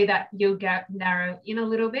may see that yield gap narrow in a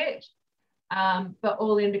little bit, but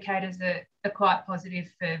all indicators are quite positive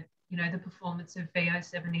for, you know, the performance of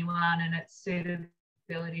VO71 and its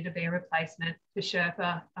suitability to be a replacement for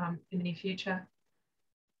Sherpa in the near future.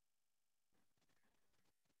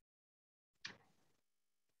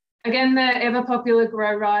 Again, the ever popular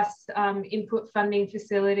Grow Rice input funding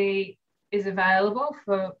facility is available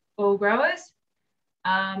for all growers.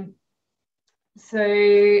 So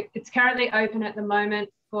it's currently open at the moment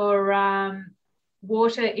for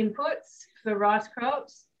water inputs for rice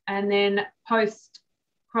crops, and then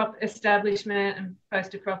post-crop establishment and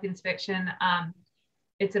post-crop inspection,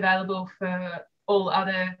 it's available for all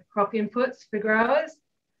other crop inputs for growers.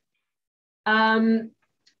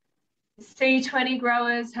 C20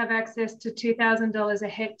 growers have access to $2,000 a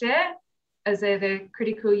hectare as they're the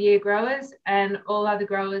critical year growers, and all other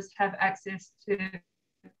growers have access to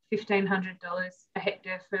 $1,500 a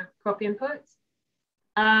hectare for crop inputs.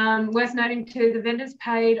 Worth noting too, the vendors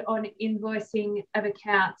paid on invoicing of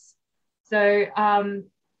accounts. So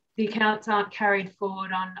the accounts aren't carried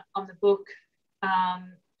forward on the book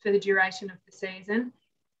for the duration of the season.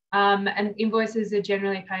 And invoices are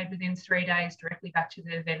generally paid within 3 days directly back to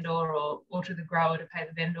the vendor or to the grower to pay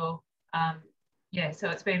the vendor. Yeah, so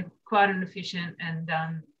it's been quite an efficient and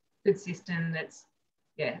good system that's,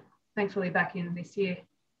 yeah, thankfully back in this year.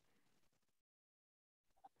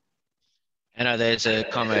 Anna, there's a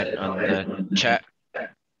comment on the chat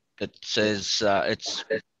that says it's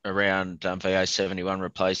around VO71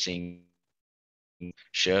 replacing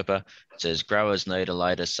Sherpa. It says growers need a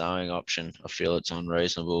later sowing option. I feel it's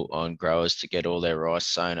unreasonable on growers to get all their rice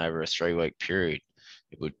sown over a 3-week period.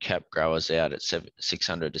 It would cap growers out at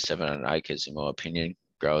 600 to 700 acres, in my opinion.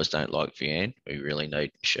 Growers don't like VN. We really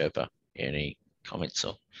need Sherpa. Any comments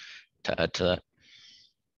or to add to that?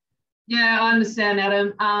 Yeah, I understand,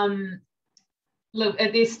 Adam. Look,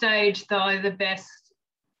 at this stage, though, the best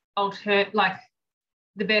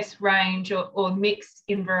the best range or mix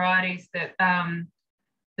in varieties that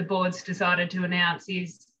the board's decided to announce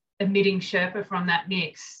is omitting Sherpa from that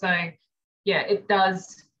mix. So, yeah, it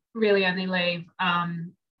does really only leave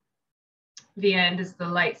VN as the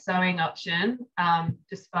late sowing option,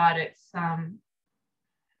 despite its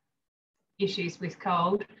issues with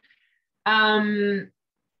cold.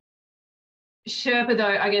 Sherpa,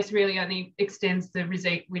 though, I guess really only extends the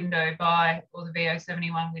rosette window by, or the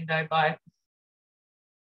VO71 window by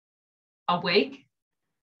a week.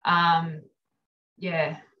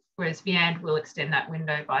 Yeah, whereas VN will extend that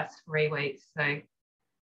window by 3 weeks. So,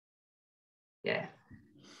 yeah,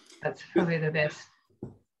 that's probably the best.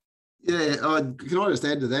 Yeah, can I just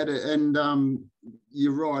add to that? And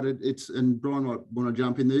you're right, and Brian might want to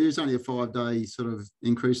jump in. There is only a 5-day sort of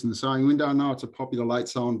increase in the sowing window. I know it's a popular late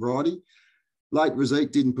sowing variety. Late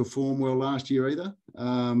Rosique didn't perform well last year either.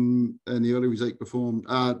 And the early Rosique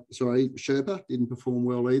Sherpa didn't perform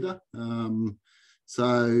well either.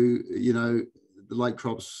 So, you know, the late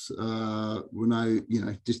crops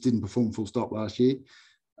just didn't perform full stop last year.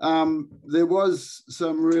 There was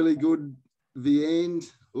some really good Viand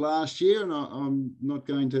last year, and I'm not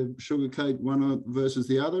going to sugarcoat one versus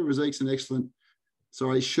the other.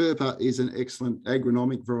 Sherpa is an excellent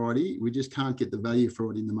agronomic variety. We just can't get the value for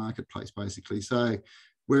it in the marketplace, basically. So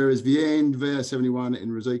whereas Viand, VO71 and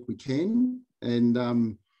Rosique we can, and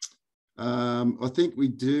I think we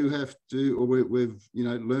do have to, or we've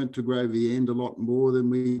learned to grow Viand a lot more than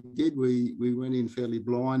we did. We went in fairly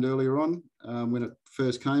blind earlier on when it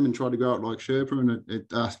first came and tried to grow it like Sherpa, and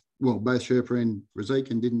both Sherpa and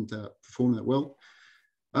Rosique, and didn't perform that well.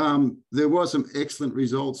 There was some excellent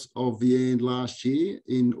results of Viand last year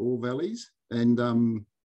in all valleys, and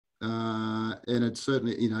it's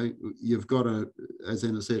certainly, you've got as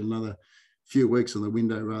Anna said, another few weeks on the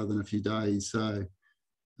window rather than a few days. So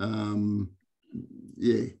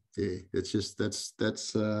it's just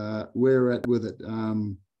that's where we're at with it.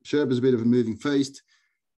 Sherpa's a bit of a moving feast,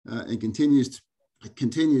 and continues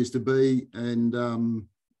to be, and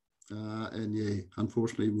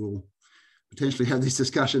unfortunately we'll potentially have this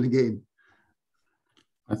discussion again.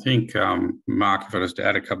 I think, Mark, if I just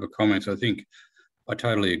add a couple of comments, I think I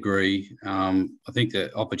totally agree. I think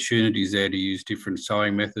the opportunities there to use different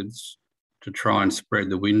sowing methods to try and spread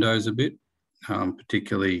the windows a bit,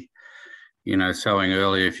 particularly, sowing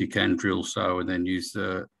earlier if you can drill sow and then use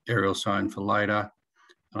the aerial sowing for later.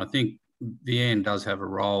 And I think Viand does have a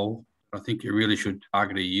role. I think you really should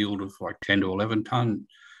target a yield of like 10 to 11 tonne.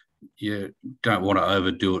 You don't want to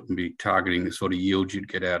overdo it and be targeting the sort of yield you'd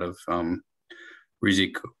get out of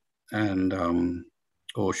Rosique and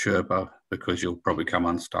or Sherpa, because you'll probably come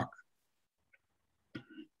unstuck.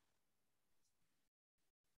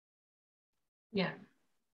 Yeah.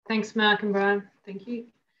 Thanks, Mark and Brian. Thank you.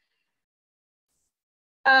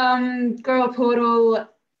 Grower portal,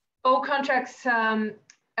 all contracts are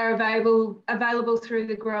available through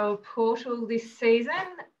the grower portal this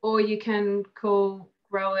season, or you can call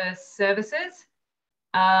grower services.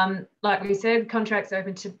 Like we said, contracts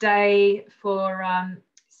open today for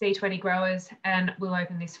C20 growers, and will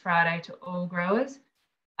open this Friday to all growers.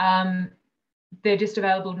 They're just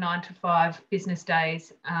available 9 to 5 business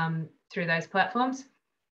days through those platforms.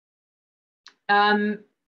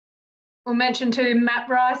 We'll mention too, Map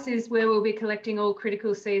Rice is where we'll be collecting all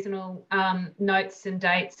critical seasonal notes and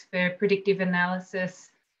dates for predictive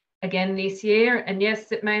analysis again this year. And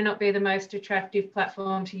yes, it may not be the most attractive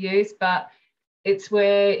platform to use, but it's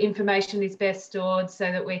where information is best stored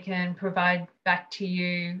so that we can provide back to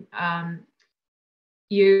you,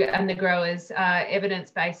 you and the growers,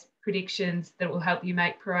 evidence-based predictions that will help you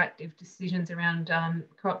make proactive decisions around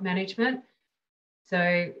crop management.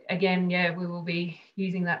 So again, yeah, we will be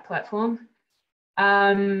using that platform.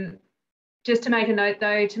 Just to make a note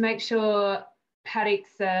though, to make sure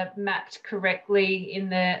paddocks are mapped correctly in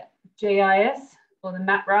the GIS or the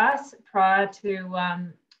Map Rice prior to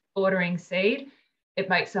ordering seed, it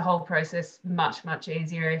makes the whole process much, much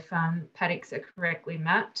easier if paddocks are correctly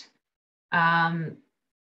mapped. And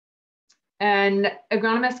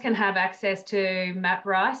agronomists can have access to Map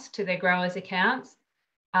Rice to their growers' accounts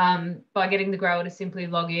by getting the grower to simply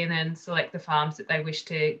log in and select the farms that they wish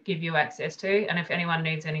to give you access to. And if anyone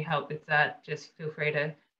needs any help with that, just feel free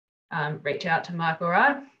to reach out to Mike or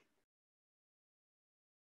I.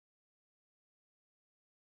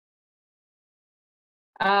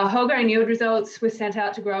 Whole grain yield results were sent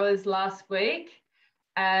out to growers last week,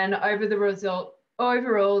 and overall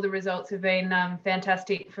the results have been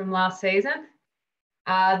fantastic from last season.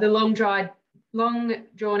 The long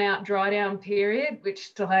drawn out dry down period,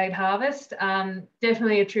 which delayed harvest,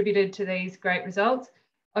 definitely attributed to these great results.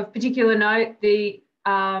 Of particular note, the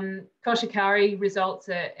Koshikari results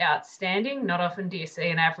are outstanding. Not often do you see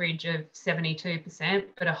an average of 72%,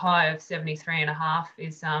 but a high of 73.5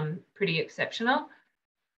 is pretty exceptional.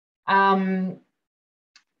 And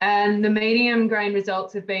the medium grain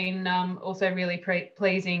results have been also really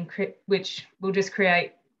pleasing, which will just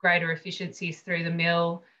create greater efficiencies through the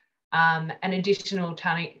mill and additional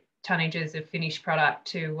tonnages of finished product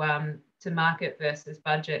to market versus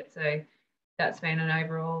budget. So that's been an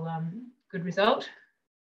overall good result.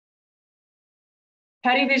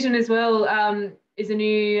 Paddy Vision as well is a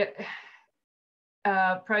new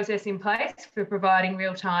process in place for providing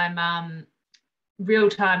real-time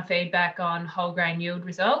feedback on whole grain yield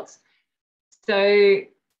results. So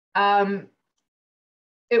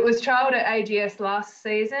it was trialled at AGS last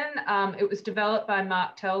season. It was developed by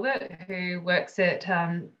Mark Talbot, who works at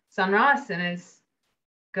SunRice and has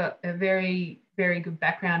got a very, very good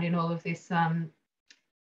background in all of this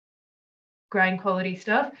grain quality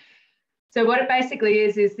stuff. So what it basically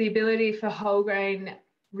is the ability for whole grain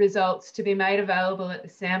results to be made available at the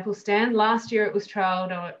sample stand. Last year it was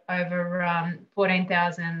trialled over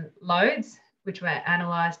 14,000 loads, which were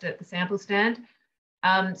analysed at the sample stand.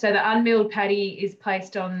 So the unmilled paddy is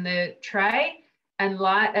placed on the tray and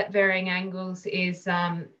light at varying angles is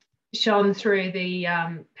shone through the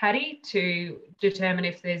paddy to determine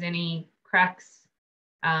if there's any cracks,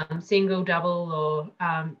 single, double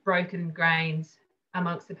or broken grains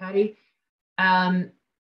amongst the paddy. And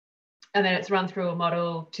then it's run through a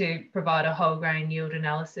model to provide a whole grain yield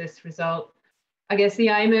analysis result. I guess the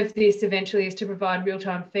aim of this eventually is to provide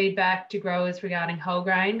real-time feedback to growers regarding whole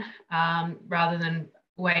grain rather than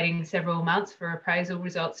waiting several months for appraisal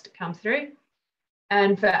results to come through,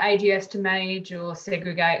 and for AGS to manage or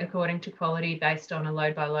segregate according to quality based on a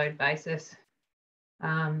load-by-load basis.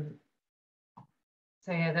 So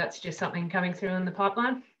yeah, that's just something coming through in the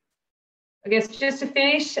pipeline. I guess just to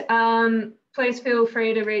finish, please feel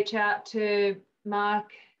free to reach out to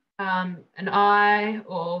Mark and I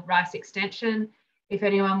or Rice Extension if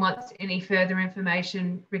anyone wants any further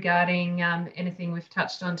information regarding anything we've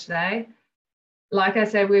touched on today. Like I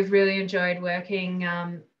said, we've really enjoyed working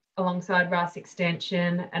alongside Rice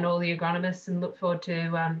Extension and all the agronomists and look forward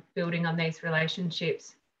to building on these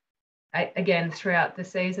relationships again throughout the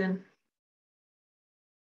season.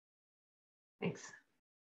 Thanks.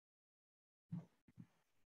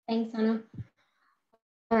 Thanks, Anna.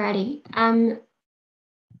 Alrighty.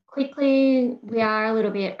 Quickly, we are a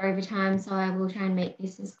little bit over time, so I will try and make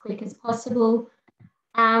this as quick as possible.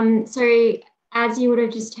 So as you would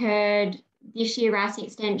have just heard, this year Rice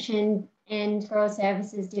Extension and Grower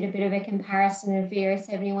Services did a bit of a comparison of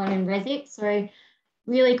VO71 and Resic. So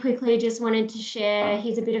really quickly, just wanted to share,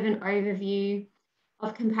 here's a bit of an overview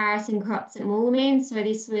of comparison crops at Moolameen. So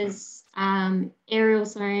this was aerial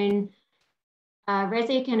sown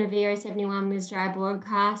Resic and a VO71 was dry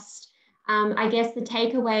broadcast. I guess the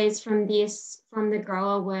takeaways from this, from the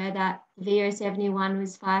grower, were that VO71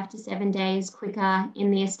 was 5 to 7 days quicker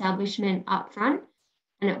in the establishment up front,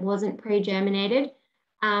 and it wasn't pre-germinated.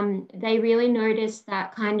 They really noticed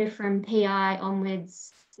that kind of from PI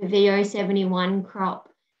onwards, the VO71 crop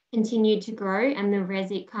continued to grow and the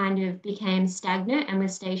Resic kind of became stagnant and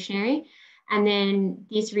was stationary. And then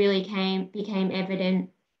this really became evident,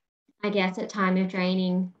 I guess, at time of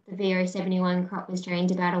draining. The VO71 crop was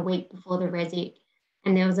drained about a week before the Resic,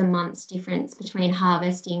 and there was a month's difference between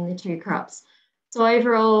harvesting the two crops. So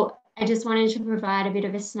overall, I just wanted to provide a bit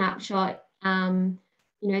of a snapshot.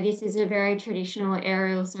 You know, this is a very traditional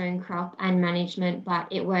aerial sown crop and management, but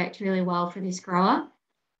it worked really well for this grower.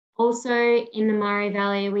 Also in the Murray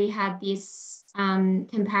Valley, we had this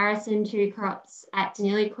comparison to crops at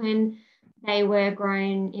Deniliquin. They were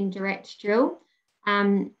grown in direct drill.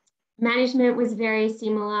 Management was very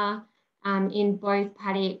similar in both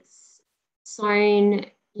paddocks, sown,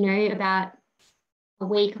 you know, about a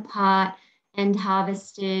week apart and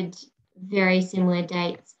harvested very similar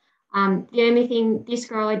dates. The only thing this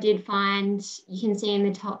grower did find, you can see in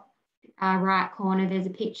the top right corner, there's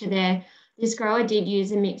a picture there. This grower did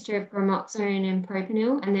use a mixture of gramoxone and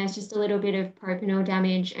propanil, and there's just a little bit of propanil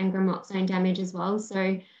damage and gramoxone damage as well.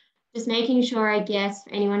 So just making sure, I guess,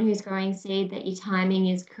 for anyone who's growing seed, that your timing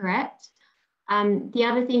is correct. The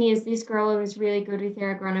other thing is this grower was really good with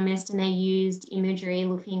their agronomist, and they used imagery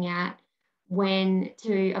looking at when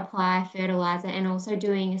to apply fertilizer and also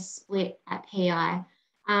doing a split at PI.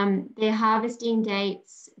 Their harvesting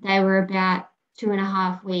dates, they were about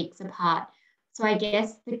 2.5 weeks apart. So I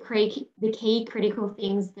guess the key critical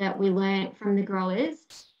things that we learned from the growers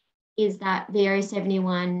is that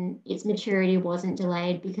VO71, its maturity wasn't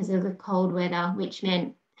delayed because of the cold weather, which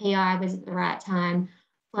meant PI was at the right time,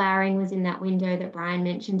 flowering was in that window that Brian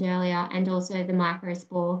mentioned earlier, and also the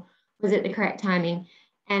microspore was at the correct timing.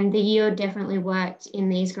 And the yield definitely worked in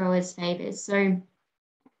these growers' favours. So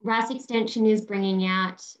Rice Extension is bringing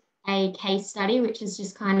out a case study, which is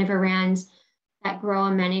just kind of around that grower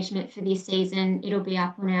management for this season. It'll be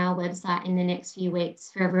up on our website in the next few weeks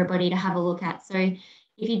for everybody to have a look at. So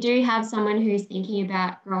if you do have someone who's thinking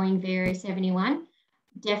about growing VO71,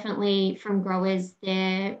 definitely from growers,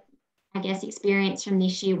 their, I guess, experience from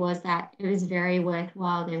this year was that it was very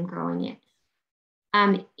worthwhile them growing it.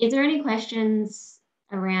 Is there any questions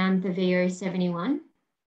around the VO71?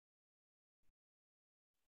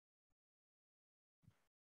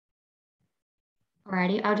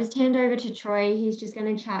 Alrighty, I'll just hand over to Troy. He's just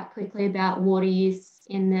going to chat quickly about water use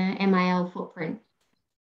in the MIL footprint.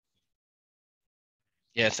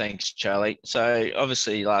 Yeah, thanks, Charlie. So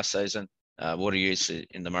obviously last season, water use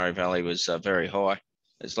in the Murray Valley was very high.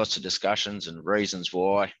 There's lots of discussions and reasons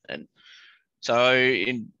why. And so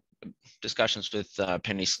in discussions with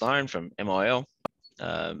Penny Sloan from MIL,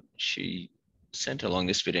 she sent along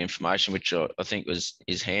this bit of information, which I think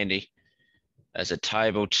is handy as a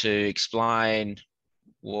table to explain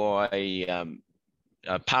why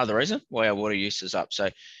part of the reason why our water use is up. So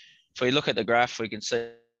if we look at the graph, we can see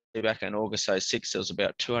back in August 06, there was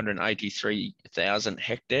about 283,000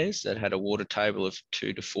 hectares that had a water table of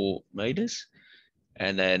 2 to 4 metres.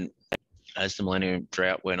 And then as the millennium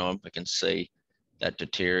drought went on, we can see that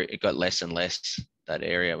deteriorate. It got less and less, that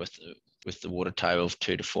area with the water table of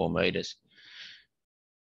 2 to 4 metres.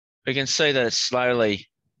 We can see that it's slowly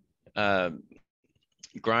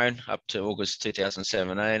grown up to August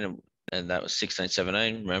 2017, and that was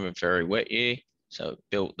 16-17. Remember, very wet year, so it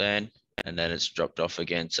built then, and then it's dropped off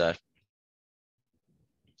again. So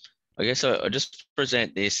I guess I just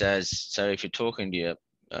present this as, so if you're talking to your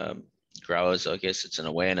growers, I guess it's an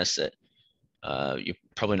awareness that you're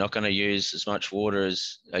probably not going to use as much water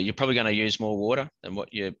as, you're probably going to use more water than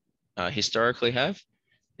what you historically have.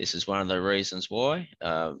 This is one of the reasons why,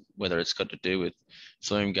 whether it's got to do with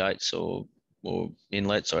flume gates or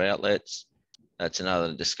inlets or outlets, that's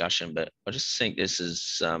another discussion. But I just think this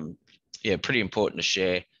is, pretty important to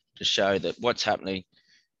share, to show that what's happening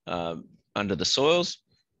under the soils,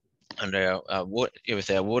 under our with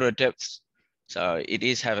our water depths. So it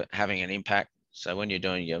is having an impact. So when you're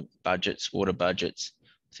doing your budgets, water budgets,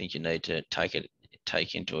 I think you need to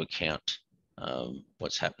take into account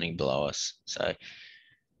what's happening below us. So,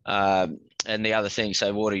 and the other thing,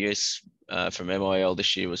 so water use from MIL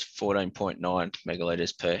this year was 14.9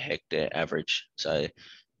 megalitres per hectare average. So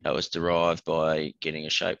that was derived by getting a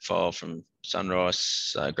shapefile from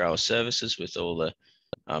SunRice Grower Services with all the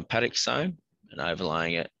paddock sown and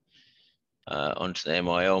overlaying it onto the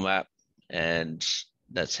MIL map, and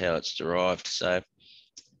that's how it's derived. So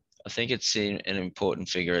I think it's an important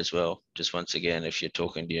figure as well. Just once again, if you're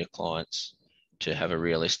talking to your clients, to have a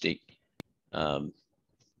realistic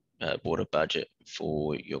water budget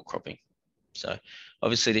for your cropping. So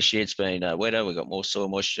obviously this year it's been wetter. We've got more soil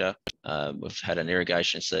moisture. We've had an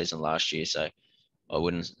irrigation season last year, so I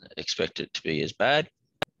wouldn't expect it to be as bad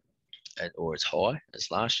or as high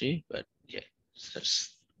as last year. But yeah,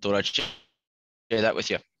 just thought I'd share that with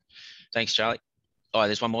you. Thanks, Charlie. Oh,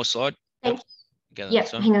 there's one more slide. Thanks. Yep,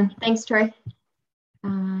 hang on. Thanks, Troy.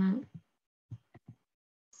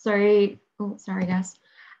 Sorry, guys.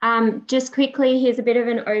 Just quickly, here's a bit of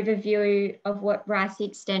an overview of what Rice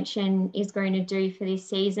Extension is going to do for this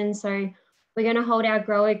season. So we're going to hold our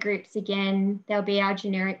grower groups again. There'll be our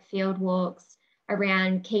generic field walks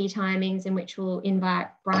around key timings, in which we'll invite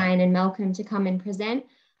Brian and Malcolm to come and present.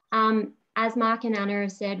 As Mark and Anna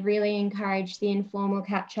have said, really encourage the informal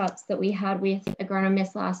catch-ups that we had with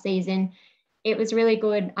agronomists last season. It was really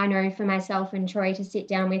good, I know, for myself and Troy to sit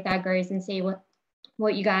down with agros and see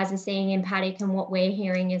what you guys are seeing in paddock and what we're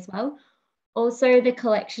hearing as well. Also, the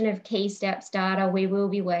collection of key steps data, we will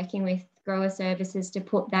be working with grower services to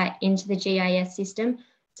put that into the GIS system.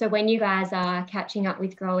 So when you guys are catching up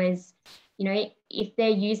with growers, you know, if they're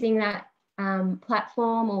using that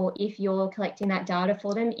platform, or if you're collecting that data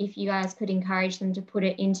for them, if you guys could encourage them to put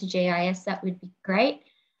it into GIS, that would be great.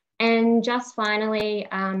 And just finally,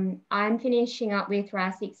 I'm finishing up with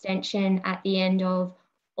Rice Extension at the end of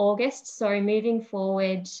August. So moving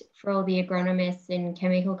forward, for all the agronomists and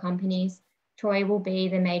chemical companies, Troy will be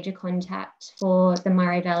the major contact for the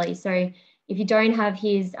Murray Valley. So if you don't have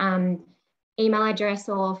his email address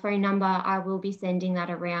or phone number, I will be sending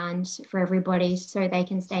that around for everybody so they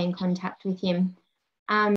can stay in contact with him.